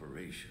of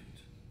operations.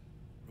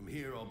 From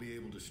here, I'll be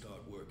able to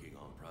start working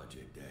on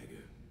Project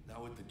Dagger.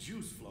 Now, with the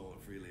juice flowing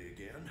freely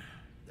again,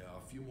 there are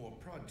a few more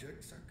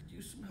projects I could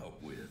use some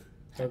help with.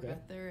 Okay. I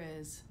bet there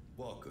is.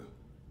 Walker,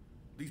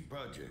 These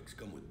projects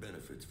come with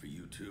benefits for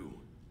you too.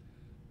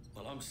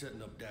 While I'm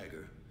setting up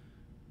Dagger,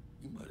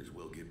 you might as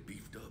well get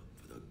beefed up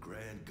for the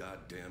grand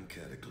goddamn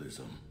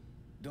cataclysm.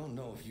 Don't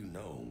know if you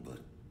know, but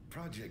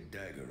Project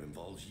Dagger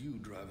involves you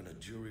driving a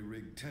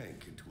jury-rigged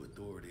tank into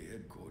Authority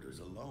headquarters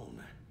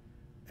alone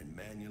and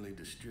manually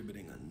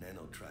distributing a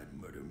nanotrite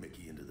murder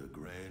Mickey into the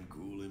Grand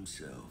Ghoul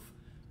himself,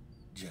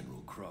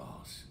 General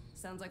Cross.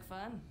 Sounds like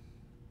fun.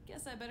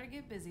 Guess I better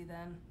get busy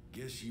then.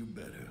 Guess you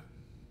better.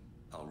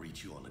 I'll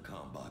reach you on the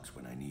comm box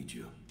when I need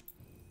you.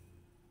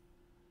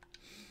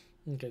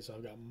 Okay, so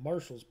I've got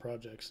Marshall's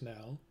projects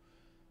now.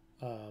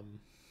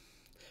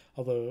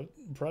 Although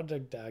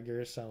Project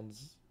Dagger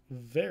sounds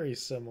very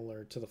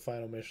similar to the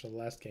final mission of the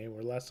last game,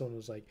 where the last one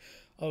was like,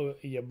 oh,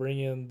 you bring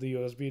in the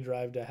USB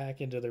drive to hack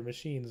into their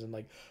machines, and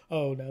like,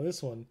 oh, now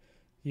this one,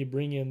 you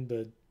bring in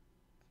the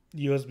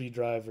USB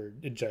drive or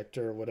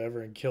ejector or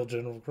whatever and kill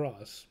General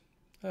Cross.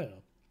 I don't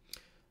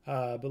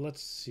know. But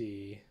let's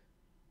see.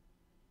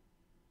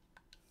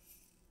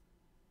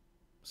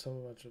 Some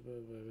of much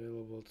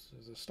available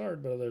as a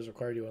start, but others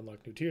require you to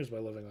unlock new tiers by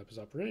leveling up his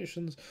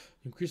operations.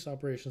 Increase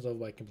operations level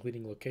by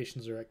completing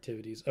locations or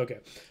activities. Okay,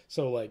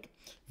 so like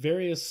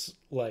various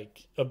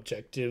like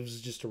objectives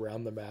just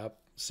around the map,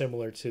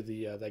 similar to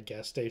the that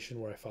gas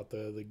station where I fought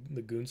the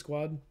goon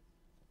squad.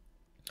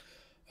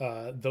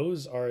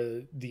 Those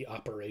are the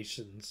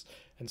operations,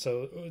 and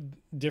so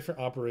different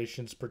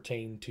operations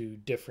pertain to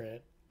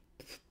different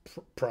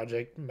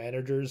project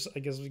managers, I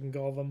guess we can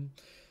call them.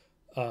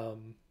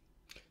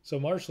 So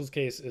Marshall's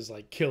case is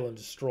like kill and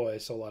destroy,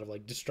 so a lot of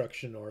like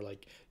destruction or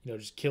like, you know,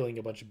 just killing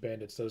a bunch of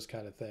bandits, those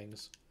kind of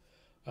things.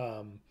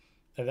 And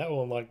that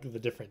will unlock the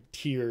different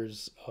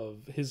tiers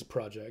of his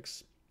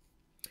projects.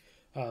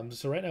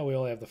 So right now we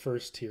only have the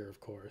first tier, of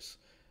course.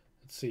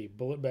 Let's see,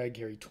 bullet bag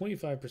carry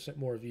 25%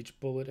 more of each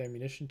bullet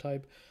ammunition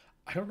type.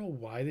 I don't know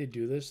why they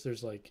do this.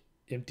 There's like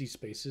empty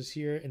spaces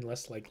here,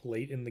 unless like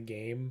late in the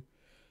game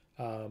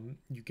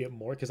you get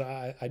more, because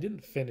I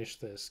didn't finish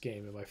this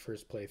game in my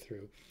first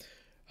playthrough.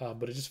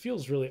 But it just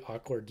feels really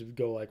awkward to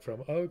go like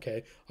from, oh,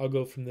 okay, I'll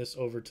go from this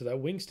over to that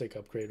wing stick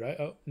upgrade, right?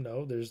 Oh,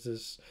 no, there's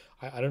this,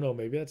 I don't know,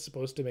 maybe that's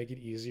supposed to make it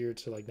easier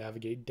to like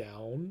navigate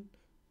down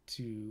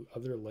to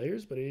other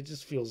layers, but it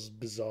just feels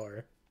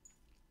bizarre.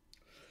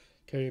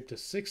 Carry up to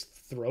 6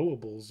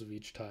 throwables of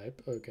each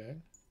type, okay.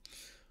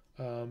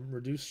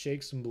 Reduce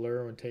shakes and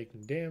blur when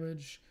taking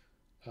damage.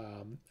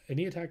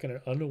 Any attack on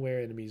an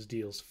unaware enemy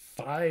deals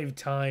 5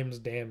 times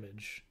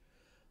damage.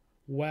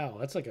 Wow,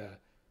 that's like a...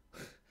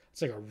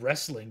 It's like a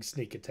wrestling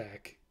sneak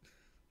attack.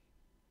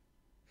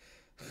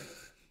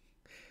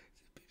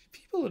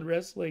 People in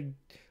wrestling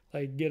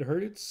like get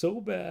hurt so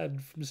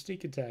bad from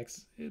sneak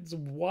attacks. It's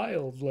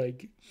wild.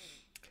 Like, you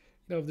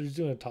know, if they're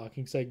doing a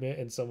talking segment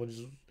and someone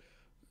just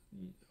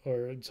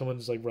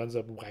like runs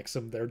up and whacks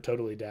them, they're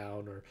totally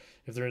down. Or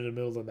if they're in the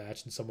middle of the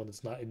match and someone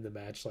that's not in the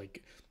match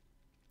like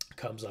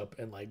comes up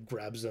and like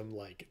grabs them,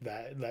 like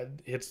that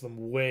hits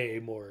them way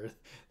more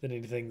than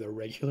anything their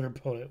regular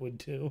opponent would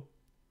do.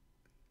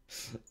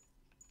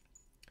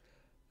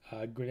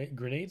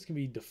 Grenades can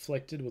be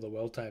deflected with a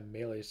well-timed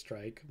melee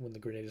strike when the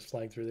grenade is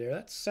flying through the air.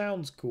 That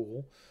sounds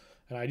cool.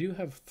 And I do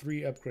have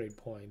 3 upgrade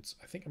points.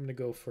 I think I'm going to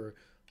go for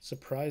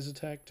surprise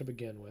attack to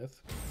begin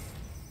with.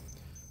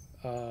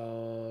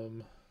 I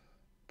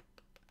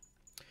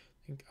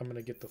think I'm going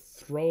to get the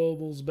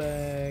throwables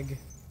bag.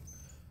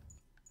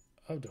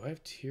 Oh, do I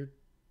have tier?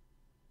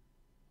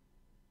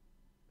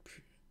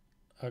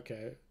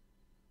 Okay.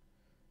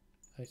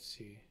 I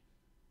see.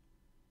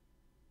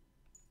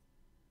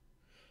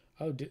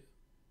 Oh,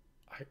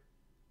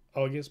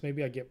 I guess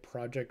maybe I get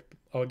project.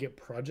 Oh, I get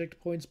project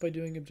points by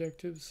doing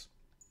objectives.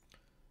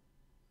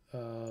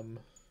 Yeah,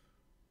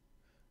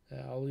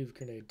 I'll leave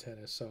grenade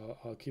tennis, so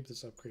I'll keep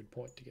this upgrade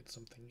point to get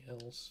something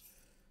else.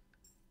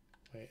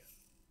 Wait,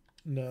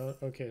 no.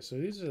 Okay, so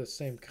these are the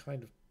same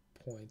kind of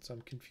points.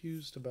 I'm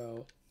confused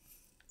about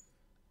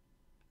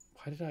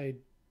why did I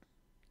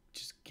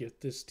just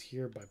get this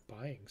tier by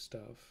buying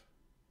stuff?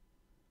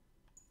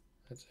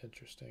 That's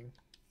interesting.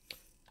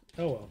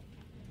 Oh well.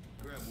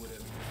 Grab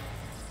whatever.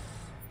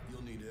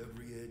 You'll need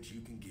every edge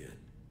you can get.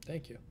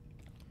 Thank you.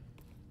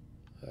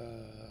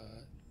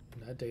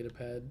 That data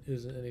pad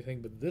isn't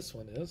anything, but this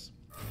one is.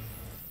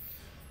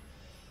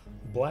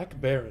 Black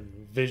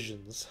Baron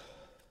Visions.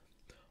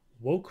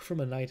 Woke from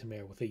a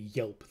nightmare with a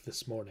yelp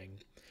this morning.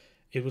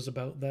 It was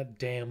about that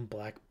damn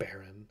Black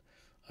Baron.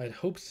 I'd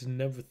hoped to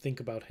never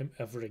think about him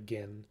ever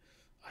again.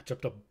 I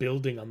jumped a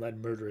building on that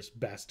murderous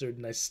bastard,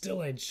 and I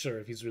still ain't sure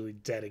if he's really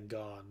dead and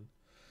gone.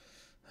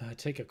 I'd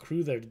take a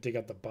crew there to dig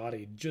out the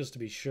body, just to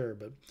be sure,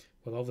 but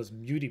with all this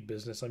muty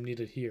business, I'm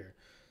needed here.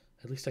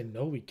 At least I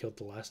know we killed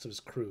the last of his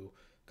crew.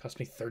 Cost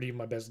me 30 of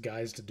my best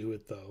guys to do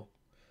it, though.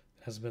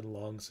 It hasn't been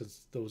long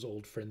since those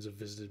old friends have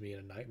visited me in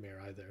a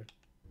nightmare, either.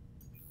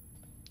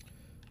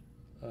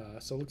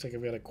 So it looks like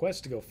I've got a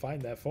quest to go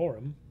find that for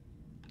him.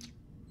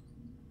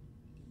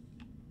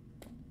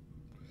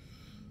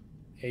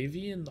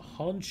 Avian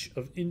haunch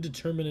of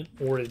indeterminate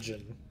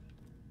origin.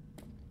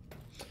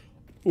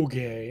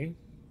 Okay.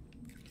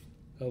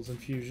 Health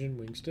infusion,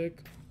 wing stick.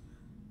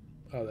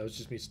 Oh, that was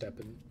just me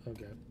stepping.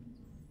 Okay.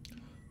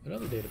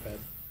 Another data pad.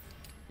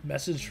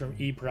 Message from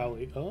E.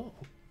 Prowley. Oh.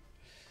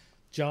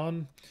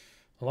 John,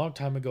 a long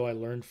time ago I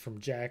learned from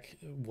Jack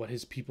what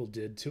his people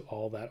did to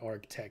all that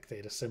ARC tech they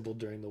had assembled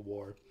during the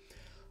war.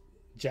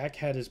 Jack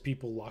had his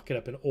people lock it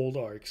up in old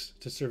ARCs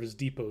to serve as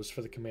depots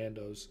for the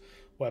commandos.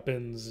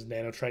 Weapons,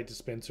 nanotrite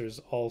dispensers,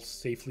 all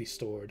safely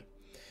stored.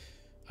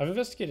 I've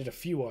investigated a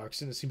few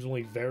ARCs and it seems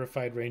only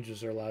verified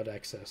rangers are allowed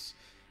access.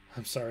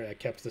 I'm sorry I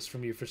kept this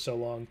from you for so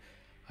long.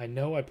 I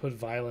know I put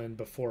Violin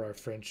before our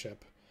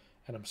friendship,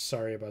 and I'm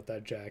sorry about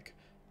that, Jack.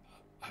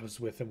 I was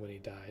with him when he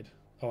died.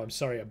 Oh, I'm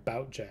sorry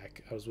about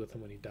Jack. I was with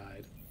him when he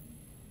died.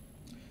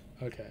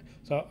 Okay,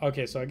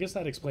 so I guess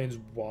that explains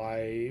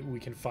why we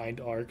can find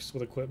ARCs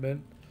with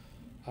equipment.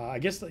 I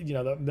guess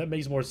that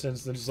makes more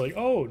sense than just like,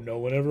 oh, no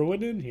one ever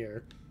went in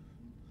here.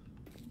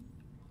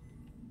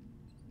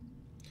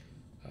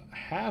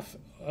 Half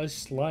a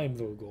slime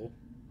vogel.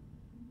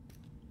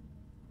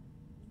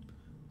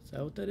 Is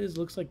that what that is?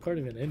 Looks like part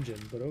of an engine,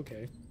 but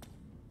okay.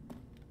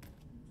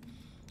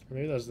 Or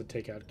maybe that was the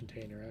takeout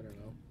container. I don't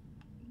know.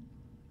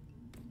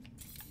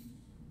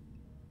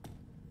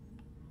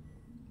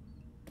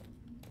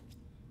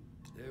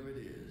 There it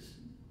is.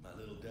 My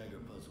little dagger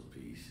puzzle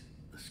piece.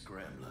 The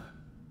Scrambler.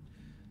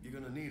 You're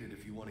gonna need it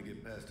if you want to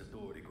get past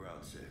Authority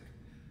ground sec.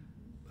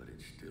 But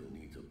it still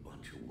needs a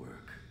bunch of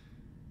work.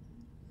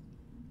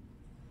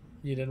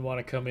 You didn't want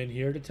to come in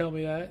here to tell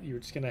me that? You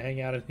were just gonna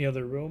hang out in the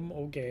other room?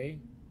 Okay.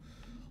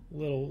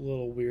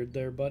 Little weird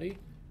there, buddy.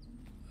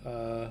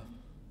 Does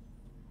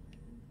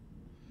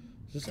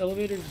this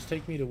elevator just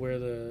take me to where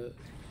the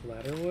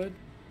ladder would?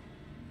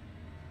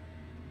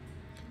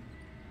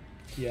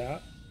 Yeah.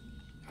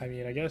 I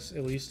mean, I guess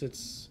at least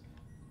it's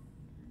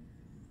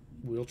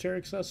wheelchair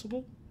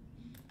accessible.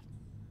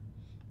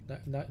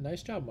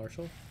 Nice job,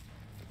 Marshall.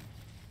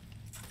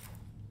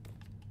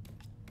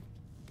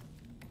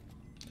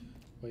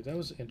 Wait, that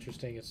was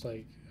interesting. It's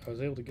like I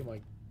was able to get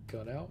my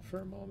gun out for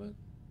a moment.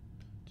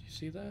 Do you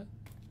see that?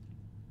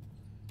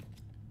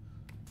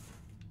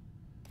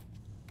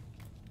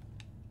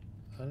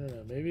 I don't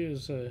know. Maybe it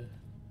was a...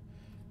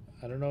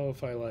 I don't know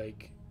if I,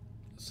 like,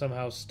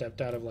 somehow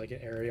stepped out of, like, an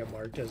area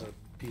marked as a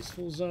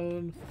peaceful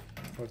zone,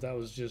 or if that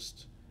was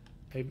just...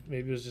 Maybe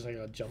it was just, like,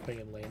 a jumping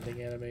and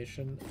landing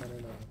animation. I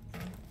don't know.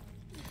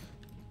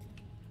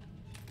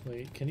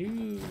 Wait, can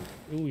you...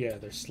 Oh, yeah,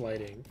 they're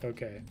sliding.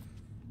 Okay.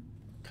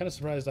 Kind of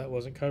surprised that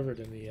wasn't covered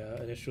in the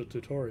initial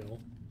tutorial.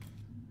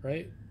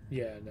 Right?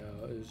 Yeah,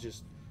 no, it was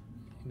just,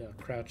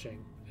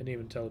 crouching. Didn't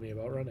even tell me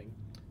about running.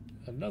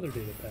 Another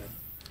data pad.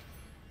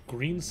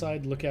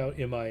 Greenside Lookout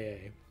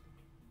MIA.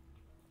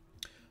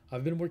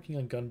 I've been working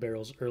on Gun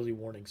Barrel's early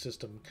warning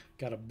system.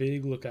 Got a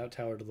big lookout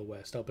tower to the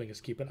west, helping us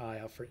keep an eye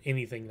out for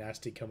anything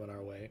nasty coming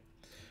our way.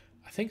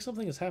 I think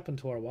something has happened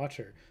to our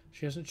watcher.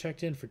 She hasn't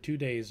checked in for 2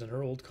 days and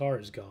her old car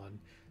is gone.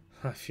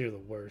 I fear the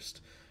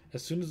worst.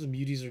 As soon as the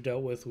muties are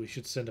dealt with, we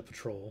should send a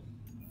patrol.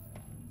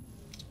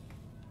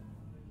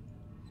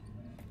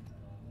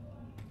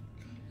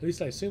 At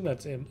least I assume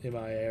that's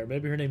MIA, or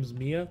maybe her name's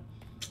Mia?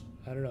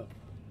 I don't know.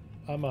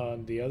 I'm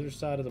on the other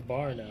side of the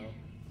bar now.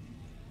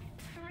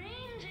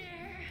 Ranger!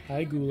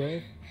 Hi,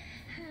 Gulo.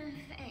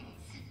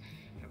 Thanks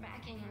for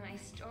backing my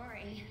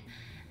story.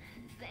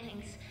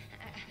 Thanks.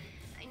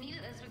 I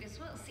needed this because,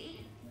 well,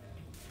 see?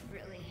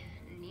 Really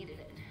needed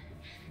it.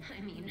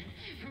 I mean,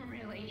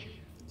 really.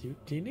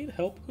 Do you need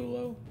help,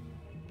 Gulo?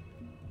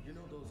 You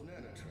know those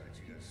nanotrites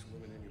you got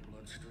swimming in your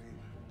bloodstream?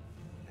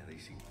 Yeah, they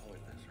seem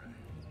pointless, right?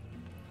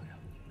 Well,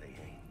 they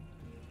ain't.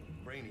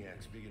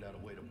 Brainiacs figured out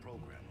a way to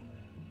program them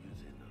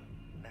using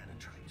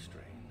nanotrite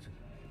strains.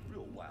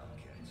 Real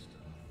wildcat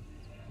stuff.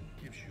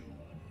 Gives you,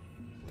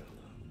 well,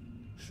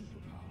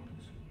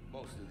 superpowers.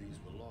 Most of these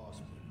were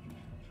lost, but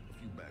a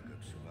few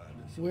backups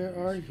survived. Where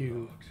are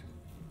you?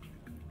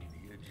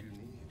 The edge you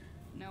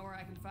need. Know where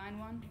I can find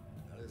one?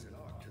 Now, there's an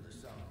arc to the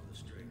south of the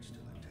strait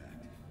still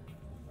intact.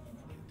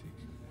 It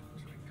takes a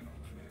great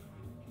conflict.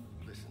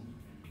 Listen,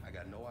 I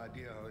got no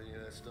idea how any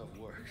of that stuff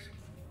works.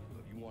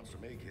 But if you want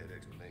some egghead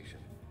explanation,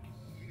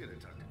 you gotta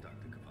talk to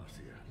Dr.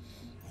 Cavassier.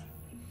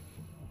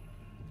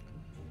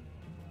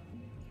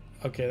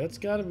 Okay, that's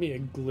gotta be a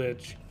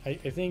glitch. I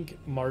think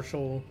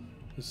Marshall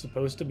is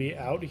supposed to be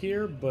out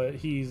here, but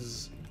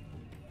he's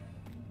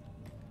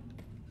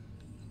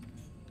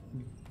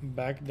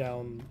back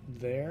down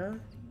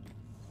there.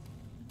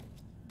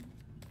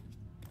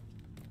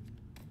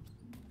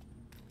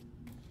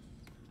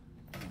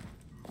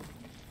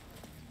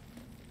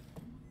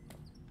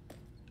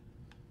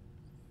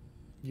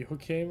 You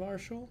okay,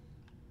 Marshall?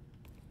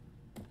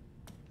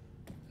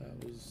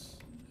 That was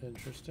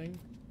interesting.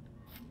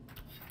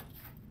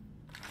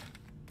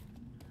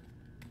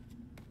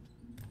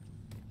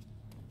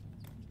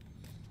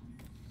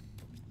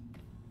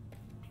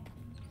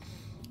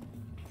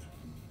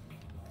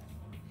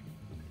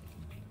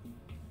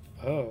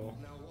 Oh.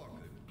 Now,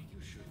 Walker,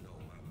 you should know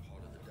my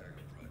part of the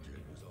Dagger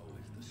Project was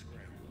always the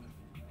Scrambler.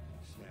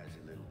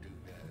 Snazzy little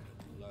doodad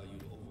that will allow you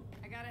to over...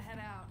 I gotta head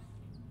out.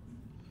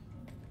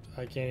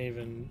 I can't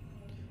even...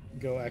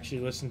 go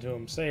actually listen to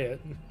him say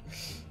it.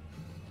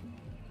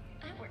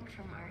 I work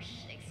for Marsh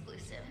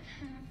Exclusive.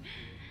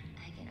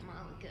 I get him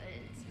all the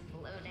goods and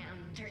blow down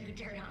dirty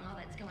dirt on all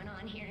that's going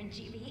on here in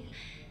GB.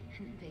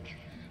 And the big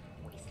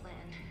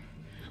Wasteland,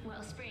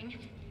 Wellspring,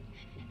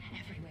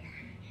 everywhere.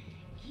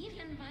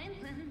 Even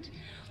Vineland.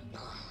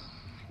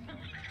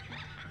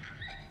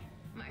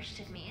 Marsh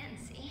took me in,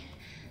 see?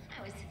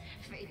 I was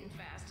fading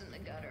fast in the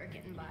gutter,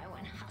 getting by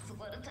one hustle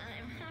at a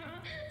time.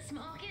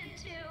 Small kid,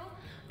 too.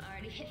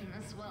 Already hitting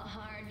the swell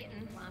hard,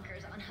 getting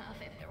plonkers on Huff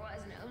if there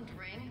was no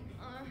drink.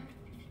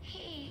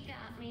 He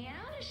got me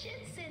out of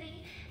Shit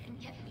City and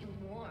kept me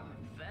warm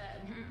and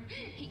fed.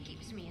 He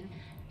keeps me in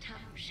top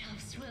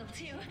shelf swill,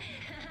 too.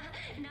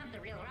 Not the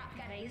real rock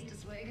gut I used to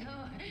swig.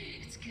 Oh,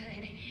 it's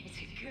good. It's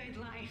a good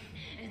life.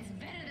 It's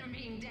better than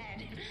being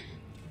dead.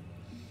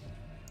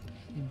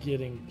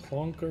 Getting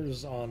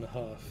plonkers on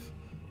Huff.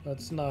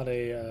 That's not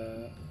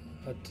a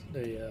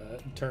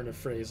turn of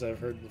phrase I've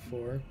heard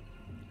before.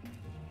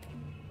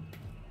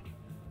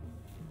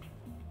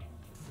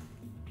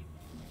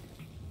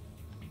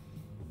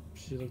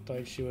 She looked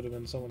like she would have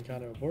been someone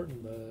kind of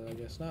important, but I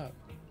guess not.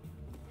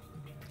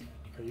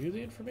 Are you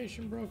the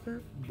information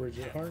broker?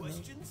 Bridget Hartnell?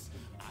 Questions?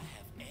 I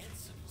have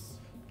answers.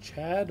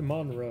 Chad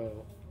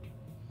Monroe.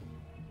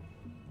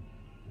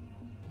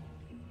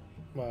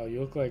 Wow, you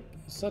look like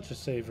such a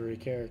savory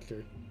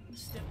character.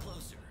 Step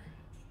closer.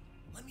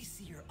 Let me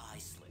see your eye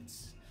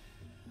slits.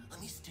 Let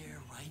me stare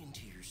right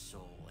into your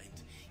soul.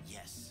 And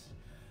yes,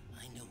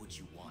 I know what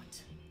you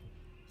want.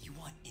 You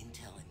want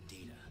intel and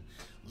data.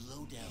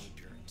 Low down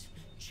dirt.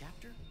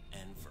 Chapter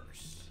and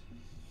verse.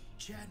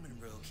 Chad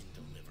Monroe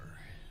can deliver,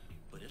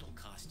 but it'll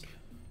cost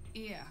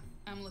you. Yeah,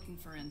 I'm looking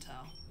for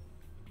intel.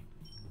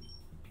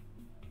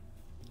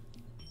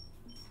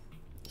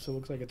 So it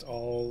looks like it's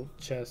all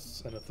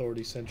chests and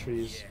authority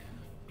sentries.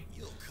 Yeah,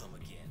 you'll come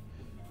again.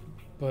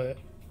 But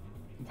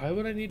why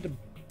would I need to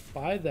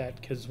buy that?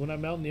 Because when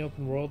I'm out in the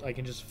open world, I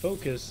can just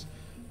focus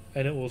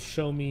and it will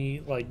show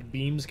me like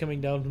beams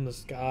coming down from the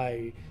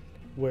sky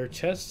where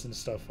chests and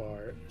stuff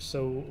are.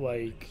 So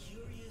like,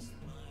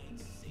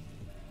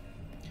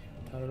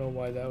 I don't know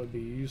why that would be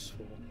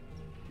useful.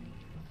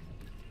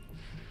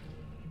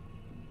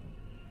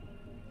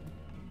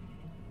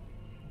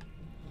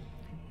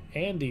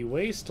 Andy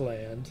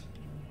Wasteland.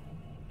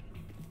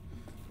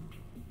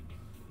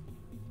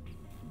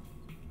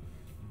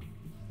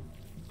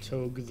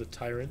 Togue the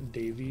Tyrant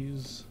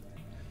Davies.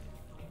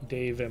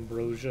 Dave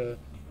Ambrosia.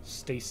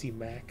 Stacy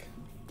Mack.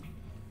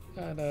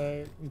 Got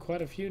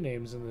quite a few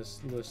names in this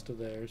list of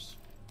theirs.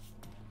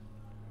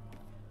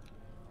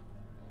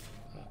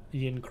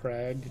 Ian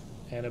Cragg.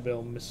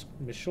 Annabelle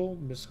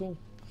Miskell.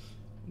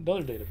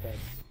 Another data pad.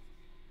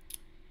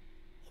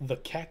 The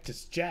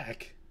Cactus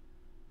Jack.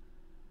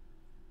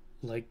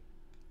 Like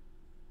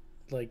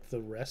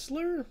the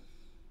wrestler?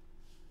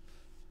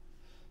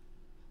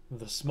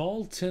 The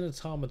small tin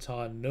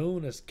automaton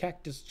known as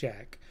Cactus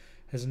Jack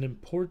has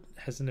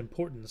an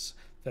importance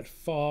that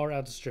far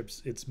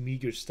outstrips its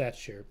meager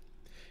stature.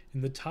 In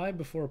the time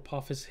before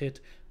Apophis hit,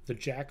 the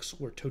Jacks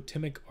were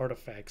totemic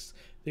artifacts.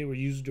 They were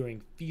used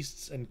during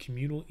feasts and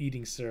communal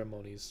eating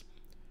ceremonies.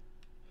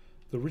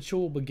 The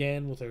ritual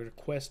began with a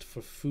request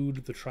for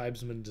food the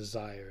tribesmen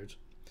desired.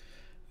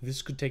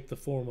 This could take the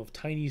form of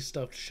tiny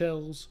stuffed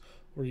shells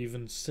or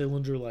even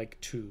cylinder-like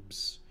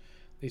tubes.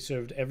 They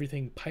served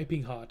everything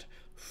piping hot,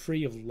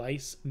 free of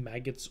lice,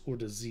 maggots, or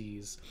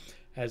disease.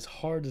 As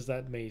hard as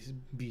that may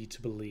be to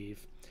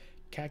believe,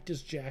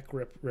 Cactus Jack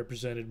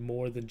represented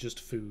more than just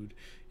food.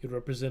 It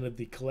represented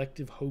the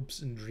collective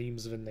hopes and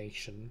dreams of a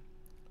nation.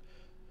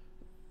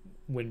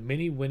 When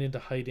many went into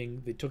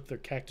hiding, they took their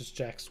Cactus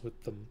Jacks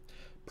with them,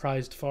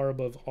 prized far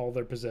above all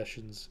their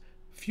possessions.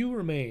 Few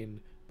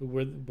remain,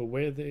 but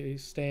where they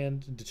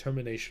stand,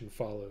 determination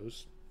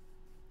follows.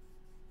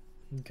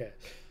 Okay,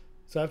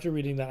 so after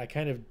reading that, I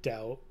kind of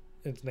doubt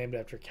it's named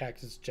after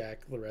Cactus Jack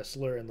the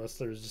wrestler, unless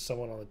there's just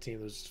someone on the team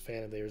that was just a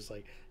fan and they was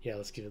like, yeah,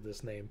 let's give it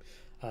this name.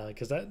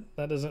 Because that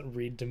doesn't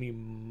read to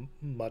me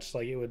much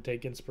like it would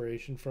take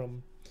inspiration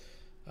from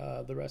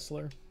the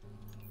wrestler.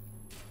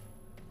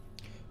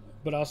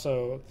 But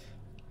also,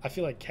 I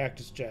feel like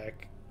Cactus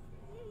Jack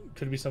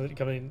could be something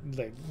coming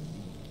like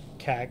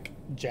Cac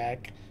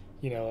Jack.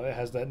 You know, it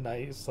has that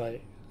nice,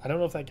 like, I don't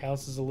know if that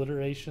counts as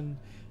alliteration,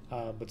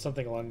 but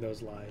something along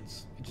those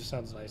lines. It just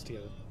sounds nice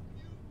together.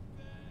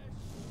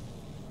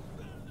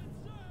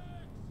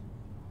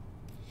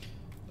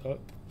 Oh.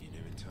 You're new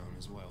in town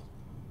as well.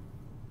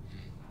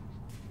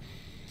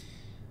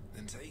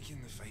 Then take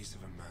in the face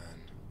of a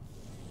man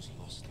who's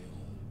lost it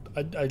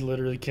all. I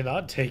literally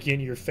cannot take in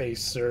your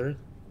face, sir.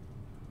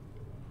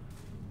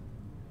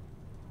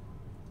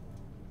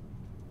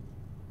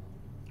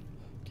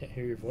 Can't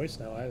hear your voice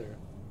now either.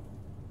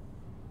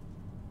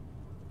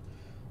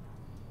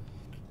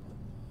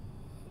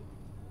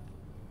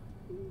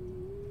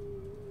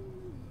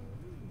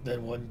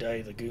 Then one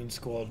day the goon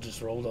squad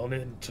just rolled on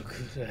in and took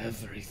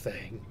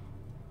everything.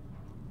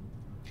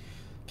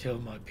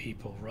 Killed my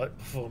people right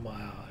before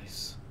my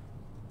eyes.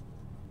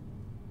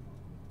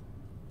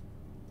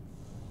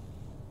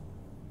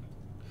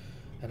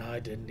 and I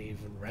didn't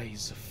even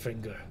raise a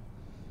finger.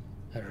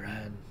 I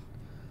ran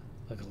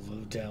like a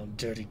low-down,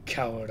 dirty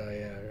coward.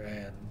 I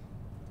ran.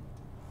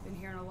 Been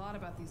hearing a lot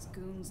about these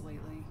goons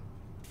lately.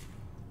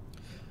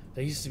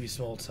 They used to be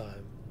small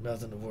time,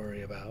 nothing to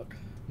worry about.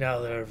 Now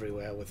they're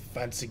everywhere with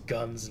fancy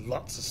guns and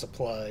lots of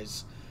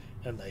supplies,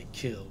 and they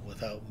kill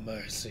without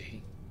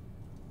mercy.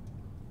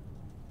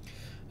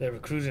 They're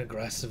recruiting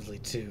aggressively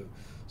too,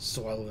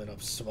 swallowing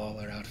up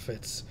smaller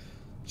outfits.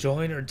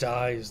 Join or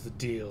die is the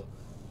deal.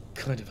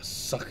 Kind of a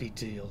sucky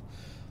deal.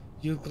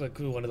 You look like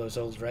one of those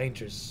old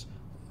rangers.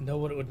 Know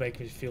what it would make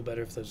me feel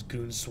better if those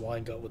goon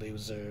swine got what they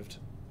deserved.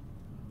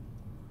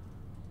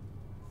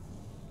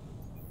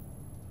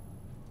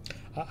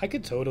 I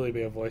could totally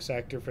be a voice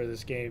actor for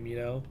this game, you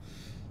know.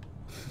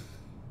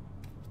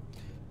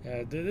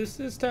 Yeah,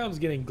 this town's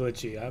getting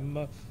glitchy.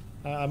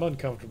 I'm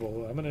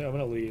uncomfortable. I'm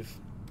gonna leave.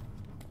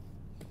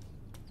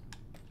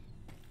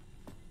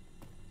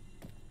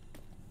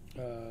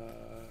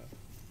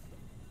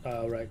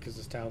 Oh, right, because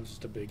this town's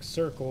just a big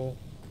circle.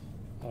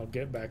 I'll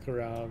get back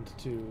around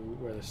to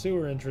where the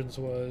sewer entrance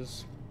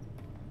was.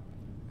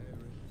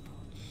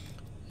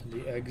 And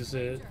the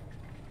exit.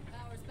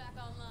 Power's back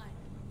online.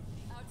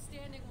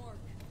 Outstanding work.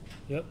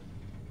 Yep.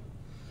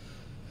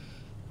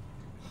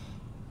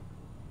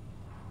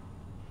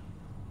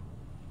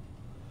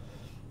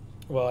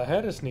 Well, I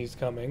had a sneeze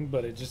coming,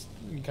 but it just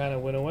kind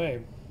of went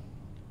away.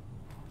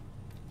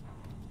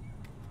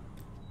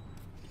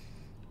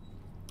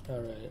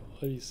 Alright,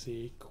 what do you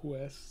see?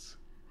 Quests.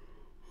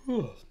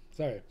 Whew,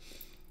 sorry.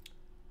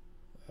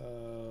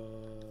 Alright.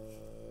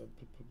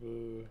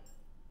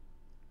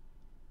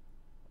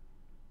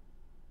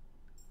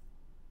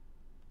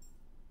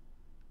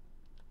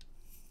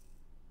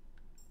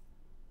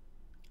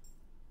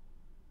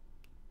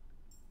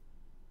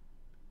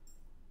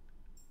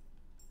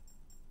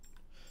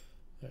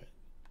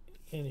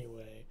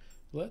 Anyway,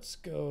 let's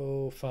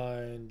go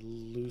find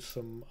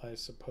Lusum, I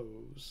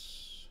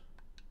suppose.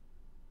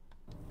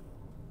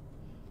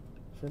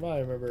 From what I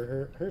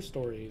remember, her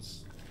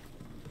story's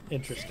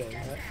interesting,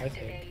 I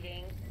think.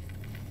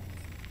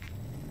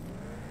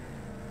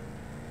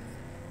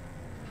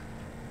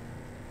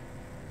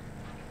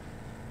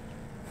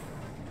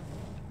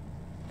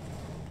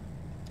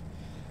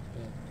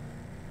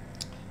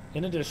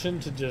 In addition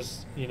to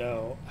just, you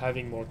know,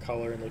 having more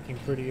color and looking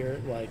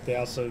prettier, like, they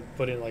also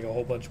put in, like, a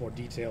whole bunch more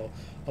detail,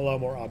 a lot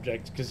more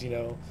objects, because, you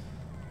know,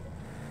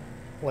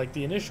 like,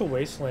 the initial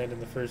Wasteland in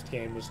the first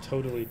game was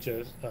totally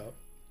just,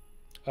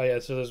 oh yeah,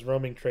 so there's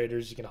roaming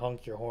traders. You can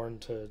honk your horn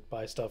to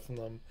buy stuff from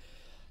them.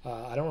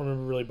 I don't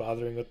remember really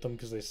bothering with them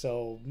because they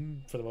sell,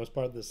 for the most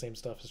part, the same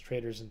stuff as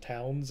traders in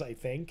towns, I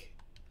think.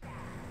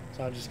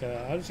 So I'm just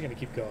gonna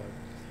keep going.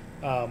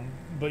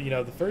 But you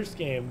know, the first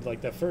game, like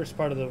the first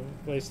part of the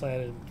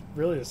Wasteland, and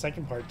really the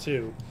second part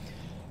too,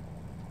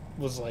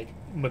 was like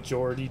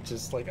majority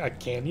just like a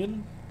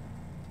canyon.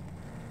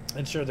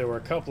 And sure, there were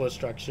a couple of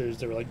structures.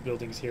 There were like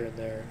buildings here and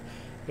there,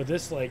 but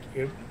this like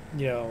it,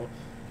 you know.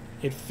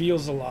 It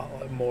feels a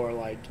lot more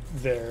like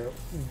there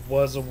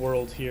was a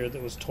world here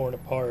that was torn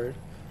apart,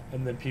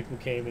 and then people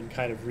came and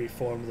kind of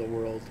reformed the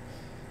world.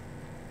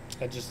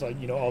 And just like,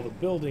 you know, all the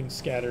buildings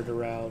scattered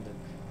around.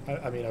 And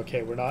I mean,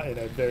 okay, we're not in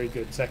a very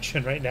good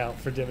section right now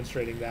for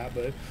demonstrating that,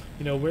 but,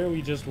 you know, where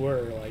we just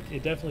were, like,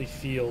 it definitely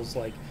feels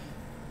like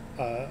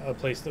a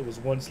place that was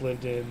once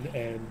lived in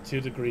and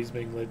 2 degrees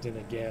being lived in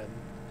again.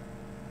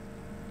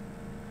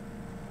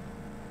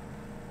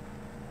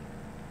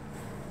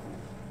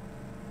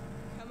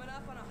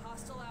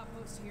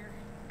 Here.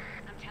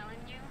 I'm telling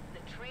you,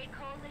 the Trade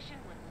Coalition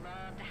would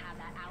love to have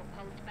that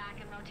outpost back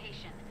in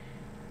rotation.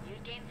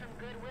 You'd gain some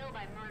goodwill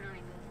by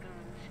murdering those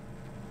goons.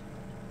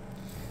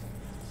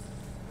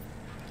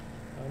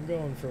 I'm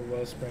going for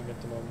Wellspring at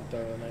the moment,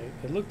 though, and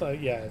it looked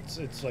like, yeah,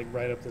 it's like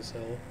right up this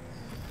hill,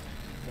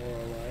 more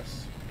or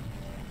less.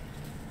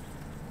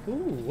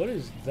 Ooh, what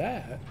is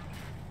that?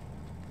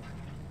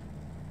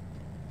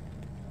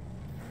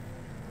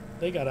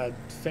 They got a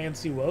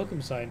fancy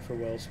welcome sign for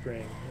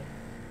Wellspring.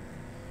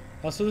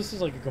 Also, this is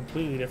like a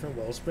completely different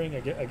Wellspring.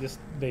 I guess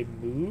they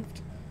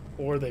moved,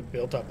 or they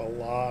built up a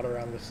lot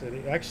around the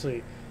city.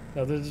 Actually,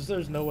 no,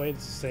 there's no way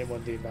it's the same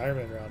one. The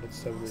environment around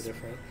it's totally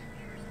different.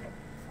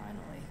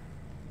 Finally.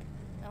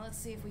 Now let's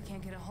see if we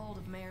can't get a hold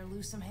of Mayor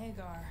Lusum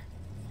Hagar.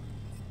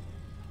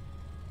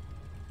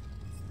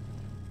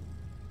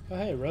 Oh,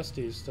 hey,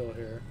 Rusty's still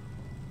here.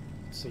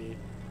 Let's see.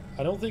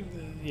 I don't think,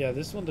 yeah,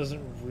 this one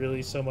doesn't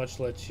really so much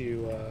let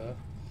you,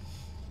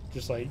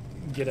 just like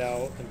get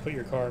out and put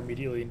your car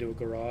immediately into a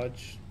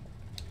garage.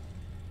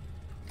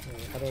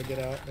 How do I get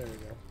out? There we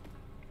go.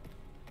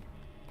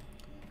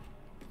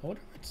 I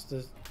wonder if it's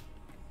the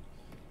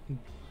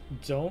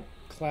don't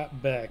clap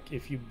back.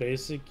 If you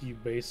basic, you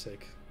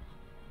basic.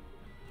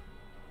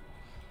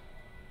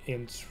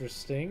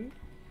 Interesting.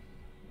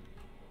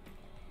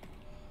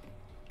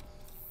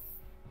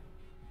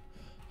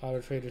 Auto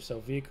trader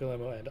sell vehicle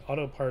ammo and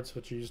auto parts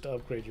which are used to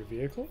upgrade your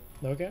vehicle.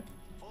 Okay.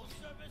 Full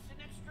service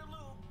and extra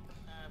lube.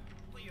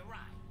 Will you ride?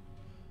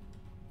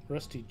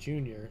 Rusty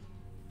Jr.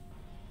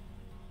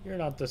 You're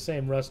not the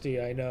same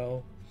Rusty I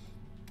know.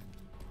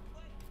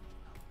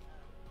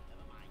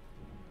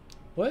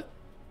 What?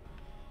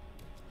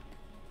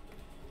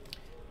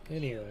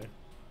 Anyway.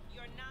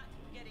 You're not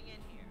getting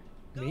in here.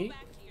 Go Me?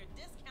 back to your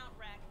discount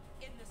rack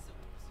in the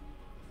sewers.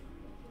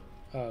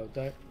 Oh,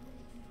 do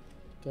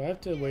I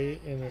have to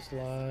wait in this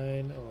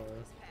line or?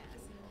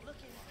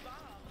 Looking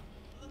bomb,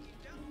 looking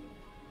dope,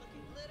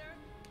 looking glitter,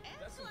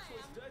 and That's some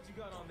choice studs you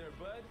got on there,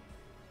 bud.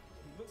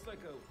 He looks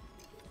like a...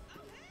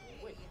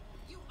 Wait,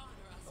 you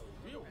honor us. a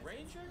real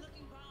ranger?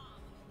 Looking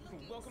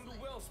bomb. Welcome to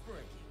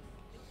Wellspring.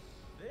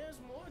 There's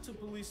more to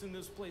policing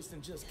this place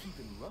than just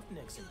keeping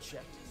roughnecks in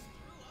check.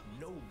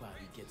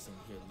 Nobody gets in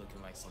here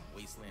looking like some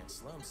Wasteland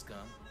slum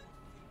scum.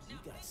 We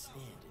got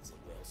standards at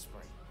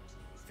Wellspring.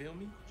 Feel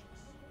me?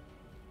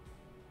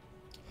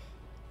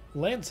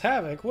 Lance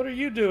Havoc, what are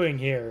you doing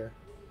here?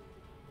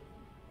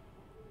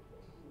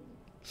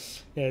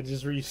 Yeah,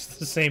 just reused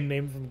the same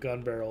name from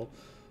Gun Barrel.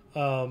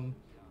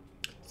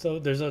 So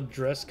there's a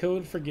dress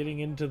code for getting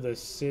into the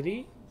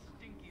city?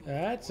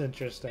 That's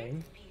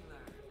interesting.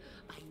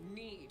 I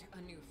need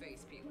a new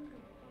face peeler.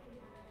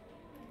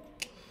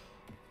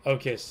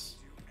 Okay,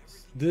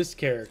 this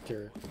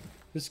character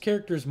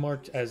is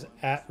marked as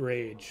at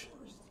rage,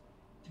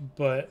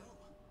 but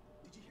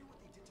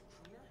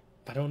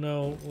I don't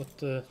know what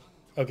the...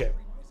 Okay.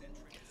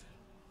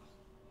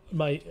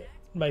 My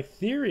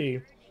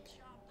theory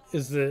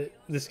is that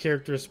this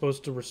character is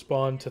supposed to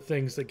respond to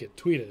things that get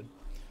tweeted.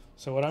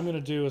 So what I'm gonna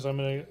do is I'm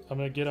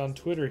gonna get on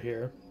Twitter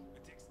here.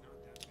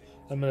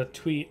 I'm gonna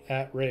tweet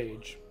at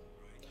rage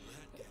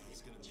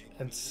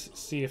and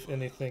see if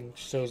anything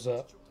shows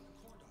up.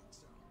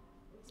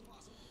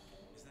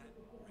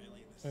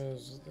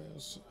 Is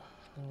this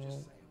how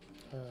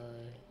I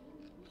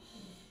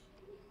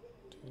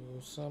do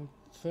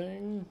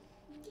something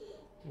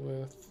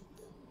with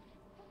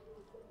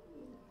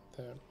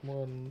that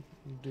one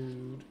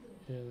dude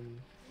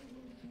in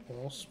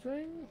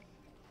Wellspring?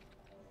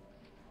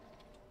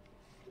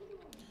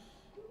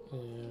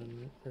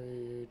 In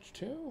Rage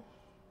 2?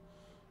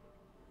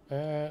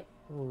 At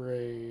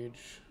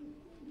Rage.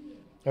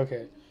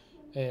 Okay.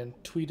 And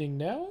tweeting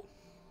now?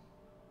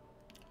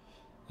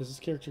 Is this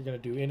character going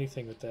to do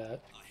anything with that?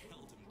 I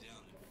held him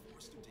down and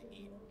forced him to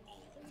eat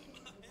all of them.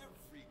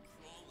 Every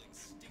crawling,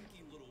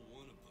 stinky little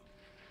one of them.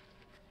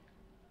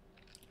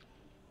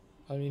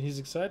 I mean, he's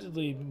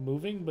excitedly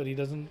moving, but he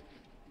doesn't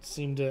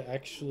seem to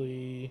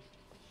actually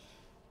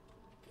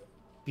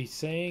be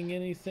saying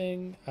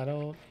anything. I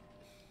don't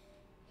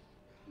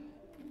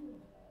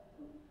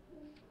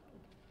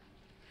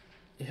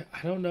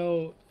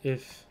know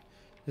if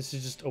this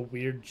is just a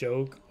weird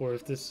joke or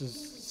if this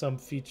is some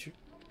feature,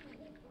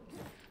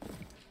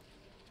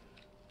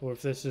 or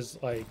if this is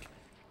like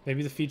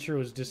maybe the feature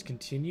was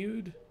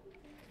discontinued.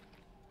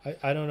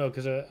 I don't know,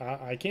 because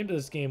I came to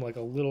this game like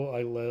a little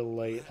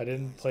late. I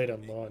didn't play it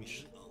on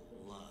launch,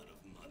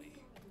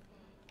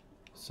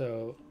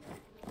 so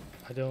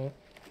I don't.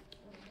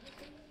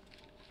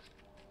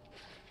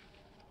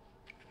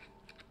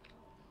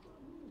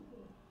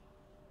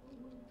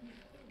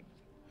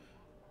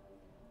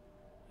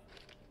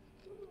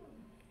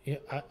 Yeah,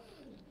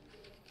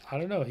 I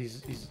don't know.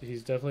 He's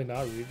definitely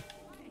not rude.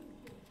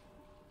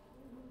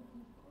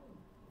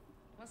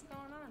 What's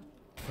going on?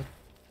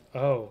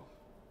 Oh.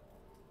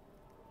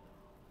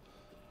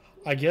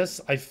 I guess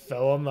I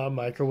fell on the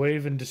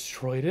microwave and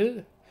destroyed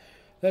it?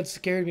 That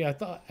scared me. I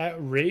thought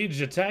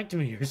Rage attacked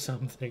me or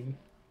something.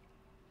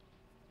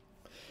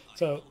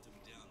 So...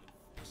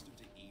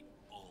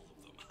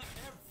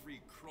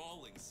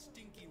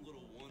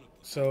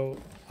 So,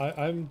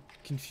 I'm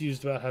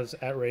confused about how this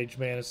at-rage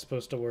man is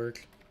supposed to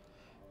work.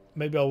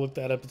 Maybe I'll look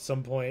that up at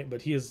some point,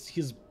 but he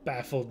has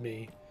baffled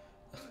me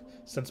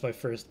since my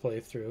first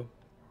playthrough.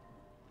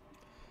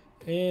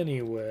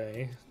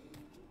 Anyway...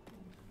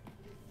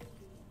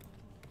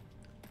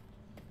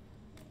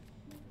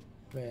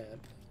 Man,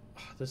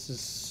 this is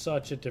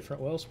such a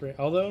different Wellspring.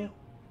 Although...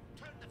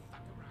 Turn the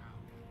fuck around.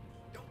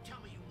 Don't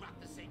tell me you rock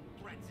the same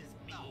breads as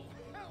me. Oh,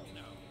 hell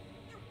no.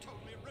 You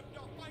totally ripped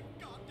off my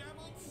goddamn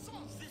old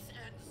sauce. This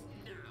ends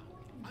now.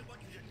 I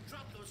want you to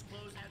drop those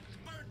clothes and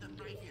burn them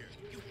right here.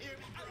 You hear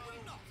me, bro? I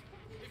will not.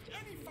 If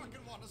any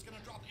fucking one is gonna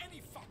drop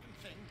any fucking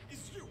thing,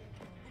 is you.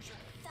 Who should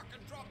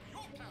fucking drop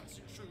your pants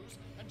and shoes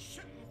and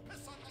shit and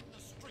piss on the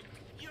street.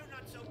 You're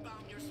not so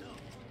bound yourself.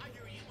 I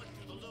hear you went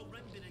through the low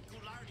rent bin at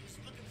Goulardi's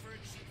looking for a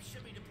cheap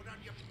shimmy to put on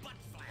your butt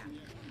flap.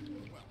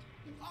 Well,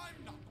 I'm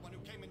not the one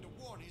who came into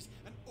Warnie's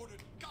and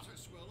ordered gutter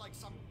swill like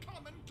some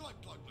common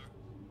glug-glugler.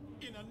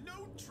 In a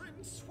no-trim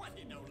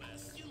sweaty, no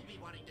less. You'll be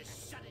wanting to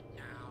shut it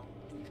now.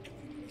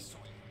 Everybody saw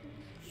you.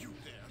 You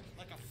there,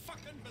 like a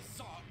fucking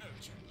bizarre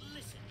urchin.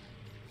 Listen,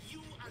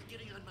 you are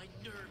getting on my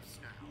nerves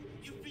now.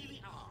 You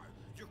really are.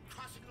 You're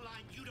crossing a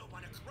line you don't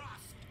want to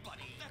cross,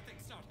 buddy. That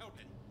thing's not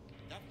helping.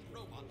 That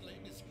robot leg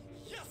is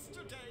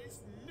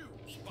yesterday's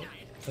news,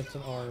 buddy. That's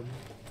an arm.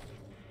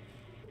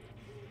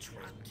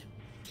 Dropped.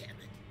 Damn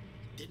it.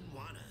 Didn't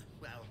wanna.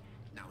 Well,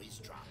 now he's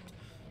dropped.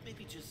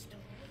 Maybe just...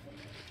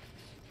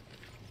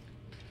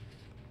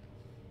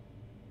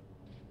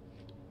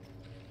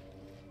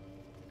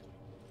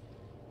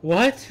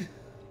 What?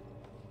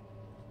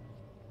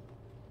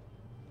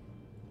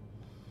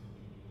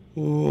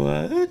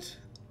 What?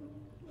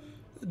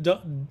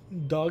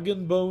 Dog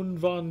and Bone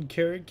Von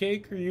Carrot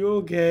Cake, are you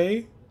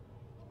okay?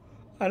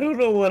 I don't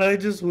know what I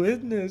just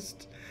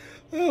witnessed.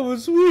 That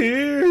was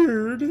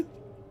weird.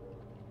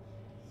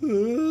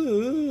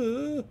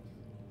 Oh,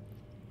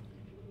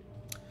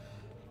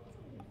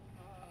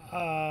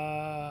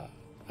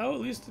 at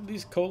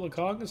least Cola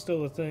Kong is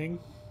still a thing.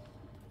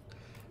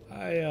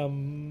 I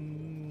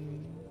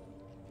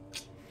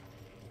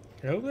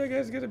hope that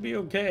guy's gonna be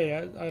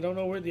okay. I don't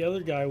know where the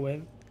other guy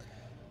went.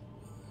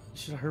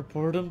 Should I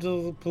report him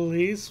to the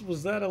police?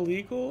 Was that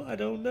illegal? I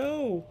don't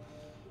know.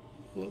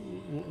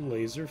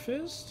 Laser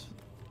Fist?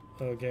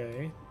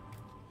 Okay.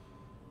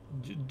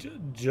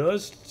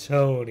 Just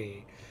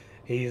Tony.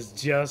 He's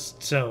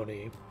just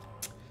Tony.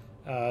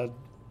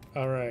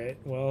 Alright,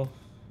 well,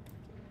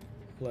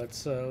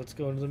 let's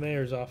go into the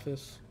mayor's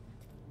office.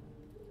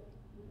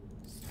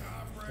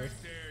 Stop right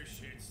there,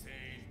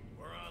 shitstain.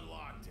 We're on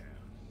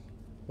lockdown.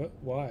 What?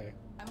 Why?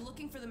 I'm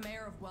looking for the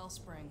mayor of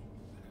Wellspring.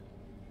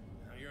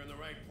 Now you're in the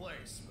right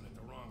place, but at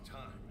the wrong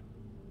time.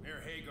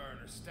 Mayor Hagar and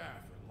her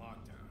staff are in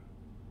lockdown.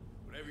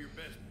 Whatever your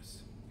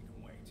business, you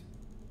can wait.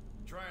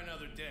 Try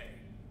another day,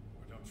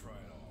 or don't try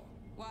at all.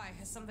 Why?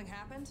 Has something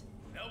happened?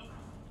 Nope.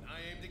 And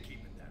I aim to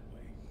keep it that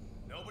way.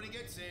 Nobody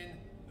gets in,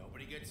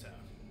 nobody gets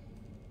out.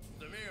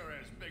 The mayor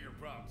has bigger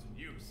problems than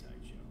you,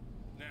 Sideshow.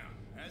 Now,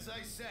 as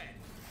I said...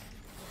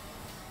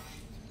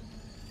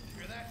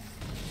 Hear that?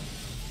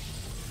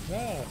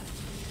 Ah.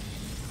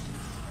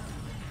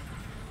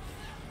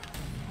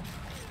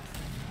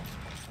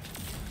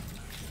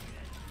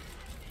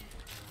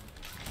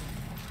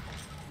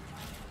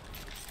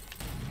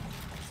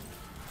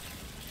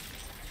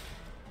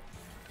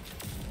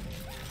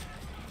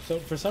 So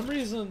for some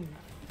reason,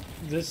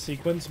 this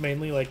sequence,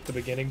 mainly like the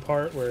beginning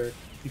part where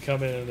you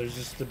come in and there's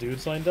just the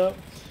dudes lined up,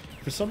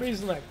 for some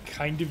reason that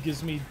kind of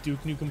gives me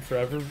Duke Nukem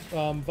Forever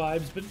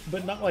vibes,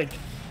 but not like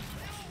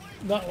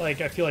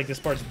I feel like this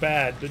part's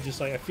bad, but just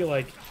like I feel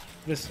like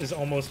this is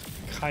almost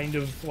kind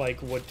of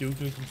like what Duke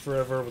Nukem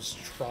Forever was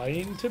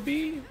trying to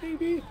be,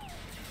 maybe.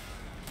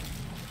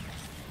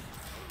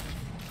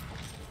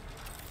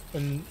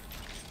 And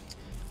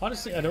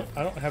honestly, I don't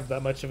have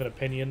that much of an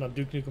opinion on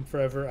Duke Nukem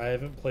Forever. I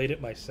haven't played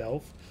it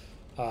myself.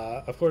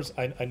 Of course,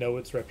 I know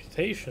its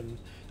reputation,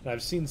 and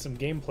I've seen some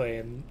gameplay,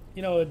 and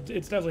you know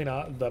it's definitely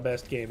not the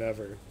best game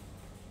ever.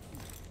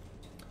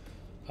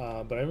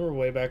 But I remember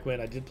way back when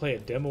I did play a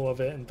demo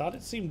of it and thought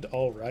it seemed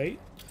all right.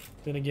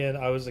 Then again,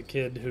 I was a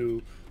kid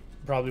who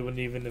probably wouldn't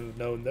even have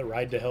known that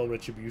Ride to Hell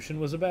Retribution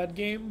was a bad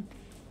game.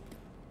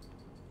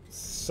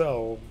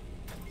 So,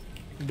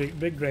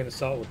 big grain of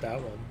salt with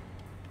that one.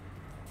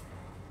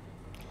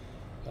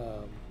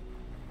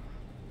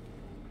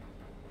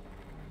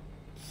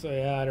 So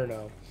yeah, I don't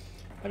know.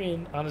 I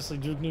mean, honestly,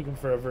 Duke Nukem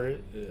Forever,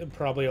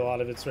 probably a lot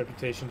of its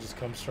reputation just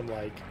comes from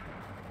like,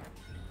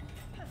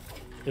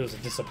 it was a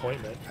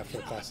disappointment after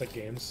the classic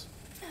games.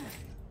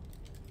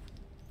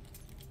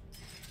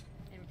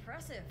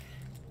 Impressive.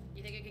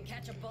 You think you can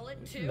catch a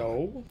bullet too?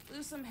 No.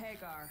 Lusum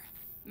Hagar,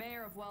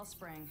 mayor of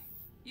Wellspring.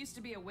 Used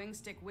to be a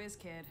wingstick whiz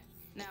kid.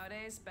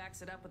 Nowadays,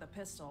 backs it up with a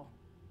pistol.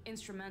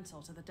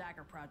 Instrumental to the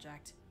Dagger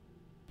Project.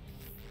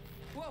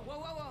 Whoa, whoa,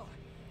 whoa, whoa!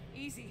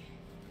 Easy.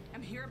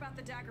 I'm here about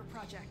the Dagger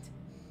Project.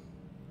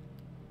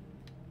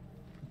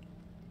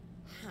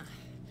 Huh.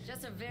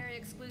 Just a very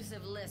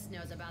exclusive list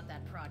knows about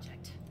that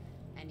project.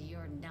 And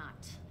you're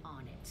not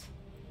on it.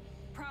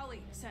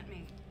 Prowley sent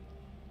me.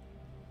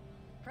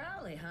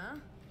 Prowley, huh?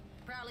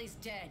 Prowley's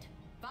dead.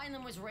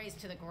 Vineland was razed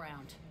to the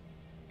ground.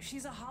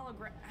 She's a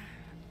hologram.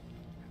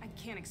 I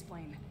can't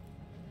explain.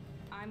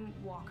 I'm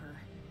Walker,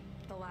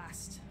 the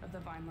last of the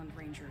Vineland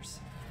Rangers.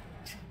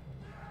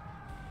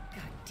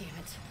 God damn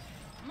it.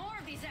 More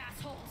of these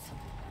assholes!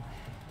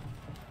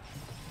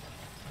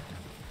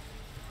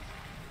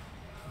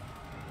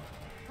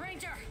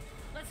 Ranger,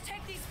 let's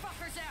take these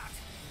fuckers out.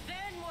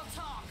 Then we'll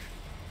talk.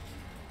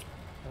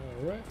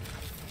 All right.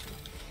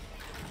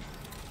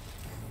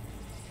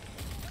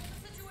 What's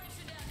the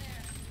situation down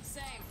there?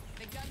 Same.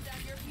 They gunned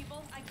down your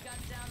people, I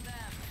gunned down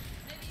them.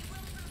 Maybe you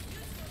will prove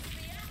useful to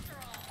me after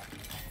all.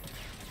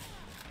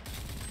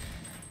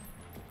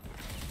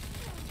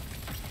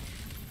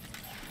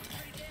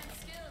 Pretty damn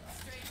skilled,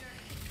 stranger.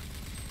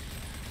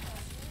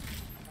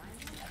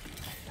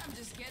 I'm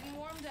just getting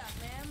warmed up,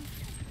 ma'am.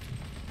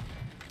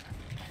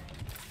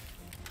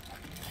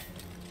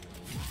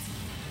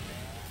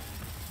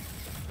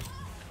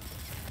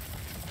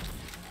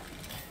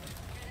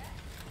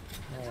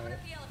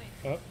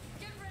 Alright.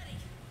 Get ready.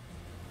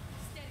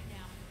 Steady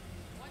now.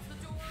 Once the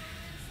door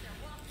opens, they're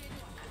walked into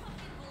a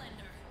fucking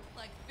blender.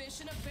 Like fish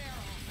in a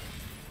barrel.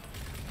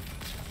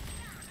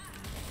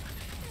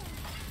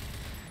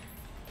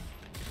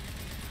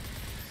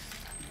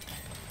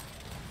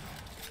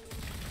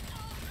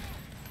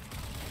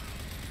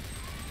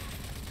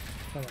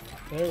 Come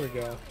on. There we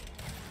go.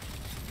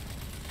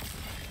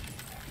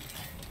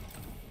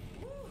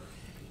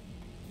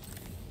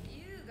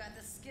 You got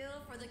the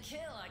skill for the kill,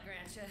 I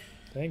grant you.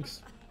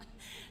 Thanks.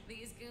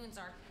 goons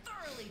are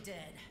thoroughly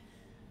dead.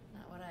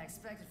 Not what I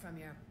expected from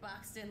your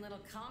boxed-in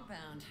little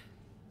compound.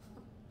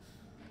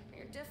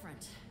 You're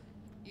different.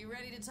 You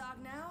ready to talk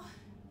now?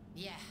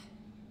 Yeah.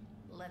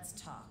 Let's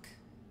talk.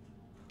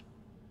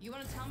 You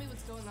want to tell me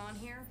what's going on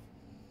here?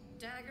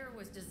 Dagger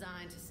was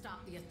designed to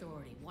stop the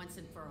Authority once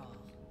and for all.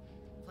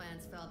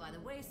 Plans fell by the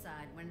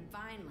wayside when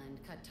Vineland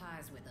cut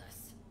ties with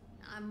us.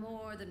 I'm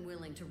more than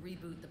willing to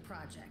reboot the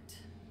project,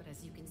 but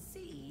as you can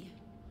see,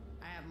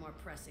 I have more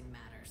pressing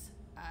matters.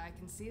 I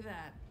can see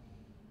that.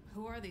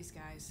 Who are these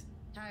guys?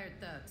 Hired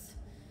thugs.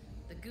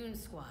 The Goon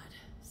Squad.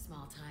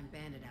 Small-time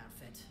bandit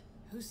outfit.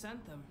 Who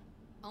sent them?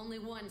 Only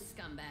one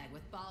scumbag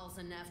with balls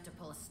enough to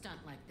pull a stunt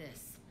like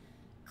this.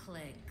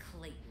 Clegg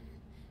Clayton.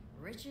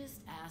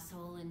 Richest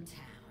asshole in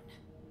town.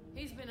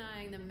 He's been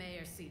eyeing the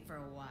mayor's seat for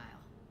a while,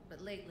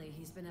 but lately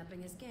he's been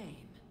upping his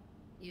game.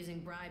 Using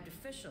bribed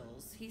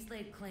officials, he's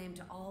laid claim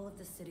to all of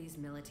the city's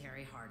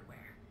military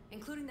hardware,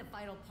 including the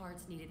vital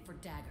parts needed for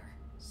Dagger.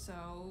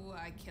 So,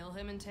 I kill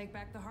him and take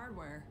back the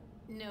hardware.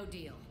 No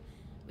deal.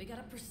 We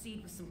gotta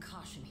proceed with some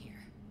caution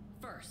here.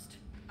 First,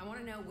 I want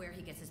to know where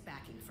he gets his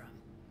backing from.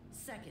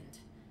 Second,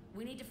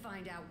 we need to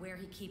find out where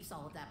he keeps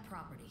all of that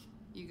property.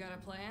 You got a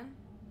plan?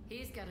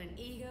 He's got an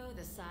ego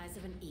the size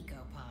of an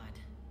ecopod.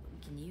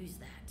 We can use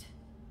that.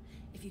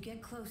 If you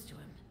get close to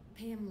him,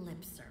 pay him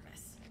lip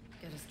service.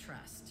 Get his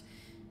trust.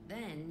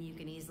 Then you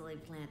can easily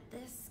plant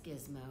this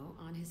gizmo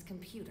on his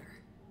computer.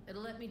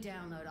 It'll let me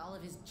download all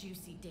of his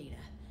juicy data.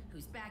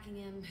 Who's backing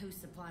him, who's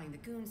supplying the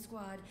Goon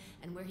Squad,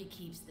 and where he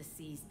keeps the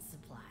seized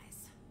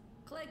supplies.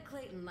 Clegg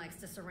Clayton likes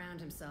to surround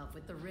himself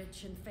with the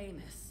rich and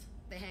famous.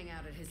 They hang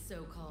out at his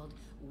so-called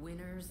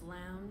Winner's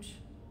Lounge.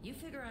 You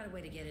figure out a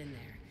way to get in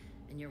there,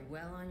 and you're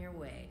well on your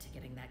way to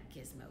getting that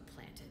gizmo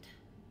planted.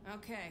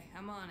 Okay,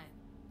 I'm on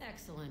it.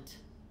 Excellent.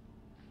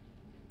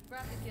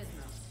 Grab the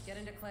gizmo, get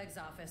into Clegg's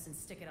office, and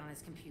stick it on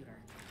his computer.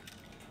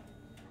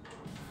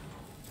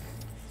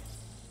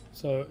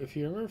 So, if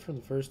you remember from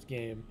the first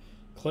game,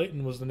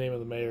 Clayton was the name of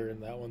the mayor in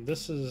that one.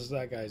 This is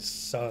that guy's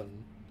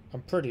son.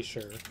 I'm pretty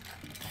sure.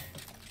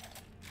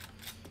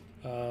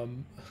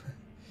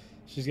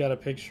 She's got a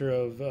picture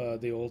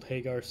of the old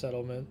Hagar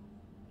settlement,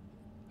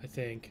 I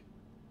think.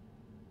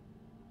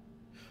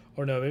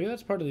 Or no, maybe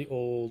that's part of the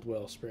old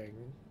Wellspring.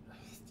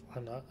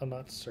 I'm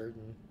not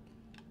certain.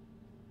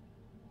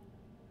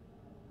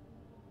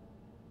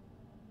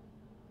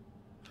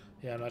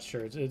 Yeah, I'm not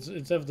sure. It's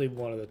definitely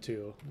one of the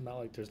two. Not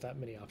like there's that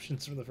many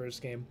options from the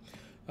first game.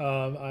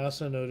 I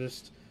also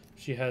noticed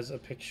she has a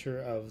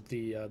picture of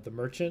the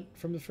merchant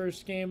from the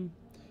first game,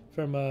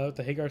 from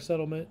the Hagar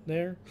settlement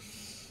there.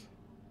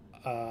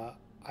 I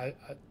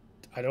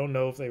don't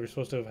know if they were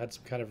supposed to have had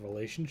some kind of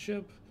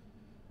relationship.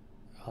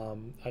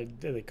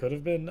 They could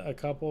have been a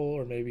couple,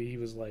 or maybe he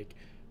was like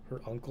her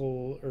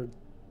uncle or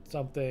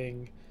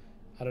something.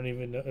 I don't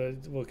even know.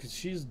 Well, because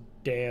she's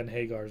Dan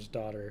Hagar's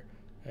daughter,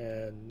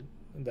 and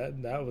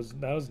that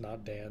was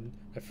not Dan.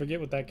 I forget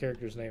what that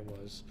character's name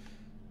was.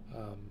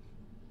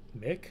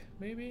 Mick,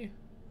 maybe?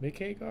 Mick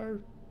Hagar?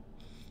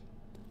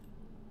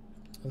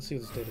 Let's see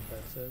what this data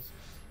pad says.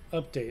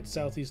 Update,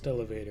 Southeast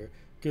Elevator.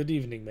 Good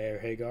evening, Mayor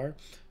Hagar.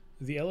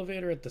 The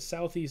elevator at the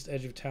southeast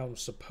edge of town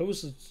has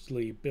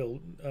supposedly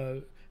been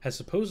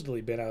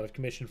out of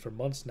commission for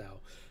months now,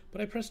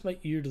 but I pressed my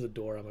ear to the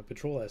door on my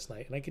patrol last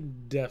night, and I can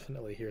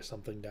definitely hear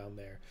something down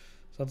there.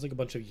 Sounds like a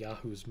bunch of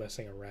yahoos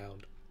messing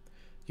around.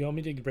 You want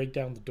me to break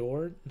down the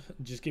door?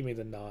 Just give me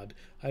the nod.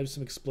 I have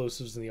some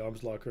explosives in the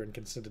arms locker and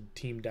can send a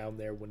team down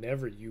there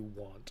whenever you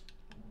want.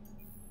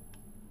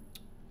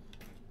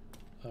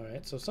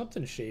 Alright, so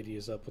something shady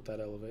is up with that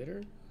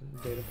elevator.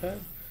 Data pad.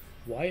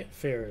 Wyatt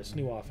Ferris,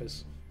 new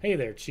office. Hey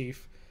there,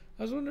 Chief.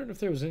 I was wondering if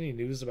there was any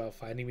news about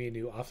finding me a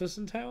new office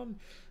in town.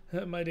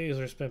 My days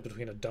are spent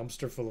between a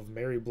dumpster full of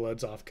Mary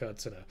Blood's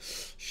offcuts and a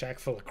shack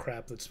full of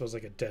crap that smells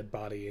like a dead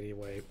body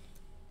anyway.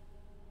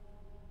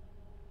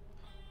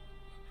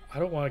 I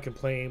don't want to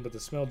complain, but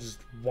the smell just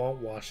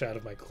won't wash out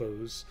of my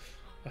clothes.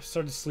 I've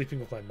started sleeping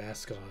with my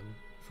mask on,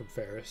 from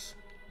Ferris.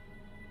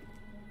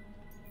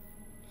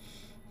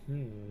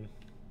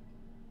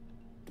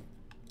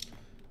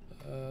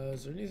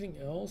 Is there anything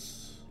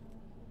else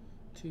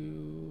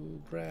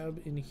to grab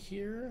in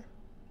here?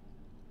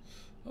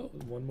 Oh,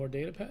 one more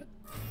data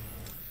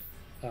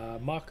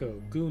pad.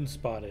 Mako, goon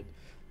spotted.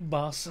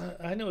 Boss,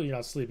 I know you're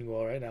not sleeping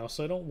well right now,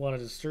 so I don't want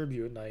to disturb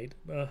you at night.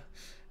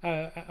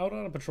 Out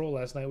on a patrol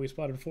last night, we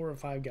spotted 4 or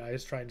 5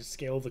 guys trying to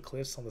scale the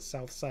cliffs on the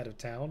south side of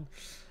town.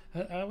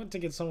 I went to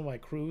get some of my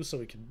crew so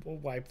we could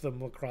wipe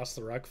them across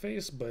the rock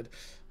face, but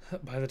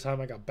by the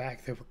time I got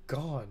back, they were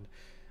gone.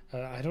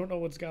 I don't know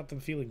what's got them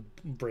feeling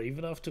brave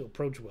enough to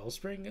approach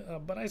Wellspring,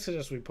 but I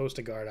suggest we post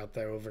a guard out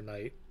there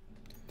overnight.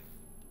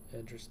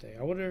 Interesting.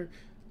 I wonder,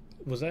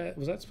 was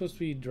that supposed to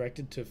be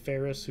directed to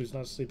Ferris, who's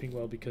not sleeping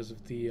well because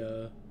of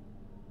the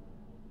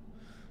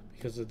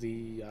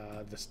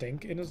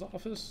stink in his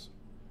office?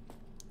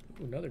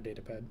 Ooh, another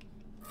data pad.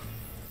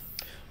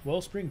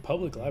 Wellspring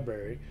Public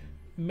Library.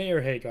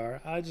 Mayor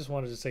Hagar, I just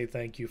wanted to say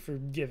thank you for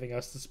giving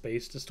us the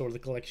space to store the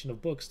collection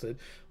of books that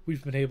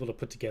we've been able to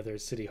put together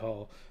at City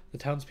Hall. The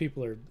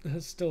townspeople are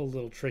still a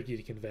little tricky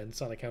to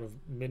convince on account of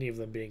many of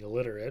them being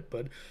illiterate,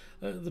 but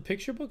the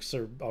picture books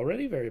are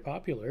already very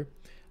popular.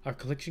 Our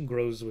collection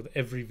grows with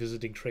every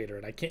visiting trader,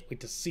 and I can't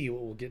wait to see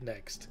what we'll get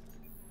next.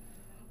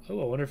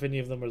 Oh, I wonder if any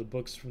of them are the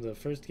books from the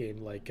first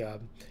game, like, I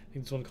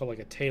think there's one called, like,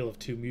 A Tale of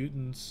Two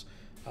Mutants.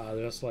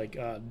 There's, like,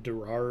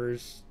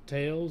 Durar's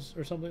Tales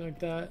or something like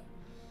that.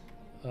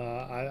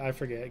 I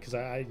forget, because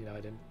I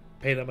didn't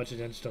pay that much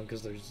attention to them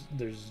because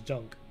there's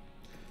junk.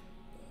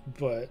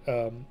 But,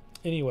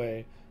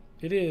 anyway,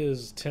 it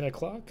is 10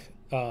 o'clock.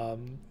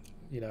 I've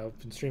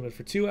been streaming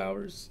for 2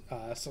 hours,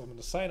 so I'm going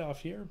to sign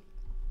off here.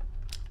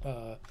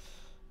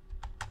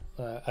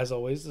 As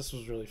always, this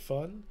was really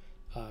fun.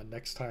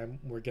 Next time,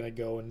 we're going to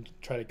go and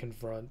try to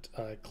confront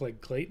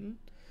Clegg Clayton.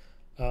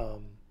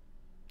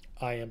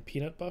 I am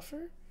Peanut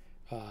Buffer.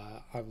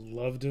 I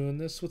love doing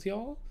this with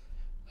y'all.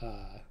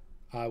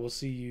 I will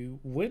see you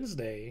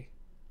Wednesday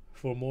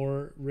for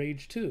more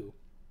Rage 2.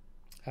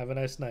 Have a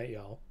nice night,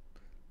 y'all.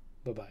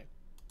 Bye-bye.